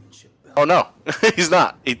 Oh, no. He's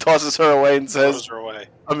not. He tosses her away and says, Throws her away.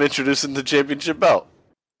 I'm introducing the championship belt.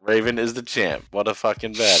 Raven is the champ. What a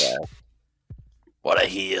fucking badass. What a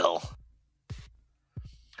heel.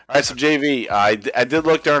 All right, so JV, I did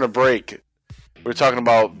look during a break. We were talking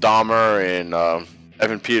about Dahmer and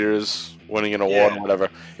Evan Peters winning an award and whatever.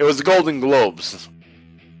 It was the Golden Globes.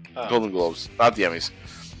 Golden Globes, not the Emmys.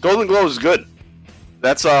 Golden Globes is good.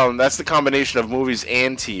 That's the combination of movies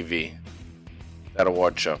and TV. That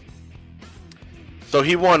award show. So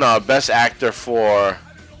he won Best Actor for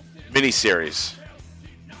miniseries.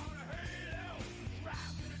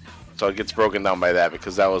 So it gets broken down by that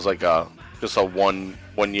because that was like just a one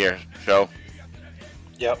year show.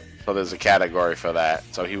 Yep. So there's a category for that.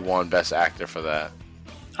 So he won Best Actor for that.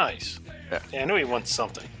 Nice. Yeah. I knew he won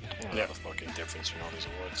something. I don't know the fucking difference in all these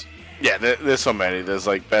awards. Yeah, there's so many. There's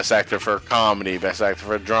like Best Actor for Comedy, Best Actor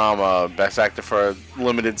for Drama, Best Actor for a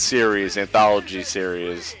Limited Series, Anthology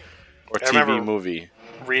Series, or TV movie.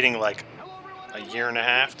 Reading like a year and a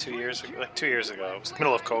half, 2 years ago, like 2 years ago, it was the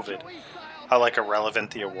middle of COVID, how like irrelevant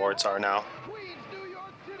the awards are now.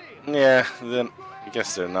 Yeah, then I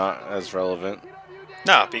guess they're not as relevant.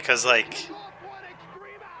 No, because like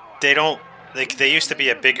they don't like they used to be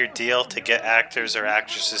a bigger deal to get actors or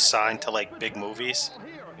actresses signed to like big movies.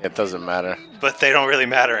 It doesn't matter. But they don't really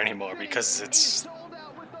matter anymore because It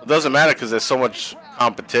doesn't matter because there's so much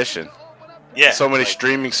competition. Yeah. So many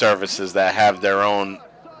streaming services that have their own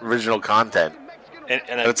original content. And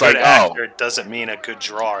a it's good like, actor doesn't mean a good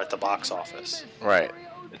draw at the box office. Right.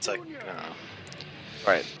 It's like,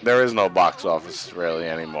 Right. There is no box office really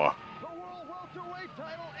anymore.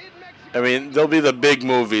 I mean, there'll be the big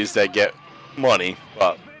movies that get money,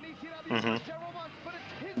 but you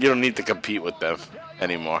don't need to compete with them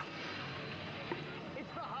anymore.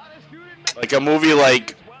 Like a movie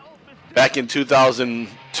like back in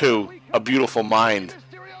 2002, A Beautiful Mind,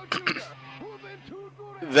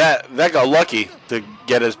 that got lucky to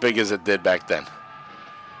get as big as it did back then.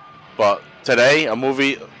 But today, a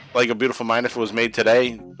movie like A Beautiful Mind, if it was made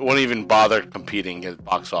today, it wouldn't even bother competing at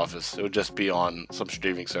box office. It would just be on some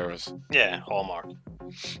streaming service. yeah, Hallmark.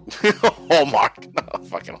 Hallmark. No,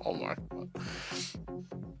 fucking Hallmark.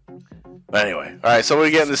 But anyway, alright, so we're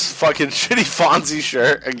getting this fucking shitty Fonzie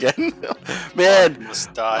shirt again. Man.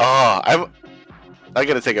 Oh, I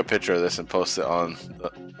gotta take a picture of this and post it on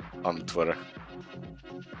Twitter.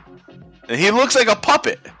 And he looks like a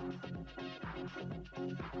puppet.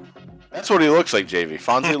 That's what he looks like, JV.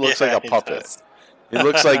 Fonzie looks like a puppet. He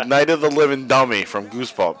looks like Night of the Living Dummy from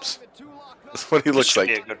Goosebumps. That's what he looks like.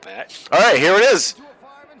 Be a good match. Alright, here it is.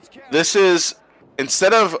 This is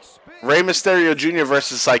instead of Rey Mysterio Jr.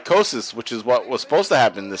 versus Psychosis, which is what was supposed to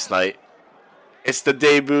happen this night, it's the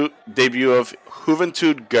debut of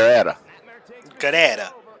Juventud Guerrera.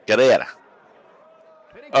 Guerrera.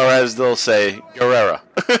 Or as they'll say, Guerrera.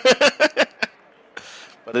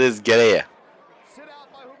 But it is Guerrera.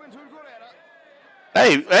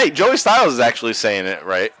 Hey, Joey Styles is actually saying it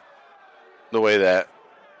right. The way that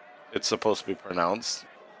it's supposed to be pronounced.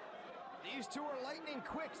 These two are lightning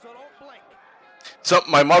quick, so don't blink. So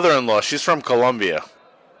my mother-in-law, she's from Colombia.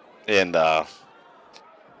 And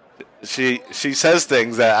she says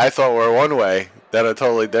things that I thought were one way that are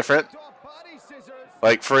totally different.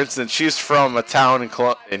 Like, for instance, she's from a town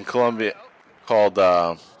in Colombia called,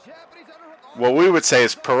 what we would say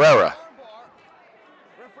is Pereira.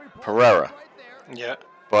 Pereira. Yeah.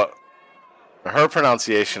 But her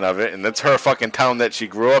pronunciation of it, and that's her fucking town that she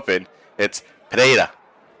grew up in, it's Pereira.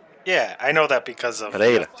 Yeah, I know that because of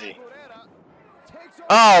Pereira. UFC.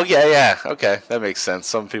 Oh, yeah. Okay, that makes sense.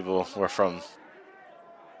 Some people were from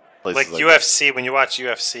places Like UFC, when you watch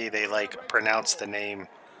UFC, they like pronounce the name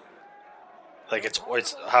like it's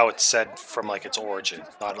how it's said from like its origin,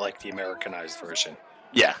 not like the Americanized version.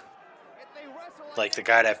 Yeah. Like the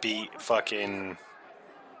guy that beat fucking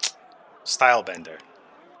Stylebender.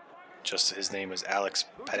 Just his name was Alex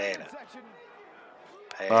Pereira.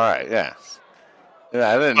 All right, yeah. Yeah,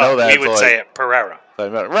 I didn't know that. We would say it Pereira.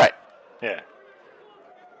 Right. Yeah.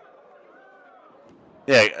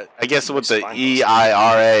 Yeah, I guess with the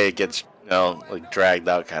EIRA, it gets, like dragged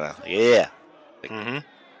out kind of. Yeah. Like,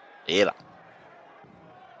 yeah.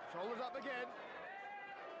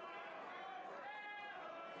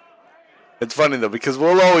 It's funny, though, because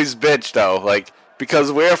we'll always bitch, though. Like,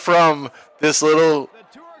 because we're from this little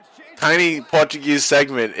tiny Portuguese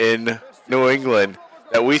segment in New England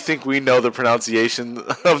that we think we know the pronunciation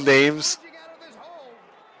of names,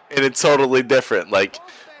 and it's totally different. Like,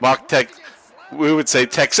 we would say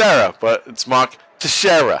Texera, but it's Mock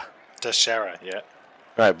Teixeira. Teixeira, yeah.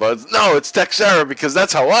 Right, but it's Texera because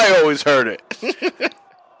that's how I always heard it.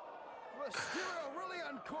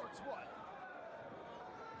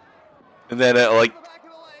 And then,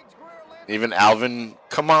 even Alvin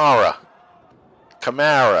Kamara.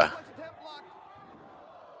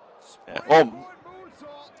 Yeah. Well,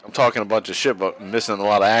 I'm talking a bunch of shit, but missing a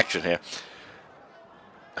lot of action here.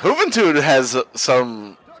 Juventud has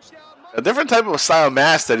a different type of style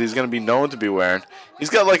mask that he's going to be known to be wearing. He's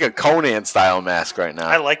got like a Conan style mask right now.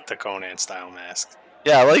 I like the Conan style mask.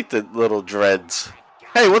 Yeah, I like the little dreads.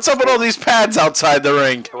 Hey, what's up with all these pads outside the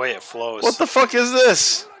ring? The way it flows. What the fuck is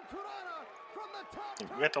this?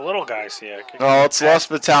 We got the little guys here. Oh, it's Lost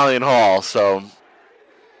Battalion Hall, so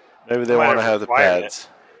maybe they want to have the pads.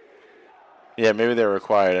 Yeah, maybe they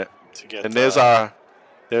required it. And there's our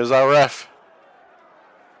ref.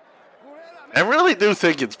 I really do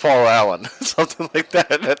think it's Paul Allen. Something like that.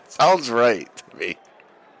 That sounds right to me.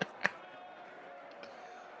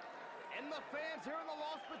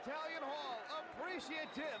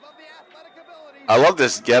 I love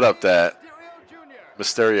this getup that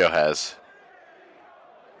Mysterio has.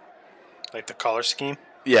 Like the color scheme?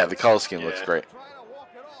 Yeah, the color scheme looks great.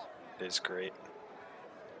 It is great.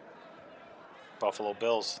 Buffalo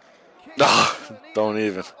Bills. No, don't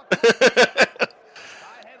even.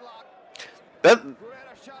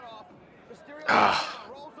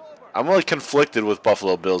 I'm really conflicted with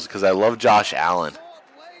Buffalo Bills because I love Josh Allen.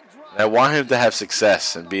 And I want him to have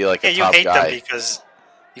success and be like a top guy. You hate them because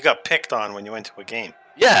you got picked on when you went to a game.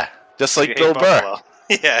 Yeah, just like Bill Burr.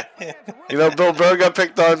 Yeah. Bill Burr got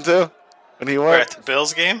picked on too when he went. At the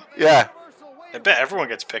Bills game? Yeah. I bet everyone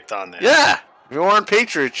gets picked on there. Yeah. If you weren't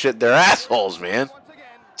Patriot shit, they're assholes, man.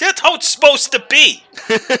 That's how it's supposed to be.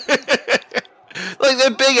 Like,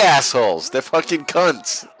 they're big assholes. They're fucking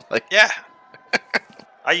cunts. Like, yeah.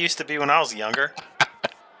 I used to be when I was younger.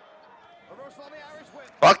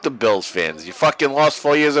 Fuck the Bills fans. You fucking lost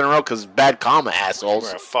 4 years in a row because bad karma, assholes.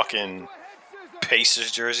 Wear a fucking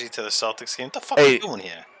Pacers jersey to the Celtics game. What the fuck are you doing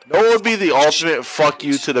here? You know what would be the ultimate fuck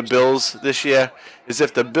you to the Bills this year? Is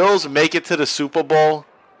if the Bills make it to the Super Bowl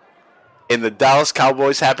and the Dallas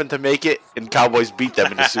Cowboys happen to make it and Cowboys beat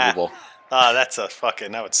them in the Super Bowl.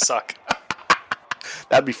 That would suck.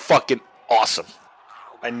 That'd be fucking awesome.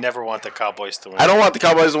 I never want the Cowboys to win. I don't want the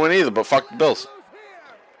Cowboys to win either, but fuck the Bills.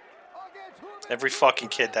 Every fucking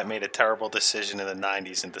kid that made a terrible decision in the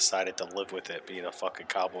 90s and decided to live with it being a fucking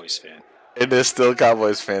Cowboys fan. And there's still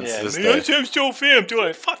Cowboys fans to this day. I'm still a fan. I'm doing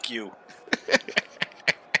it. Fuck you. You're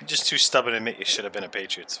just too stubborn to admit you should have been a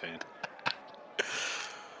Patriots fan.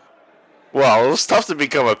 Well, it was tough to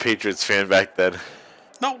become a Patriots fan back then.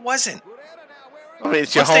 No, it wasn't. I mean,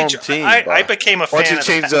 it's your home team. I became a fan. Once you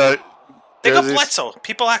change the They got jerseys. Bledsoe.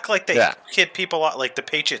 People act like they kid people out like the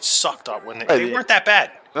Patriots sucked up when they weren't that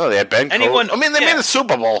bad. No, they had Ben. Anyone? I mean, they made the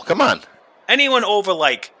Super Bowl. Come on. Anyone over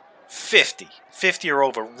like 50 or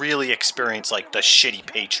over really experienced like the shitty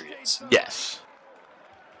Patriots. Yes.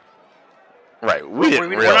 Right. We're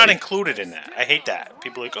not included in that. I hate that.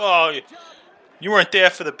 People are like, oh, you weren't there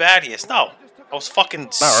for the bad years. No, I was fucking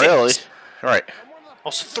Not 6. really. Right. I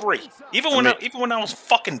was 3. Even when I was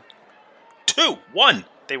fucking 2, 1,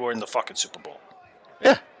 they were in the fucking Super Bowl.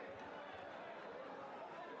 Yeah.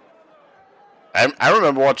 I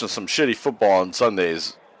remember watching some shitty football on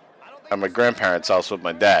Sundays at my grandparents' house with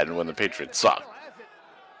my dad, and when the Patriots sucked.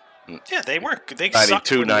 Yeah, they weren't. They 92,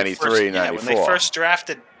 sucked when 93, 94. when they first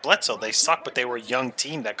drafted Bledsoe, they sucked, but they were a young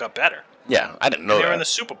team that got better. Yeah, I didn't know They that. were in the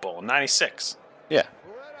Super Bowl in '96. Yeah.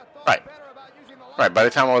 Right. Right. By the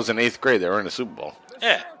time I was in 8th grade, they were in the Super Bowl.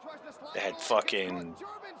 Yeah. They had fucking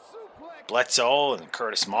Bledsoe and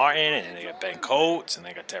Curtis Martin, and they got Ben Coates, and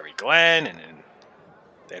they got Terry Glenn, and then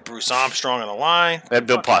they had Bruce Armstrong on the line. They had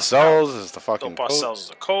Bill Parcells as the fucking Bill Parcells as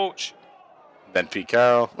a coach. Then Pete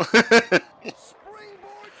Carroll.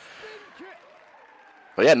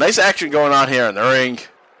 But yeah, nice action going on here in the ring.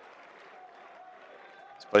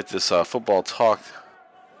 Despite this football talk,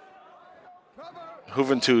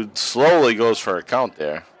 Juventud slowly goes for a count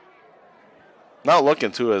there. Not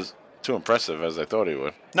looking too impressive as I thought he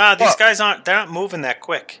would. Nah, these guys they're not moving that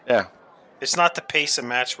quick. Yeah. It's not the pace of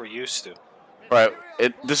match we're used to. Right.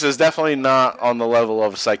 This is definitely not on the level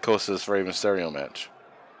of a Psychosis Rey Mysterio match.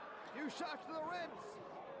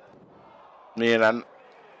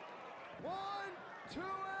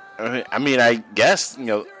 I guess,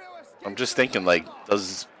 I'm just thinking, like,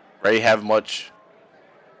 does Rey have much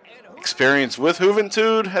experience with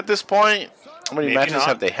Juventud at this point? How many matches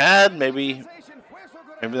have they had? Maybe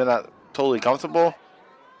they're not totally comfortable.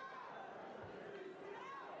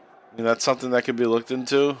 That's something that could be looked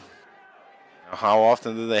into. How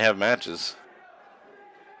often do they have matches?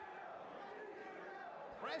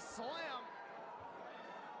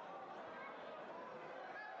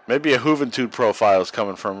 Maybe a Juventud profile is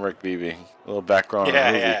coming from Rick Beebe. A little background on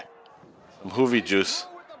Hoovy. Yeah. Some Hoovy juice.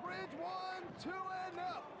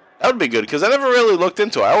 That would be good, because I never really looked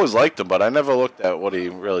into it. I always liked him, but I never looked at what he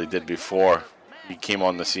really did before he came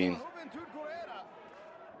on the scene.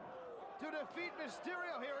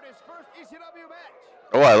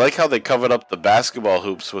 Oh, I like how they covered up the basketball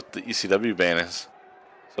hoops with the ECW banners,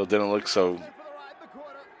 so it didn't look so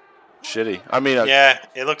shitty. Yeah,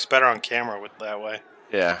 it looks better on camera with that way.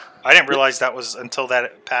 Yeah. I didn't realize that was until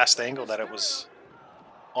that past angle that it was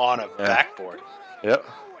on a backboard. Yep.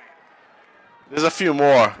 There's a few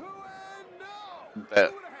more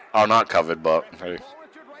that are not covered, but hey,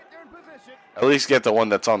 at least get the one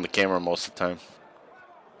that's on the camera most of the time.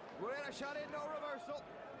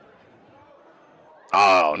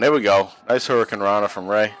 Oh, there we go. Nice Hurricane Rana from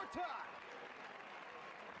Rey.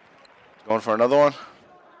 Going for another one.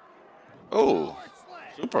 Oh,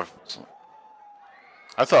 super.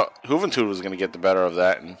 I thought Juventud was going to get the better of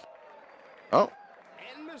that.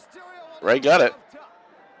 Rey got it.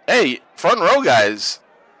 Hey, front row guys.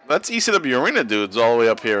 That's ECW Arena dudes all the way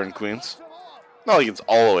up here in Queens. Not like it's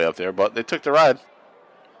all the way up there, but they took the ride.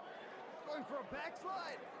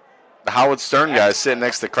 The Howard Stern guy sitting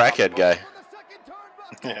next to the Crackhead guy.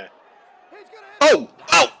 Yeah. Oh!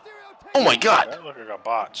 Ow! Oh my god! That looked like a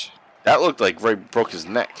botch. That looked like Rey broke his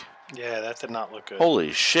neck. Yeah, that did not look good.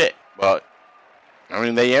 Holy shit. But,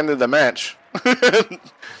 they ended the match.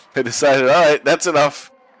 They decided, alright, that's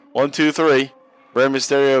enough. 1, 2, 3. Rey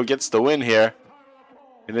Mysterio gets the win here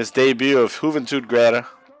in his debut of Juventud Greta.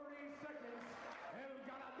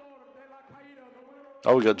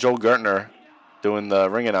 Oh, we got Joe Gertner doing the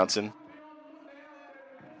ring announcing.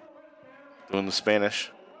 Doing the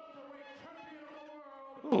Spanish.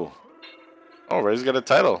 Ooh. Oh, Rey's got a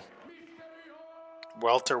title.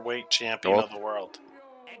 Welterweight champion of the world.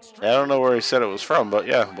 Yeah, I don't know where he said it was from, but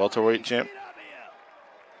yeah, welterweight champ.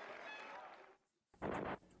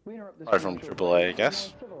 Probably from AAA, I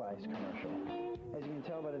guess. As you can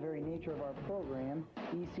tell by the very nature of our program,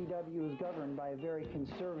 ECW is governed by a very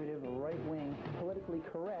conservative, right-wing, politically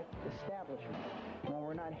correct establishment. While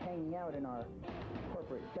we're not hanging out in our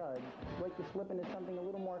corporate duds, we'd like to slip into something a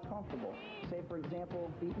little more comfortable. Say, for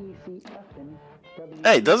example, the ECFN.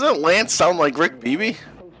 Hey, doesn't Lance sound like Rick Beebe?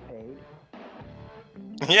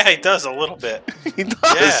 Yeah, he does a little bit. He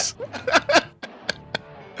does. Yeah.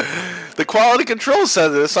 The quality control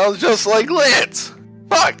center sounds just like Lance.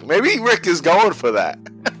 Fuck, maybe Rick is going for that.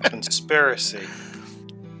 Conspiracy.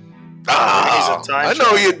 Oh, I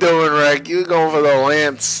know what you're doing, Rick. You're going for the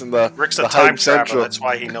Lance and the Rick's a the time Hype traveler. Central. That's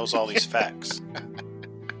why he knows all these facts.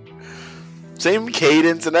 Same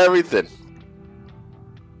cadence and everything.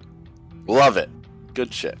 Love it.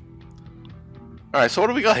 Good shit. Alright, so what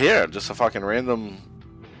do we got here? Just a fucking random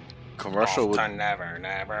commercial with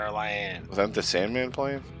Neverland. with Enter Sandman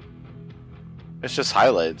playing? It's just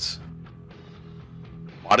highlights.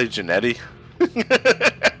 Marty Jannetty.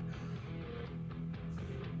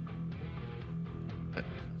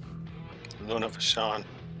 Luna Vachon.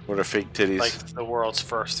 With her fake titties. Like the world's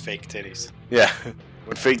first fake titties. Yeah.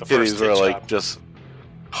 When fake The first titties were tit like job. just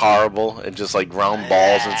horrible and just like round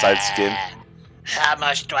balls inside skin. How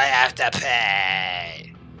much do I have to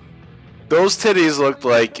pay? Those titties looked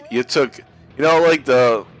like you took, you know, like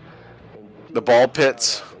the ball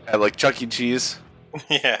pits at like Chuck E. Cheese.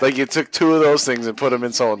 Yeah. Like you took two of those things and put them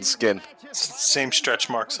in someone's skin. Same stretch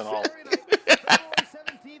marks and all.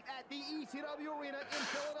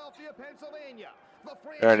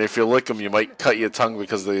 And if you lick them, you might cut your tongue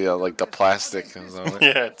because of the like the plastic.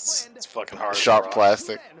 Yeah, it's fucking hard. Sharp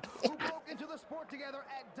plastic.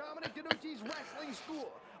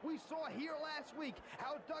 We saw here last week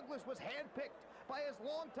how Douglas was handpicked by his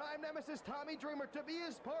longtime nemesis Tommy Dreamer to be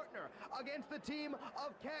his partner against the team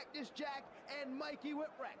of Cactus Jack and Mikey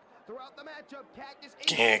Whipwreck. Throughout the matchup, Cactus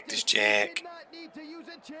Jack did not need to use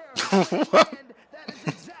a chair. And that is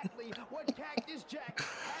exactly what Cactus Jack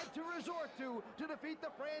had to resort to defeat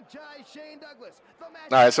the franchise Shane Douglas.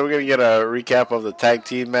 Alright, so we're going to get a recap of the tag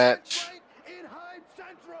team match. In Hype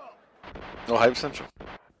Central. Oh, Hype Central.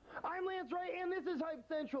 I'm Lance Wright, and this is Hype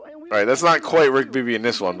Central. And Alright, that's not quite Rick Beebe in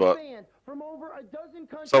this one, but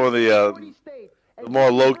some of the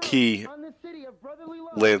more low-key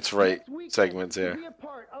Lance Wright segments here. Be a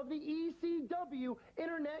part of the ECW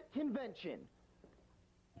Internet Convention.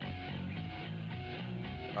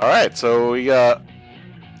 Alright, so we got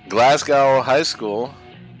Glasgow High School,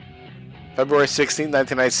 February 16,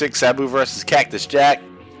 1996, Sabu versus Cactus Jack.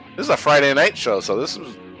 This is a Friday night show, so this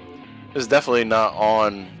is definitely not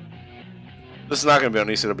on. This is not going to be on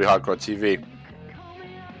ECW Hardcore TV.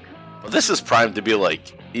 But this is primed to be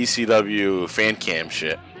like ECW fan cam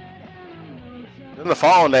shit. Then the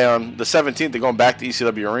following day, on the 17th, they're going back to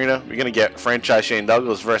ECW Arena. We're going to get franchise Shane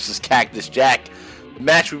Douglas versus Cactus Jack. The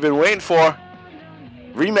match we've been waiting for.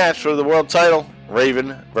 Rematch for the world title.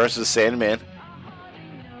 Raven versus Sandman.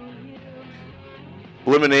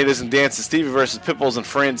 Eliminators and Dance Stevie versus Pitbulls and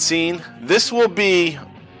Francine. This will be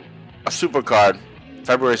a supercard,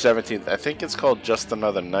 February 17th. I think it's called Just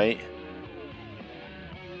Another Night.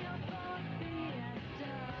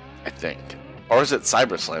 I think. Or is it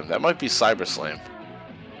CyberSlam? That might be CyberSlam.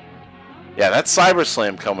 Yeah, that's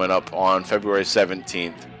CyberSlam coming up on February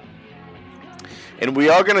 17th. And we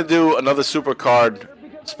are going to do another supercard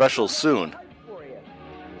special soon.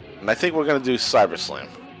 And I think we're going to do CyberSlam.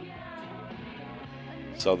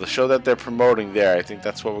 So the show that they're promoting there, I think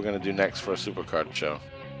that's what we're going to do next for a supercard show.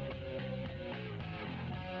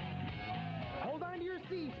 Hold on to your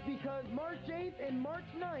seats because March 8th and March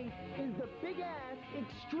 9th is the Big Ass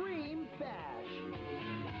Extreme Bash.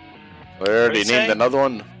 We already named another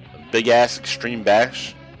one, Big Ass Extreme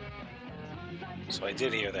Bash. So I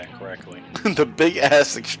did hear that correctly. The Big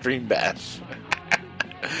Ass Extreme Bash.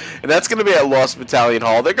 And that's going to be at Lost Battalion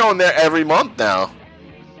Hall. They're going there every month now.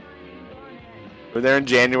 We're there in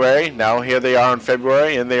January. Now here they are in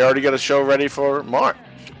February, and they already got a show ready for March.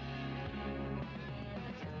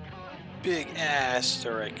 Big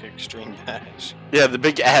asterisk extreme bash. Yeah, the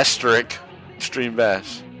Big Asterisk Extreme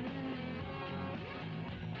Bash.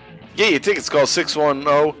 Get your tickets. Call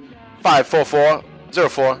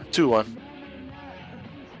 610-544-0421.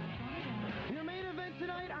 Your main event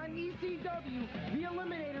tonight on ECW, the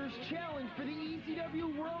Eliminators challenge for the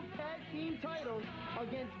ECW World Tag Team titles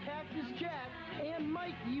against Cactus Jack and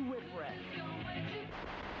Mikey Whipwreck.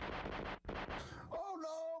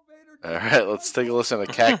 Alright, let's take a listen to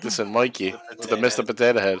Cactus and Mikey with the Mr.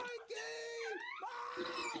 Potato Head.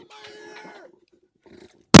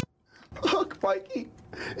 Look, Mikey,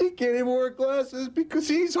 he can't even wear glasses because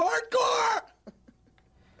he's hardcore.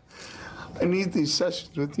 I need these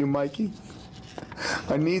sessions with you, Mikey.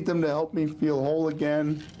 I need them to help me feel whole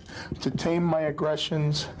again, to tame my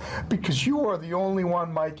aggressions, because you are the only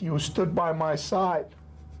one, Mikey, who stood by my side.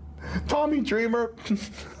 Tommy Dreamer,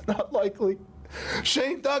 not likely.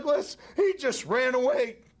 Shane Douglas, he just ran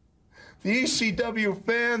away. The ECW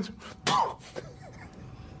fans,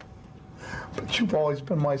 but you've always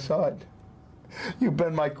been my side. You've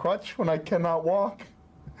been my crutch when I cannot walk.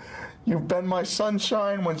 You've been my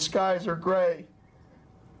sunshine when skies are gray.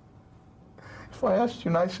 If I asked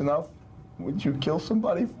you nice enough, would you kill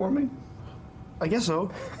somebody for me? I guess so.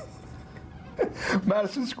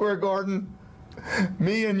 Madison Square Garden,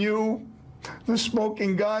 me and you, The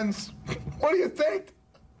smoking guns. What do you think?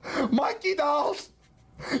 Mikey dolls,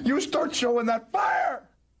 you start showing that fire.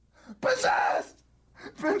 Possessed.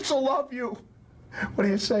 Vince will love you. What do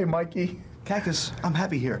you say, Mikey? Cactus, I'm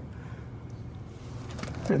happy here.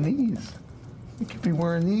 And these. You could be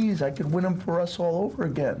wearing these. I could win them for us all over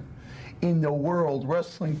again. In the World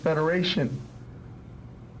Wrestling Federation.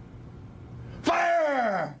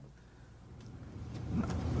 Fire!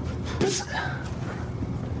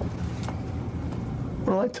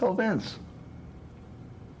 What'll I tell Vince?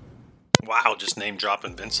 Wow, just name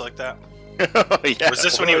dropping Vince like that. Yeah, Was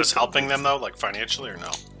this when he was helping them though, like financially, or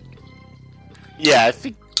no? Yeah, I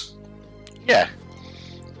think. Yeah.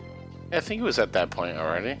 I think it was at that point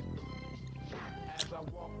already.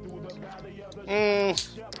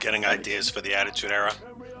 Getting ideas for the Attitude Era.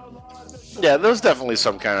 Yeah, there was definitely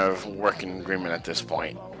some kind of working agreement at this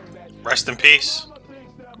point. Rest in peace,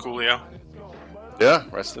 Coolio. Yeah,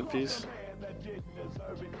 rest in peace.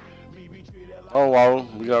 Oh, wow,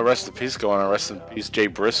 we got rest in peace going on. Rest in peace, Jay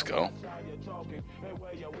Briscoe.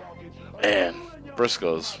 Man,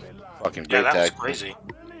 Briscoe's fucking great Yeah, that was tag. crazy.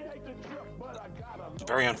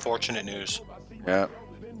 Very unfortunate news. Yeah,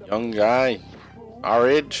 young guy, our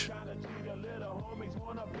age,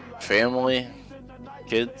 family,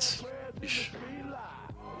 kids.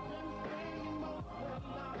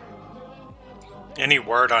 Any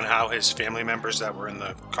word on how his family members that were in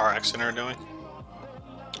the car accident are doing?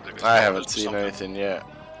 I haven't seen anything yet.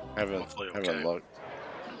 Haven't okay. looked.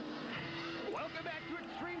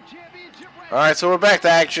 Alright, so we're back to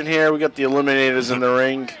action here. We got the Eliminators in the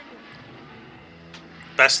ring.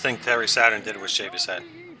 Best thing Terry Saturn did was shave his head.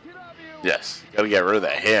 Yes, gotta get rid of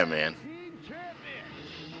that hair, man.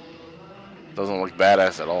 Doesn't look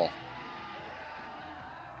badass at all.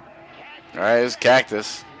 Alright, it's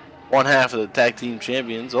Cactus. One half of the tag team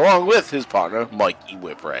champions, along with his partner, Mikey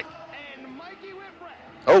Whipwreck.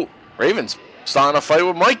 Oh, Raven's starting a fight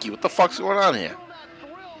with Mikey. What the fuck's going on here?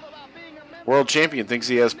 World champion thinks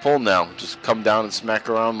he has pull now. Just come down and smack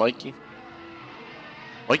around Mikey.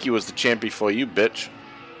 Mikey was the champ before you, bitch.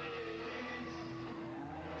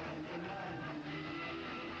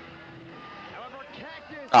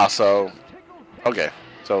 Ah, so... Okay,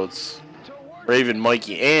 so it's Raven,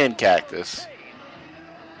 Mikey, and Cactus.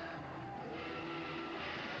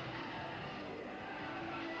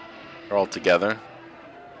 They're all together.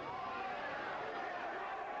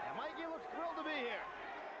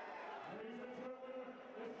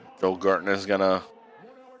 Joe Gertner's gonna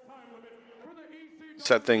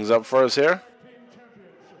set things up for us here.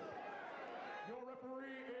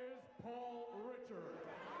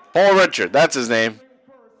 Paul Richard, that's his name.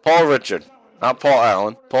 Paul Richard, not Paul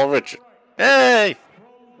Allen. Paul Richard. Hey!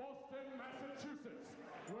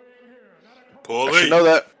 Paulie. I should know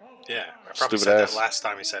that. Yeah, I probably Stupid said ass. that last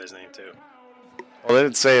time he said his name too. Well, they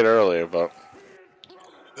didn't say it earlier, but...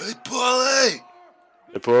 Hey, Paulie!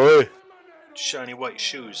 Hey, Paulie. Shiny white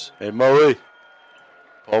shoes. Hey, Molly.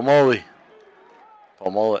 Paul Molly.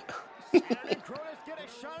 Paul Mullet.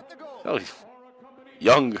 Oh,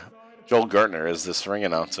 young Joel Gertner is this ring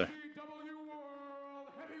announcer.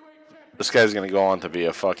 This guy's gonna go on to be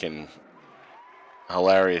a fucking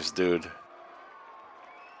hilarious dude.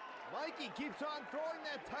 Mikey keeps on throwing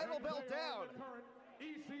that title belt down.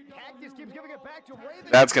 Cactus keeps giving it back to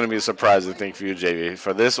Raven. That's gonna be a surprising thing for you, JV.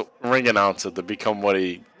 For this ring announcer to become what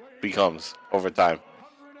he becomes over time.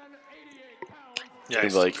 Yeah,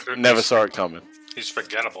 He's like, never saw it coming. He's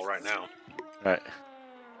forgettable right now. Right.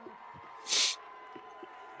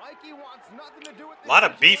 A lot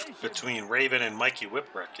of beef between Raven and Mikey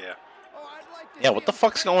Whipwreck, yeah. Yeah, what the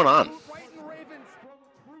fuck's going on?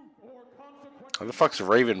 How the fuck's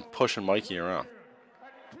Raven pushing Mikey around?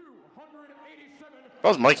 If I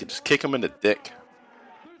was Mikey, just kick him in the dick.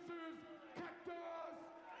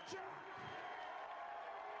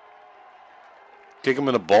 Kick him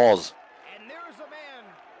in the balls.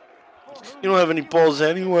 You don't have any balls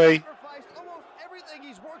anyway. Everything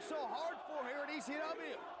he's worked so hard for here at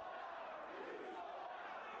ECW.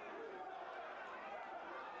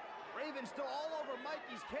 Raven's still all over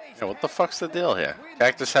Mikey's case. Yeah, what the fuck's the deal here?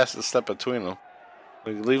 Cactus has to step between them.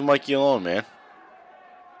 Like, leave Mikey alone, man.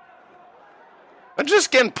 I'm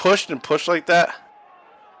just getting pushed and pushed like that.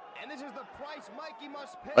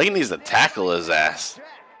 Mikey needs to tackle his ass.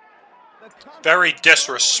 Very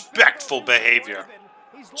disrespectful behavior.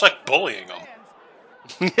 It's like bullying him.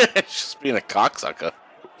 Yeah, it's just being a cocksucker.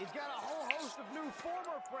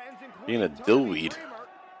 Being a dillweed.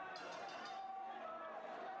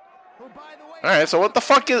 Alright, so what the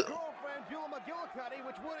fuck is...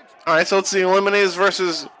 Alright, so it's the Eliminators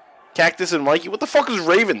versus Cactus and Mikey. What the fuck is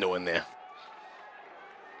Raven doing there?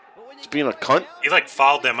 just being a cunt. He like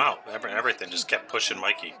fouled them out. Everything just kept pushing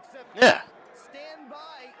Mikey. Yeah. Stand by.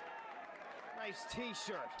 Nice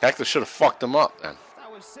T-shirt. Cactus should have fucked him up, then. I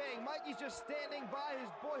was saying, Mikey's just standing by his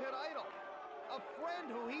boyhood idol, a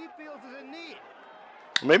friend who he feels is in need.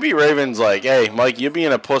 Maybe Raven's like, hey, Mike, you're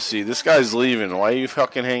being a pussy. This guy's leaving. Why are you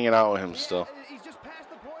fucking hanging out with him still? He's just past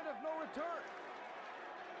the point of no return.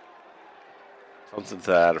 Something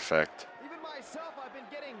to that effect. Even myself, I've been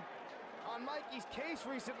getting on Mikey's case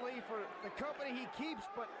recently for the company he keeps,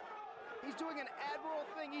 but he's doing an admirable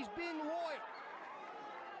thing. He's being loyal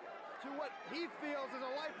to what he feels is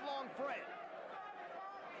a lifelong friend.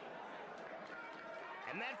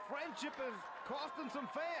 And that friendship is costing some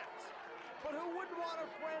fans. But who wouldn't want a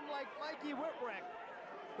friend like Mikey Whipwreck,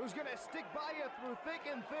 who's going to stick by you through thick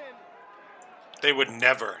and thin? They would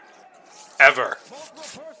never, ever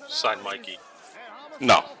sign Mikey.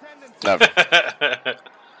 No, never.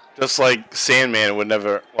 Just like Sandman would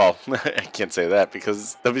never. Well, I can't say that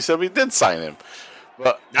because WCW did sign him.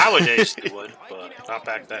 But nowadays they would, but not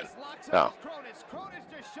back then. No.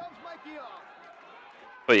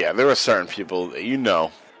 But yeah, there were certain people that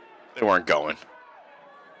they weren't going.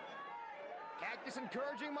 Cactus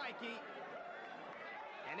encouraging Mikey.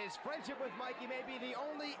 And his friendship with Mikey may be the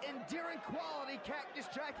only endearing quality Cactus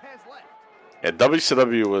Jack has left. Yeah,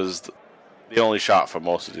 WCW was the only shot for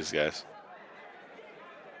most of these guys.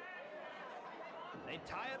 They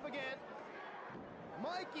tie up again.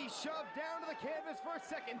 Mikey shoved down to the canvas for a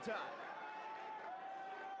second time.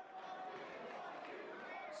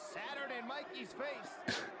 Saturn in Mikey's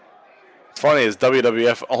face. Funny is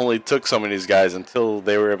WWF only took some of these guys until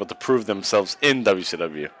they were able to prove themselves in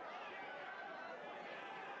WCW.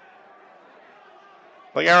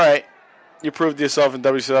 Like, all right, you proved yourself in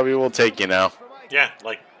WCW, we'll take you now. Yeah,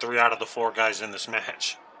 like 3 out of the 4 guys in this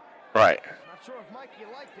match. Right. Not sure if Mikey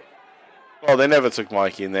liked it. Well, they never took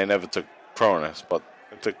Mikey and they never took Cronus, but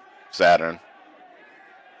they took Saturn.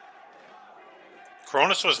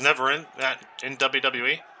 Cronus was never in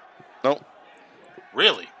WWE? Nope.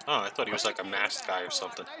 Really? Oh, I thought he was like a masked guy or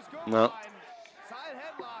something. No.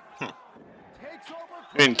 I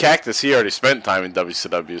mean, Cactus, he already spent time in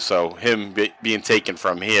WCW, so him being taken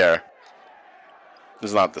from here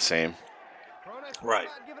is not the same. Right.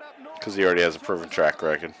 Because he already has a proven track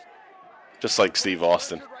record. Just like Steve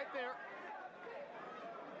Austin.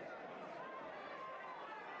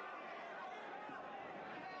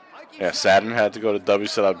 Yeah, Saturn had to go to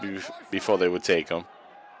WCW before they would take him.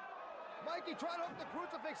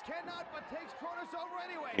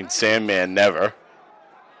 I mean, Sandman never.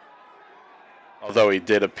 Although he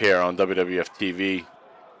did appear on WWF TV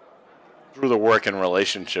through the working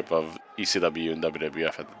relationship of ECW and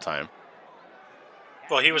WWF at the time.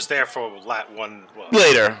 Well, he was there for one. Well,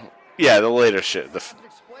 Later. Yeah, the later shit.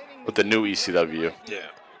 With the new ECW. Yeah.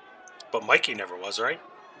 But Mikey never was, right?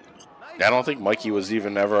 I don't think Mikey was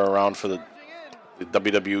even ever around for the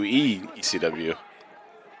WWE ECW.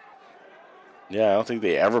 Yeah, I don't think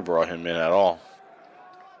they ever brought him in at all.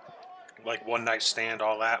 Like one night stand,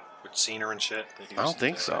 all that with Cena and shit. I don't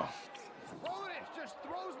think so.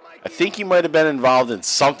 I think he might have been involved in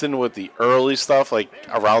something with the early stuff, like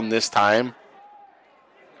around this time.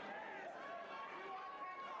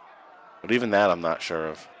 But even that, I'm not sure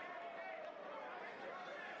of.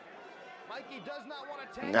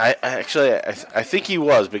 I think he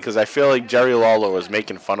was, because I feel like Jerry Lawler was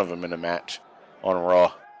making fun of him in a match on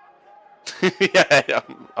Raw. Yeah,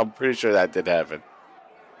 I'm pretty sure that did happen.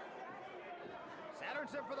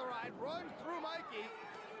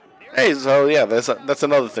 Hey, so yeah, that's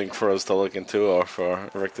another thing for us to look into, or for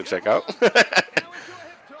Rick to check out.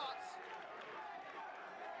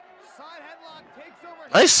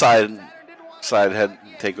 Nice side head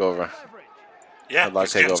takeover. Yeah,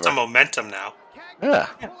 he's getting some momentum now. Yeah.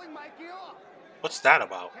 What's that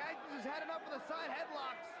about?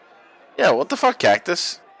 Yeah, what the fuck,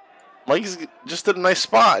 Cactus? Mikey's just did a nice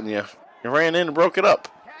spot, and you ran in and broke it up.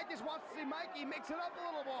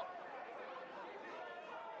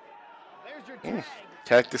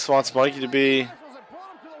 Cactus wants Mikey to be a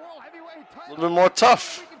little bit more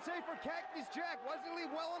tough.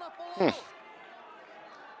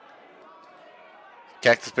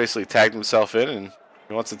 Cactus basically tagged himself in, and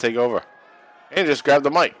he wants to take over. And just grab the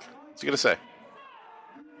mic. What's he going to say?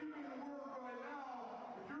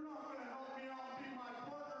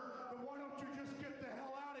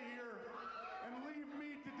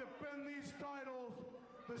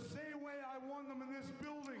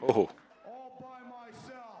 Oh. All by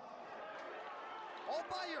myself. All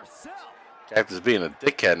by yourself. Cactus being a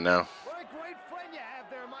dickhead now. What a great friend you have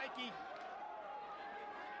there, Mikey.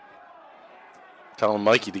 Telling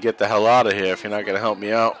Mikey to get the hell out of here if you're not going to help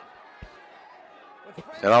me out.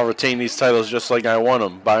 And I'll retain these titles just like I won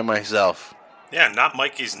them by myself. Yeah, not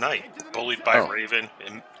Mikey's night. Bullied by Oh. Raven,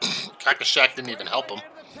 and Cactus Jack didn't even help him.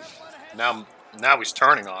 Now he's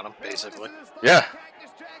turning on him, basically. Yeah.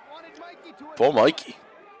 Poor Mikey.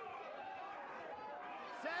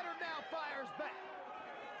 Saturn now fires back.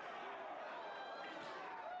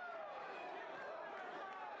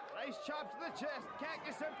 Nice chop to the chest.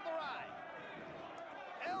 Cactus sent for the ride.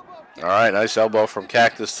 Elbow kick. All right, nice elbow from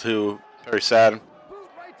Cactus to Perry Saturn. Boot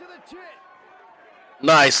right to the chin.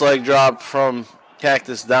 Nice leg drop from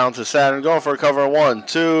Cactus down to Saturn. Going for a cover. 1,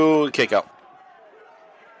 2, kick out.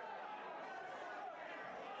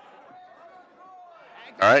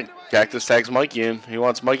 All right, Cactus tags Mikey in. He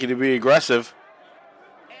wants Mikey to be aggressive.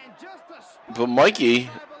 But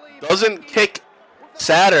Mikey doesn't kick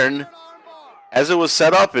Saturn as it was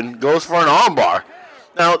set up and goes for an armbar.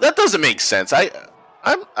 Now, that doesn't make sense. I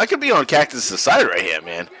could be on Cactus' side right here,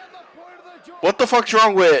 man. What the fuck's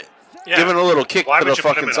wrong with giving a little kick Why to would the you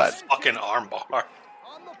put him fucking in side? a fucking armbar?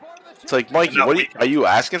 It's like, Mikey, No, are you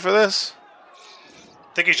asking for this?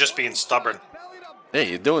 I think he's just being stubborn. Hey,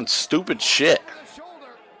 you're doing stupid shit.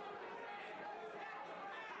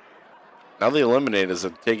 Now the Eliminators are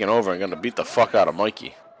taking over and going to beat the fuck out of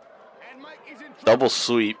Mikey. Double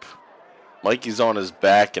sweep. Mikey's on his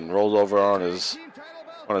back and rolled over on his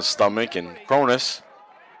stomach, and Cronus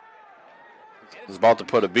is about to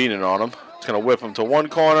put a beating on him. It's going to whip him to one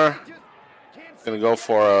corner. Going to go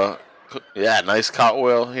for a nice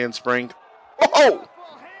cartwheel handspring. Oh!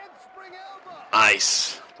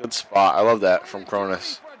 Nice. Good spot. I love that from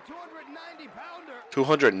Cronus.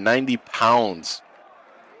 290 pounds.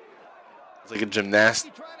 It's like a gymnast.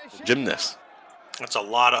 That's a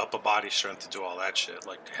lot of upper body strength to do all that shit.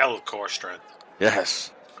 Like, hell of core strength.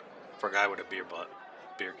 Yes. For a guy with a beer butt.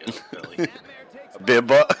 Beer belly. A beer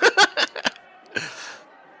butt?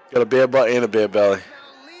 Got a beer butt and a beer belly.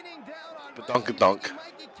 Badunk-a-dunk.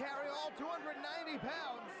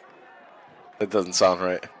 That doesn't sound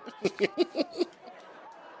right.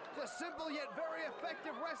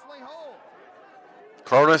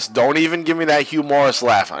 Cronus, don't even give me that Hugh Morris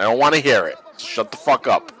laugh. I don't want to hear it. Shut the fuck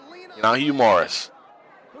up. You're not Hugh Morris.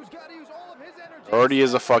 There already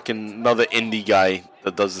is a fucking another indie guy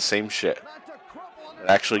that does the same shit. That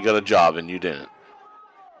actually got a job and you didn't.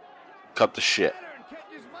 Cut the shit.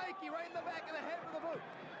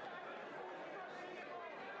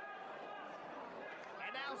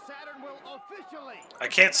 I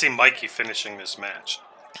can't see Mikey finishing this match.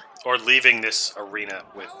 Or leaving this arena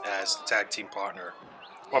with as tag team partner.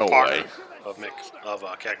 Or No partner way. of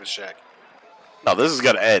Cactus Jack. No, this is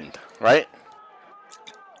going to end, right?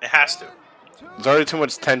 It has to. There's already too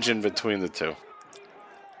much tension between the two.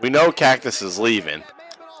 We know Cactus is leaving.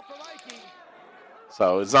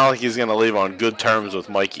 So it's not like he's going to leave on good terms with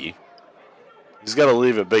Mikey. He's got to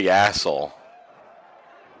leave a big asshole.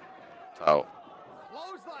 So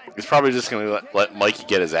he's probably just going to let Mikey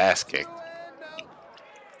get his ass kicked.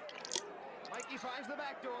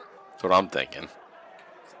 That's what I'm thinking.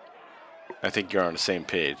 I think you're on the same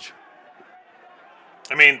page.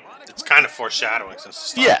 I mean, it's kind of foreshadowing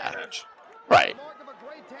since the start of the match. Right.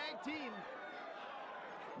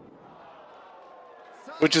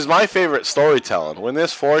 Which is my favorite storytelling. When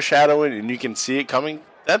there's foreshadowing and you can see it coming,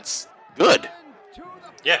 that's good.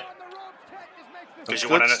 Yeah. Because you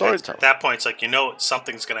want to at that point, it's like, you know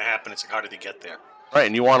something's going to happen. It's like, how did he get there? Right,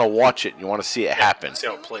 and you want to watch it. You want to see it happen. See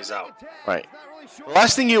how it plays out. Right. The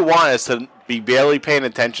last thing you want is to be barely paying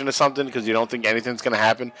attention to something because you don't think anything's going to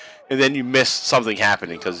happen, and then you miss something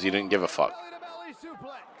happening because you didn't give a fuck.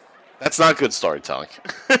 That's not good storytelling.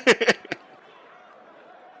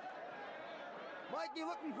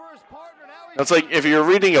 That's like if you're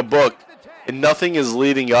reading a book and nothing is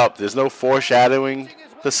leading up, there's no foreshadowing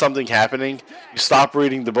to something happening, you stop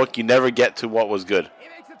reading the book, you never get to what was good.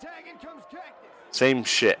 Same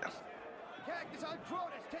shit.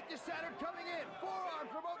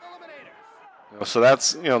 So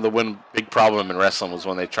that's, the big problem in wrestling was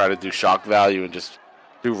when they try to do shock value and just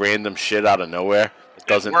do random shit out of nowhere. It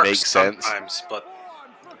doesn't make sense. Sometimes, but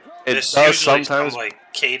It there's does usually sometimes. some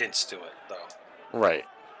cadence to it, though. Right.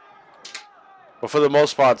 But for the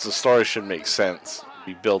most part, the story should make sense.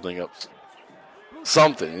 Be building up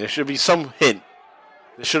something. There should be some hint.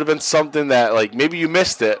 There should have been something that, like, maybe you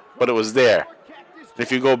missed it, but it was there. And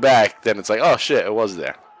if you go back, then it's like, oh shit, it was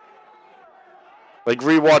there. Like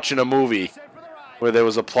rewatching a movie where there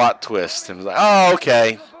was a plot twist, and it was like, oh,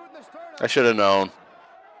 okay, I should have known.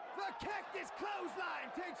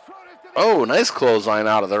 Oh, nice clothesline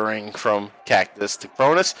out of the ring from Cactus to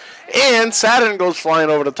Cronus. And Saturn goes flying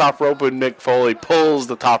over the top rope, and Mick Foley pulls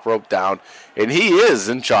the top rope down. And he is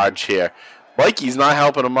in charge here. Mikey's not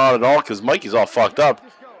helping him out at all because Mikey's all fucked up.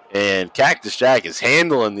 And Cactus Jack is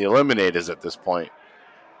handling the Eliminators at this point.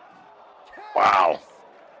 Wow.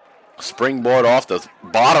 Springboard off the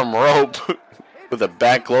bottom rope with a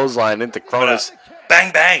back clothesline into Cronus.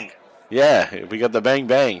 Bang, bang. Yeah, we got the bang,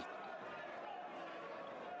 bang.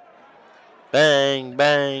 Bang,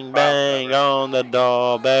 bang, bang on the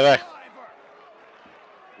door, baby.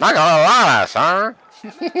 Not gonna lie, sir.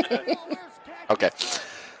 Okay.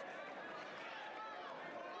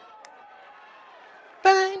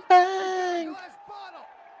 Bang, bang.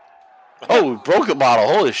 Oh, broke a bottle.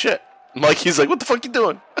 Holy shit. Mikey's like, what the fuck you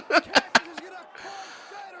doing?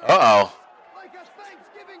 Uh-oh.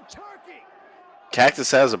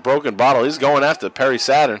 Cactus has a broken bottle. He's going after Perry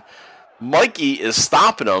Saturn. Mikey is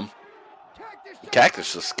stopping him.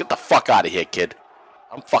 Cactus just, get the fuck out of here, kid.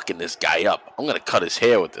 I'm fucking this guy up. I'm going to cut his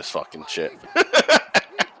hair with this fucking shit.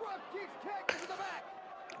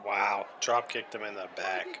 Wow. Drop kicked him in the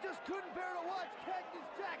back.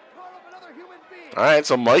 All right,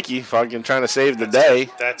 so Mikey fucking trying to save the day.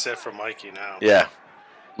 That's it for Mikey now. Yeah.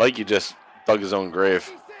 Mikey just dug his own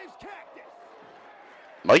grave.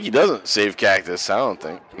 Mikey doesn't save Cactus, I don't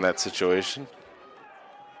think, in that situation.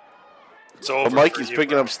 It's over. But Mikey's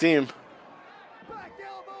picking up steam.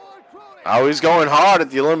 Oh, he's going hard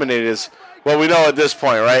at the Eliminators. Well, we know at this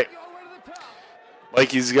point, right?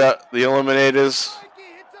 Mikey's got the Eliminators.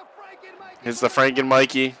 Hits the Franken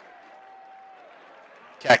Mikey.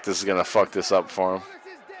 Cactus is going to fuck this up for him.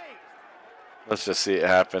 Let's just see it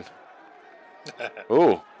happen.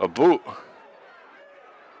 Ooh, a boot.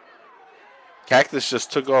 Cactus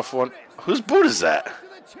just took off one. Whose boot is that?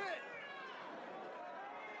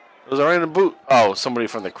 It was a random boot. Oh, somebody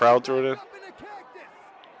from the crowd threw it in.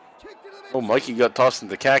 Oh, Mikey got tossed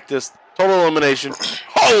into Cactus. Total elimination.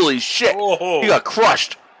 Holy shit. Whoa. He got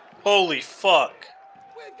crushed. Holy fuck.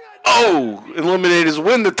 Oh, Eliminators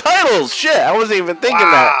win the titles. Shit, I wasn't even thinking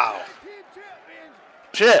that.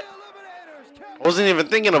 Shit. I wasn't even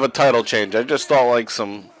thinking of a title change. I just thought like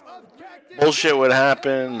some bullshit would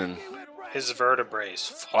happen. And His vertebrae.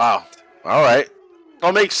 wow. All right.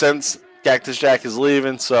 That makes sense. Cactus Jack is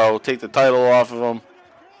leaving, so take the title off of him.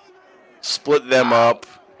 Split them up.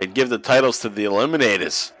 And give the titles to the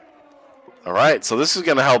Eliminators. All right, so this is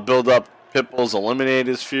going to help build up Pitbull's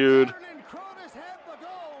Eliminators feud.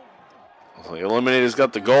 So the Eliminators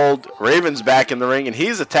got the gold. Raven's back in the ring, and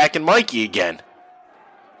he's attacking Mikey again.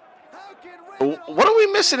 What are we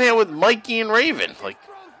missing here with Mikey and Raven? Like,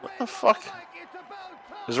 what the fuck?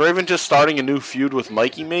 Is Raven just starting a new feud with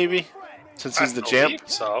Mikey, maybe? Since he's the champ?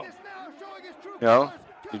 So. You know,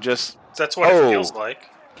 you just... That's what it feels like.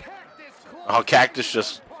 Oh, Cactus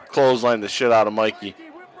just clotheslined the shit out of Mikey.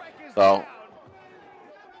 So,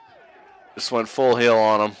 just went full heel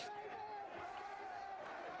on him.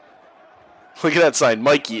 Look at that sign.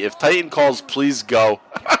 Mikey, if Titan calls, please go.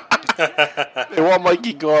 They want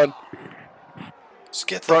Mikey gone. Just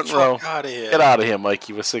get the Front fuck row. out of here. Get out of here,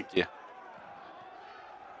 Mikey. We're sick of you.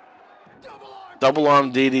 Double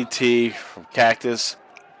arm DDT from Cactus.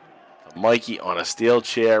 Mikey on a steel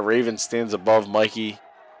chair. Raven stands above Mikey.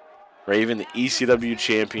 Raven, the ECW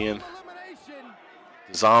champion.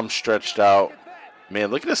 His arms stretched out. Man,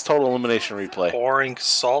 look at this total elimination replay. Pouring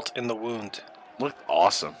salt in the wound. Looked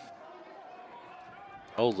awesome.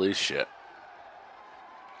 Holy shit.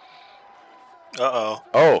 Uh-oh.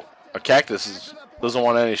 Oh, a Cactus doesn't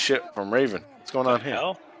want any shit from Raven. What's going on here?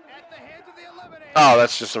 Hell? Oh,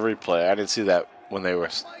 that's just a replay. I didn't see that when they were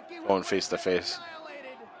going face to face.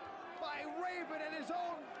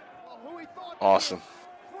 Awesome.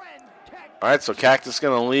 All right, so Cactus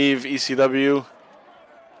going to leave ECW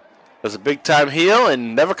as a big-time heel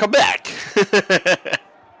and never come back.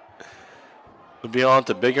 He'll be on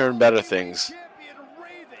to bigger and better things.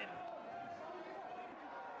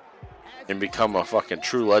 And become a fucking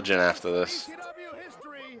true legend after this.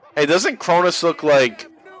 Hey, doesn't Cronus look like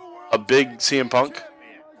a big CM Punk?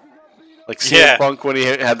 Like CM Punk when he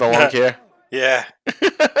had the long hair? Yeah.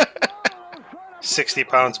 60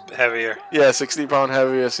 pounds heavier. Yeah, 60-pound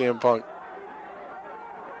heavier CM Punk.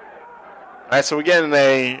 All right, so we're getting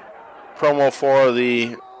a promo for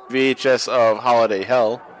the VHS of Holiday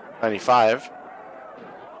Hell 95,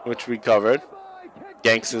 which we covered.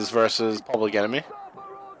 Gangsters versus Public Enemy.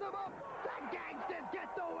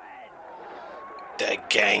 The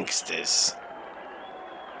Gangsters.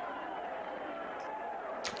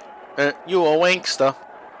 You a wankster.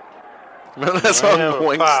 Remember that song,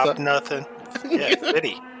 Wankster? Pop nothing. Yeah,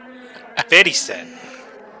 Fitty. Fitty said.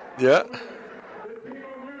 Yeah.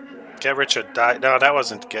 Get Rich or Die. No, that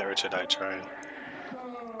wasn't Get Rich or Die Trying.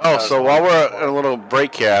 Oh, so while we're in a little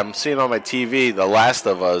break here, I'm seeing on my TV The Last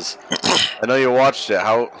of Us. I know you watched it.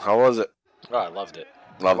 How was it? Oh, I loved it.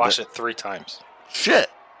 Loved I watched it. it 3 times. Shit.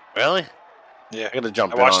 Really? Yeah. I gotta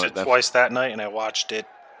jump I in watched on it then. twice that night, and I watched it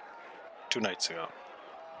 2 nights ago.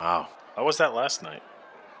 Wow. How was that last night?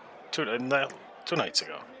 2 nights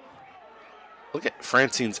ago. Look at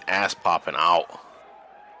Francine's ass popping out.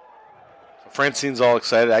 So Francine's all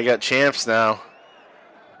excited. I got champs now.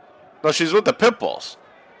 No, she's with the Pitbulls.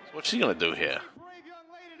 What's she gonna do here?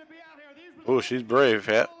 Oh, she's brave,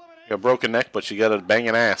 yeah. Got a broken neck, but she got a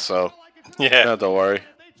banging ass, so yeah, not to worry.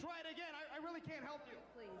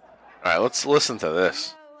 All right, let's listen to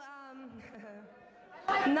this.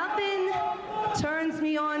 Nothing turns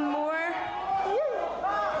me on more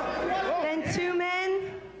than 2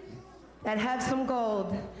 men that have some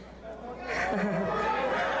gold.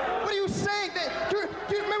 What are you saying? Do you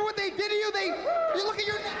remember what they did to you? You look at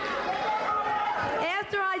your...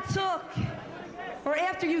 After I took, or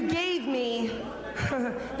after you gave me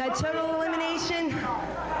that total elimination,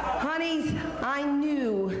 honeys, I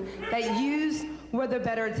knew that yous were the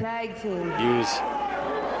better tag team.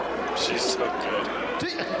 She's so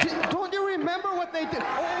good. Don't you remember what they did?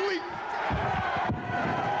 Holy...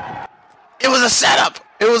 It was a setup.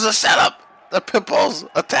 The Pitbulls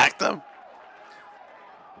attacked them.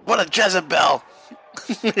 What a Jezebel.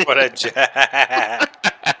 What a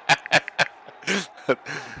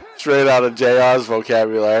Straight out of JR's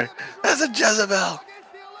vocabulary. That's a Jezebel.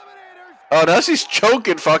 Oh, now she's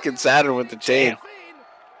choking fucking Saturn with the chain.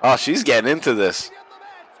 Oh, she's getting into this.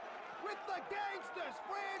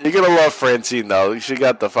 You're gonna love Francine, though. She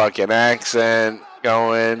got the fucking accent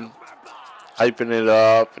going, hyping it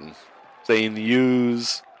up, and saying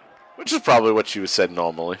use, which is probably what she would said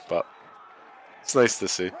normally, but it's nice to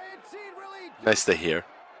see. Nice to hear.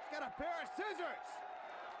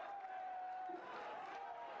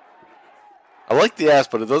 I like the ass,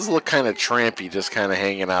 but it does look kind of trampy, just kind of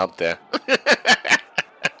hanging out there.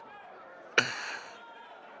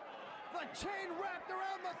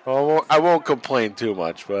 I won't complain too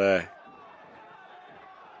much, but...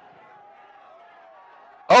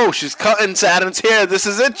 Oh, she's cutting Saturn's hair. This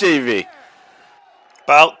is it, JV.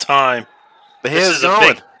 About time. The This hair's is a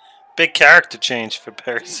going. big character change for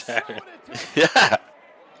Barry Saturn. Yeah.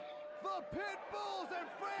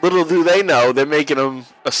 Little do they know, they're making him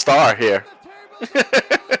a star here.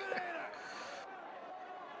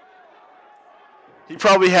 He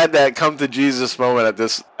probably had that come to Jesus moment at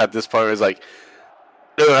this point. He's like,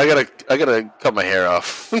 dude, I gotta cut my hair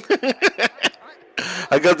off.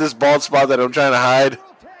 I got this bald spot that I'm trying to hide.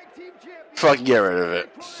 Fucking get rid of it.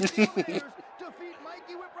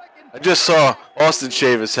 I just saw Austin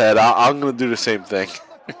shave his head. I'm gonna do the same thing.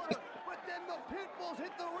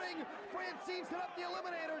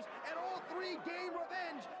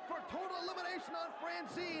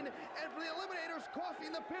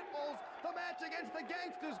 Against the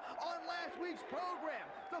Gangsters on last week's program.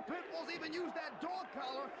 The Pitbulls even used that dog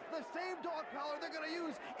collar, the same dog collar they're going to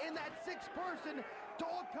use in that 6-person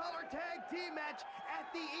dog collar tag team match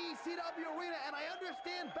at the ECW arena. And I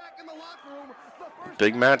understand back in the locker room, the first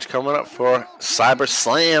Big match coming up for Cyber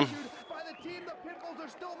Slam. by the team the Pitbulls are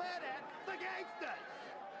still mad at, the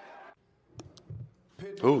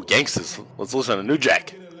Gangsters. Ooh, gangsters. Let's listen to New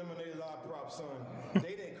Jack.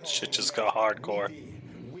 Shit just got hardcore.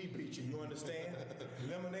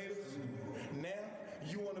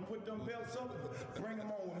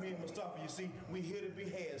 See, we here to be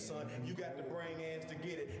had, son. You got to bring ass to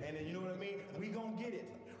get it. And then you know what I mean? We gonna get it.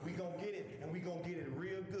 We gonna get it, and we gonna get it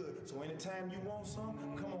real good. So anytime you want some,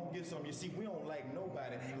 come on, get some. You see, we don't like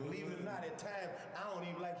nobody. Believe it or not, at times, I don't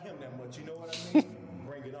even like him that much. You know what I mean?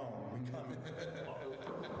 Bring it on. We coming.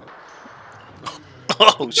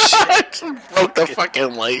 Oh, shit. Broke the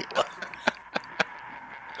fucking light.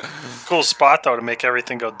 Cool spot, though, to make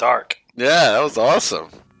everything go dark. Yeah, that was awesome.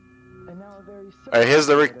 All right, here's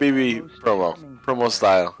the Rick Beebe promo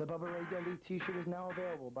style. The Bubba Ray Dudley t-shirt is now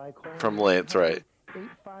available by calling From Lance, right?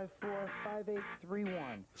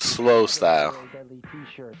 854-5831. Slow style. Bubba Ray Dudley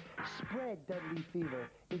t-shirt. Spread Dudley fever.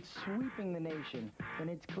 It's sweeping the nation, and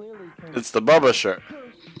it's clearly... It's the Bubba shirt.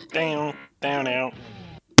 Down.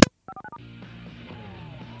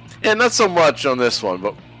 Yeah, not so much on this one,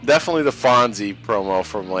 but definitely the Fonzie promo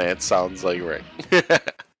from Lance sounds like Rick.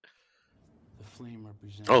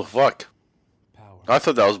 Oh, fuck. I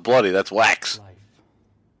thought that was bloody. That's wax.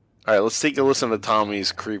 Alright, let's take a listen to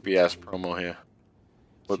Tommy's creepy-ass promo here.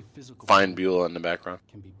 With Fine Beulah in the background.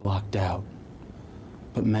 Blocked out,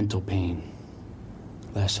 but mental pain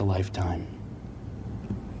lasts a lifetime.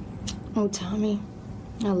 Oh, Tommy,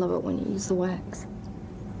 I love it when you use the wax.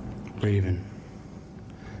 Raven,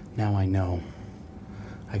 Now I know.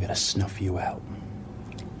 I gotta snuff you out.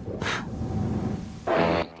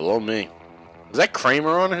 Below me. Is that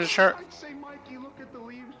Kramer on his shirt?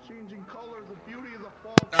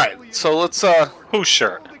 Alright, so let's Whose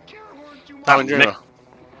shirt? Mick.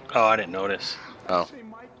 Oh, I didn't notice. Oh.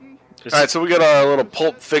 Alright, so we got a little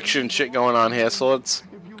Pulp Fiction shit going on here, so let's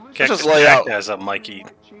just lay out. As a Mikey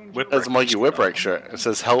Whipwreck. That's a Mikey Whipwreck shirt. It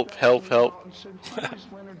says help, help, help.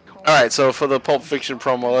 Alright, so for the Pulp Fiction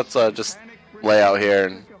promo, let's just lay out here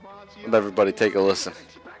and let everybody take a listen.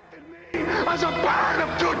 As a parent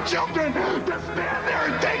of 2 children, to stand there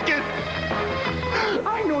and take it.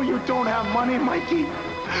 I know you don't have money, Mikey,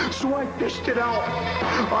 so I dished it out.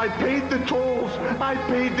 I paid the tolls, I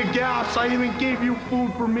paid the gas, I even gave you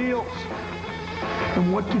food for meals.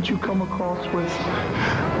 And what did you come across with?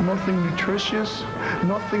 Nothing nutritious,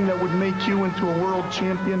 nothing that would make you into a world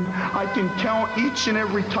champion. I can count each and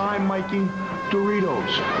every time, Mikey,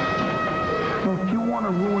 Doritos. Now, if you want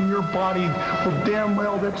to ruin your body, well, damn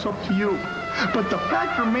well, that's up to you. But the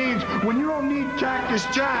fact remains, when you don't need Cactus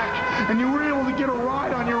Jack, and you were able to get a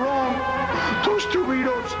ride on your own, those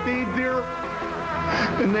Doritos stayed there,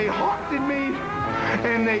 and they haunted me,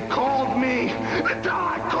 and they called me, until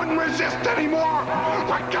I couldn't resist anymore.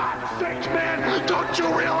 For God's sakes, man, don't you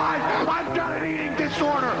realize I've got an eating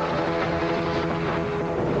disorder?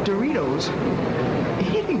 Doritos?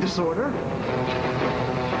 Eating disorder?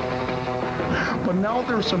 But now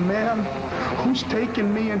there's a man who's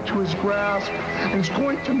taken me into his grasp and is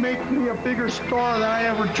going to make me a bigger star than I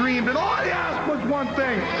ever dreamed. And all I asked was one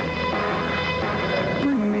thing.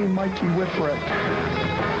 Bring me Mikey Whipwreck.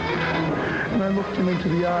 And I looked him into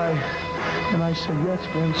the eye and I said, yes,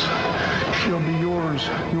 Vince, she'll be yours,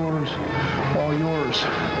 yours, all yours.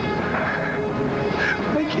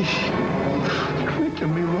 You're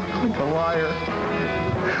making me look like a liar.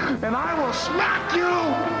 And I will smack you!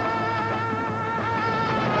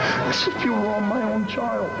 As if you were all my own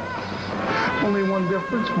child. Only one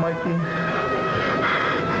difference, Mikey.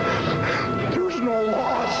 There's no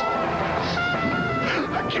laws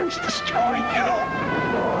against destroying you.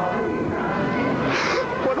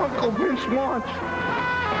 What Uncle Vince wants,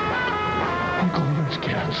 Uncle Vince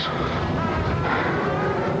gets.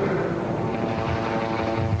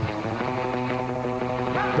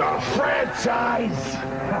 The franchise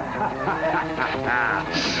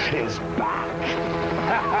is back.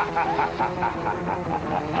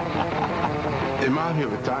 Remind me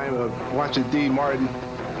of a time of watching Dean Martin.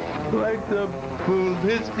 Like the moon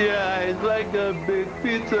hits your eyes like a big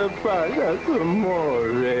pizza pie. That's amore.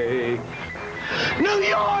 New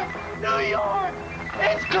York! New York!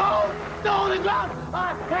 It's cold! Snow on the ground!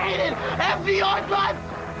 I hate it! FDR drive!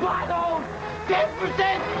 Potholes! 10%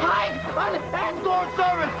 hike on escort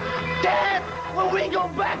service! Dad, when we go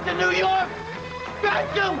back to New York,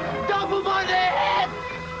 stretch them! Dump them on their heads!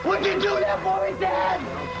 Would you do that for me, Dad?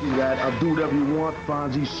 See that? I'll do whatever you want,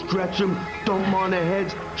 Fonzie. Stretch them, dump them on their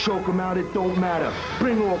heads, choke them out, it don't matter.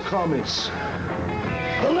 Bring all comers.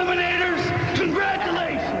 Eliminators,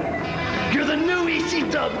 congratulations! You're the new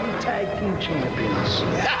ECW Tag Team Champions.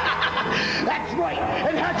 That's right.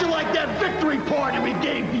 And how'd you like that victory party we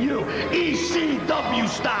gave to you? ECW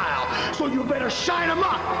style. So you better shine them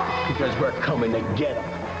up. Because we're coming to get them.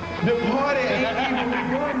 The party ain't even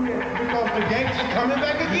begun yet because the gangsters coming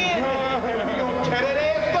back again. And we gonna tear that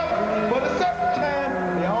ass up. But the second time,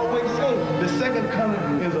 they always say the second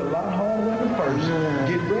coming is a lot harder than the first.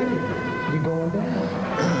 Get ready. You're going down.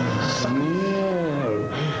 Yeah.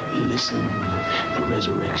 Listen, the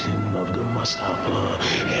resurrection of the Mustafa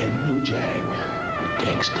and New Jack.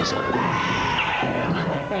 Gangsters alive.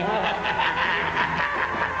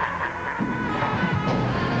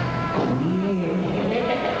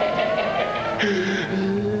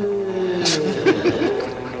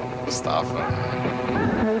 Mustafa.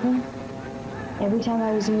 Raven, every time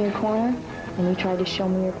I was in your corner and you tried to show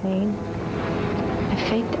me your pain, I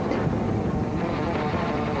faked it.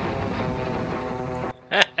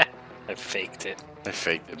 I faked it. I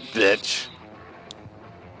faked it, bitch.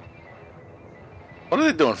 What are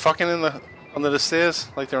they doing? Fucking in the under the stairs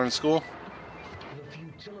like they're in school? The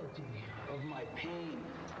futility of my pain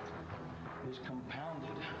is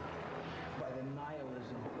compounded by the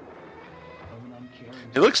nihilism of an uncaring.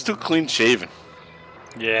 He looks too clean shaven.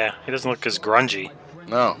 Yeah, he doesn't look as grungy.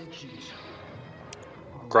 No.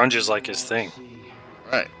 Grunge is like his thing.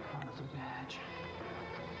 Right.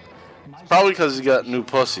 It's probably because he got new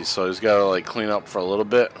pussy, so he's got to like clean up for a little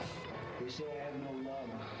bit. They say I have no love.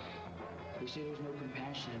 They say there's no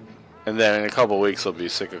compassion in me. And then in a couple of weeks he'll be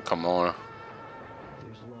sick of Kimona.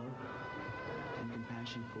 There's love and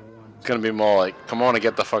compassion for one. It's gonna be more like, come on and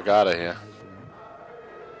get the fuck out of here.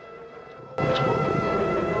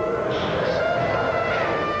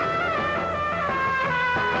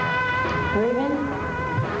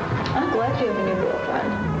 glad you have a new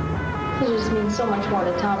girlfriend. This just means so much more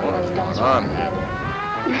to Tommy when he comes around.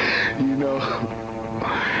 You know,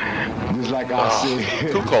 just like I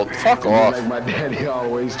said. Too cold. Fuck just off. Like my daddy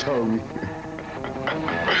always told me.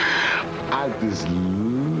 I just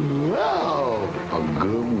love a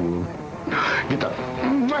good woman. Get the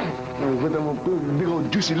with them big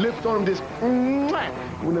old juicy lips on them, just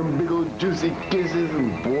with them big old juicy kisses,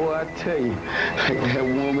 and boy, I tell you, like that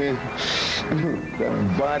woman,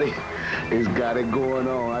 that body has got it going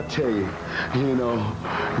on. I tell you, you know,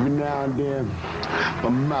 every now and then, my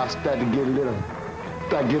mouth start to get a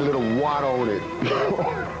little water on it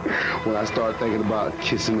when I start thinking about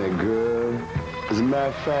kissing that girl. As a matter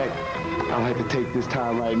of fact, I'd like to take this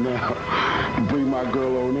time right now and bring my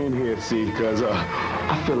girl on in here, see, because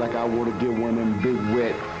I feel like I want to get one of them big,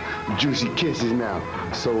 wet, juicy kisses now.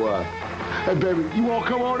 So, hey, baby, you want to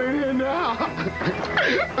come on in here now?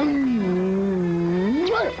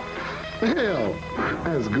 Hell,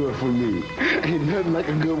 that's good for me. Ain't nothing like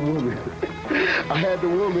a good woman. I had the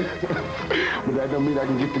woman, but that don't mean I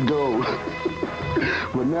can get the gold.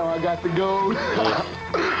 But now I got the gold.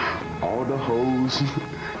 All the hoes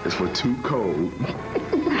is for too cold.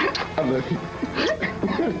 I love you.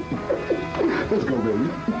 Let's go, baby.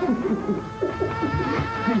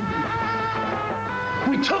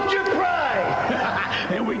 We took your pride,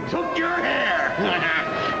 and we took your hair.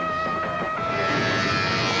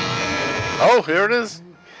 Oh, here it is.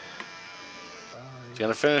 He's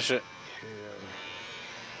gonna finish it.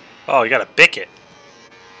 Oh, you gotta bick it.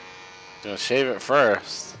 Gonna shave it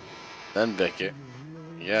first, then bick it.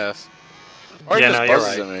 Yes. Or Yeah, he just no, you're buzzes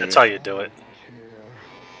right. it, maybe. That's how you do it.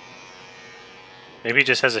 Maybe he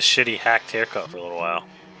just has a shitty hacked haircut for a little while.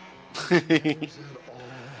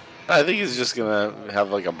 I think he's just gonna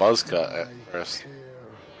have like a buzz cut at first.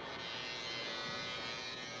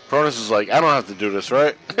 Cronus is like, I don't have to do this,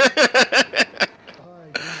 right?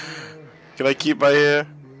 Can I keep my hair?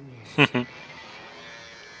 Do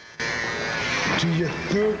you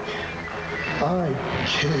think I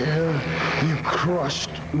care? You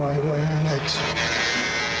crushed my larynx.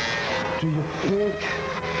 Do you think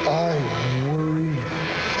I worry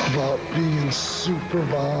about being super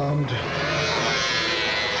bombed?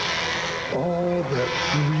 All that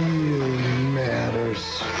really matters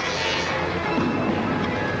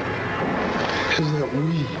is that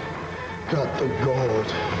we got the gold.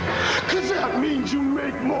 'Cause that means you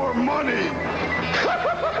make more money.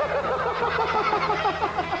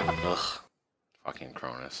 Ugh. Fucking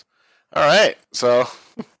Cronus. Alright, so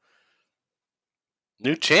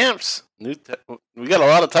new champs. We got a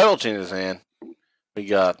lot of title changes, man. We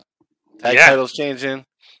got tag titles changing.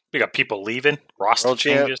 We got people leaving. Roster World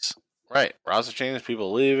champ. changes. Right. Roster changes,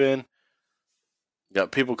 people leaving. You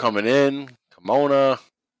got people coming in. Kimona.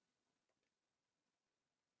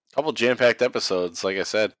 Couple jam-packed episodes, like I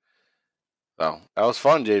said. So, that was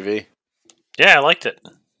fun, JV. Yeah, I liked it.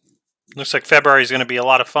 Looks like February is going to be a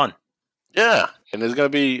lot of fun. Yeah, and there's going to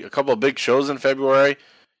be a couple of big shows in February.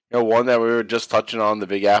 You know, one that we were just touching on, the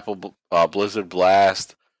Big Apple Blizzard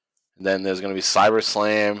Blast. And then there's going to be Cyber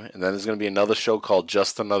Slam. And then there's going to be another show called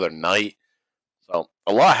Just Another Night. So,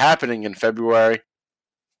 a lot happening in February.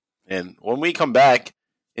 And when we come back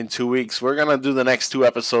in 2 weeks, we're going to do the next 2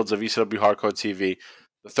 episodes of ECW Hardcore TV,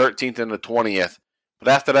 the 13th and the 20th. But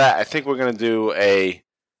after that, I think we're going to do a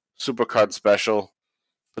Supercard special,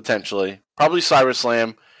 potentially. Probably Cyber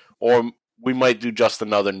Slam, or we might do Just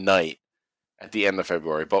Another Night at the end of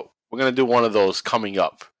February. But we're going to do one of those coming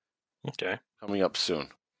up. Okay. Coming up soon.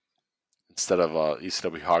 Instead of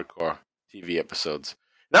ECW Hardcore TV episodes.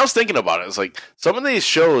 And I was thinking about it. It's like, some of these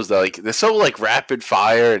shows, they're so like rapid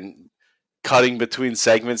fire and cutting between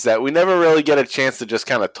segments that we never really get a chance to just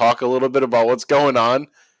kind of talk a little bit about what's going on.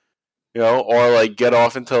 You know, or like get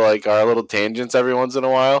off into like our little tangents every once in a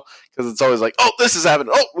while. Because it's always like, oh, this is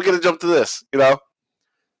happening. Oh, we're going to jump to this. You know?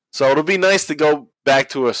 So it'll be nice to go back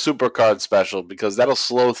to a Supercard special because that'll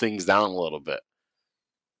slow things down a little bit.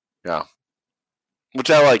 Yeah.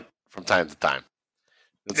 Which I like from time to time.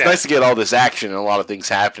 It's nice to get all this action and a lot of things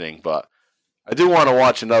happening, but I do want to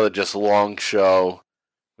watch another just long show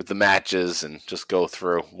with the matches and just go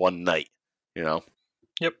through one night, you know?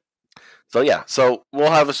 Yep. So yeah, so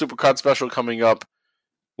we'll have a Supercard special coming up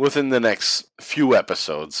within the next few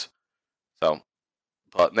episodes. So,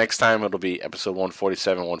 but next time it'll be episode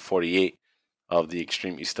 147, 148 of the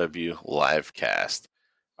Extreme ECW live cast.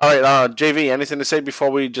 All right, JV, anything to say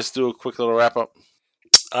before we just do a quick little wrap up?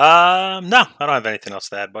 No, I don't have anything else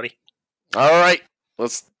to add, buddy. All right,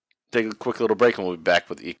 let's take a quick little break and we'll be back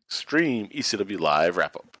with the Extreme ECW live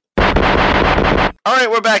wrap up. All right,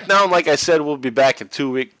 we're back now, and like I said, we'll be back in 2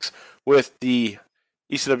 weeks with the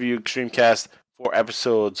ECW Extreme Cast for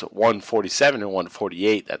episodes 147 and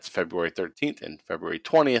 148. That's February 13th and February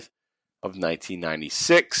 20th of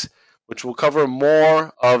 1996, which will cover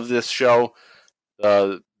more of this show,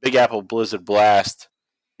 the Big Apple Blizzard Blast,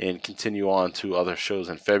 and continue on to other shows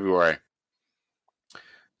in February.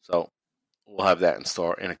 So we'll have that in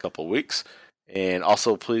store in a couple of weeks. And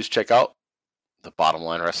also, please check out the Bottom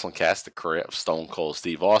Line Wrestling Cast, the career of Stone Cold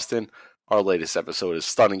Steve Austin. Our latest episode is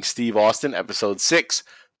Stunning Steve Austin, episode 6,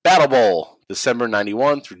 Battle Bowl, December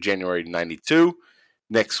 91 through January 92.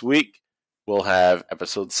 Next week, we'll have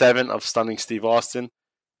episode 7 of Stunning Steve Austin,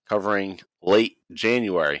 covering late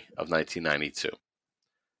January of 1992.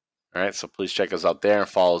 All right, so please check us out there and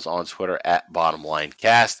follow us on Twitter at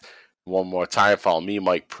BottomLineCast. One more time, follow me,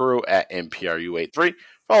 Mike Prue, at MPRU83.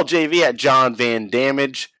 Follow JV at John Van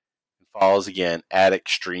Damage. And follow us again at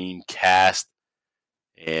Extreme Cast.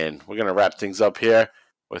 And we're going to wrap things up here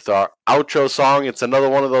with our outro song. It's another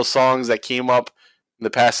one of those songs that came up in the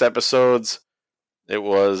past episodes. It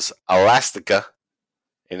was Elastica,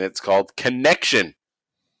 and it's called Connection.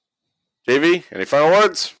 JV, any final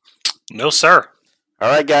words? No, sir. All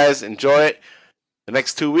right, guys, enjoy it. The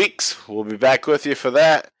next 2 weeks, we'll be back with you for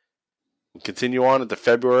that. We'll continue on into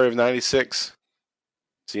February of 96.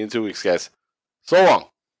 See you in 2 weeks, guys. So long.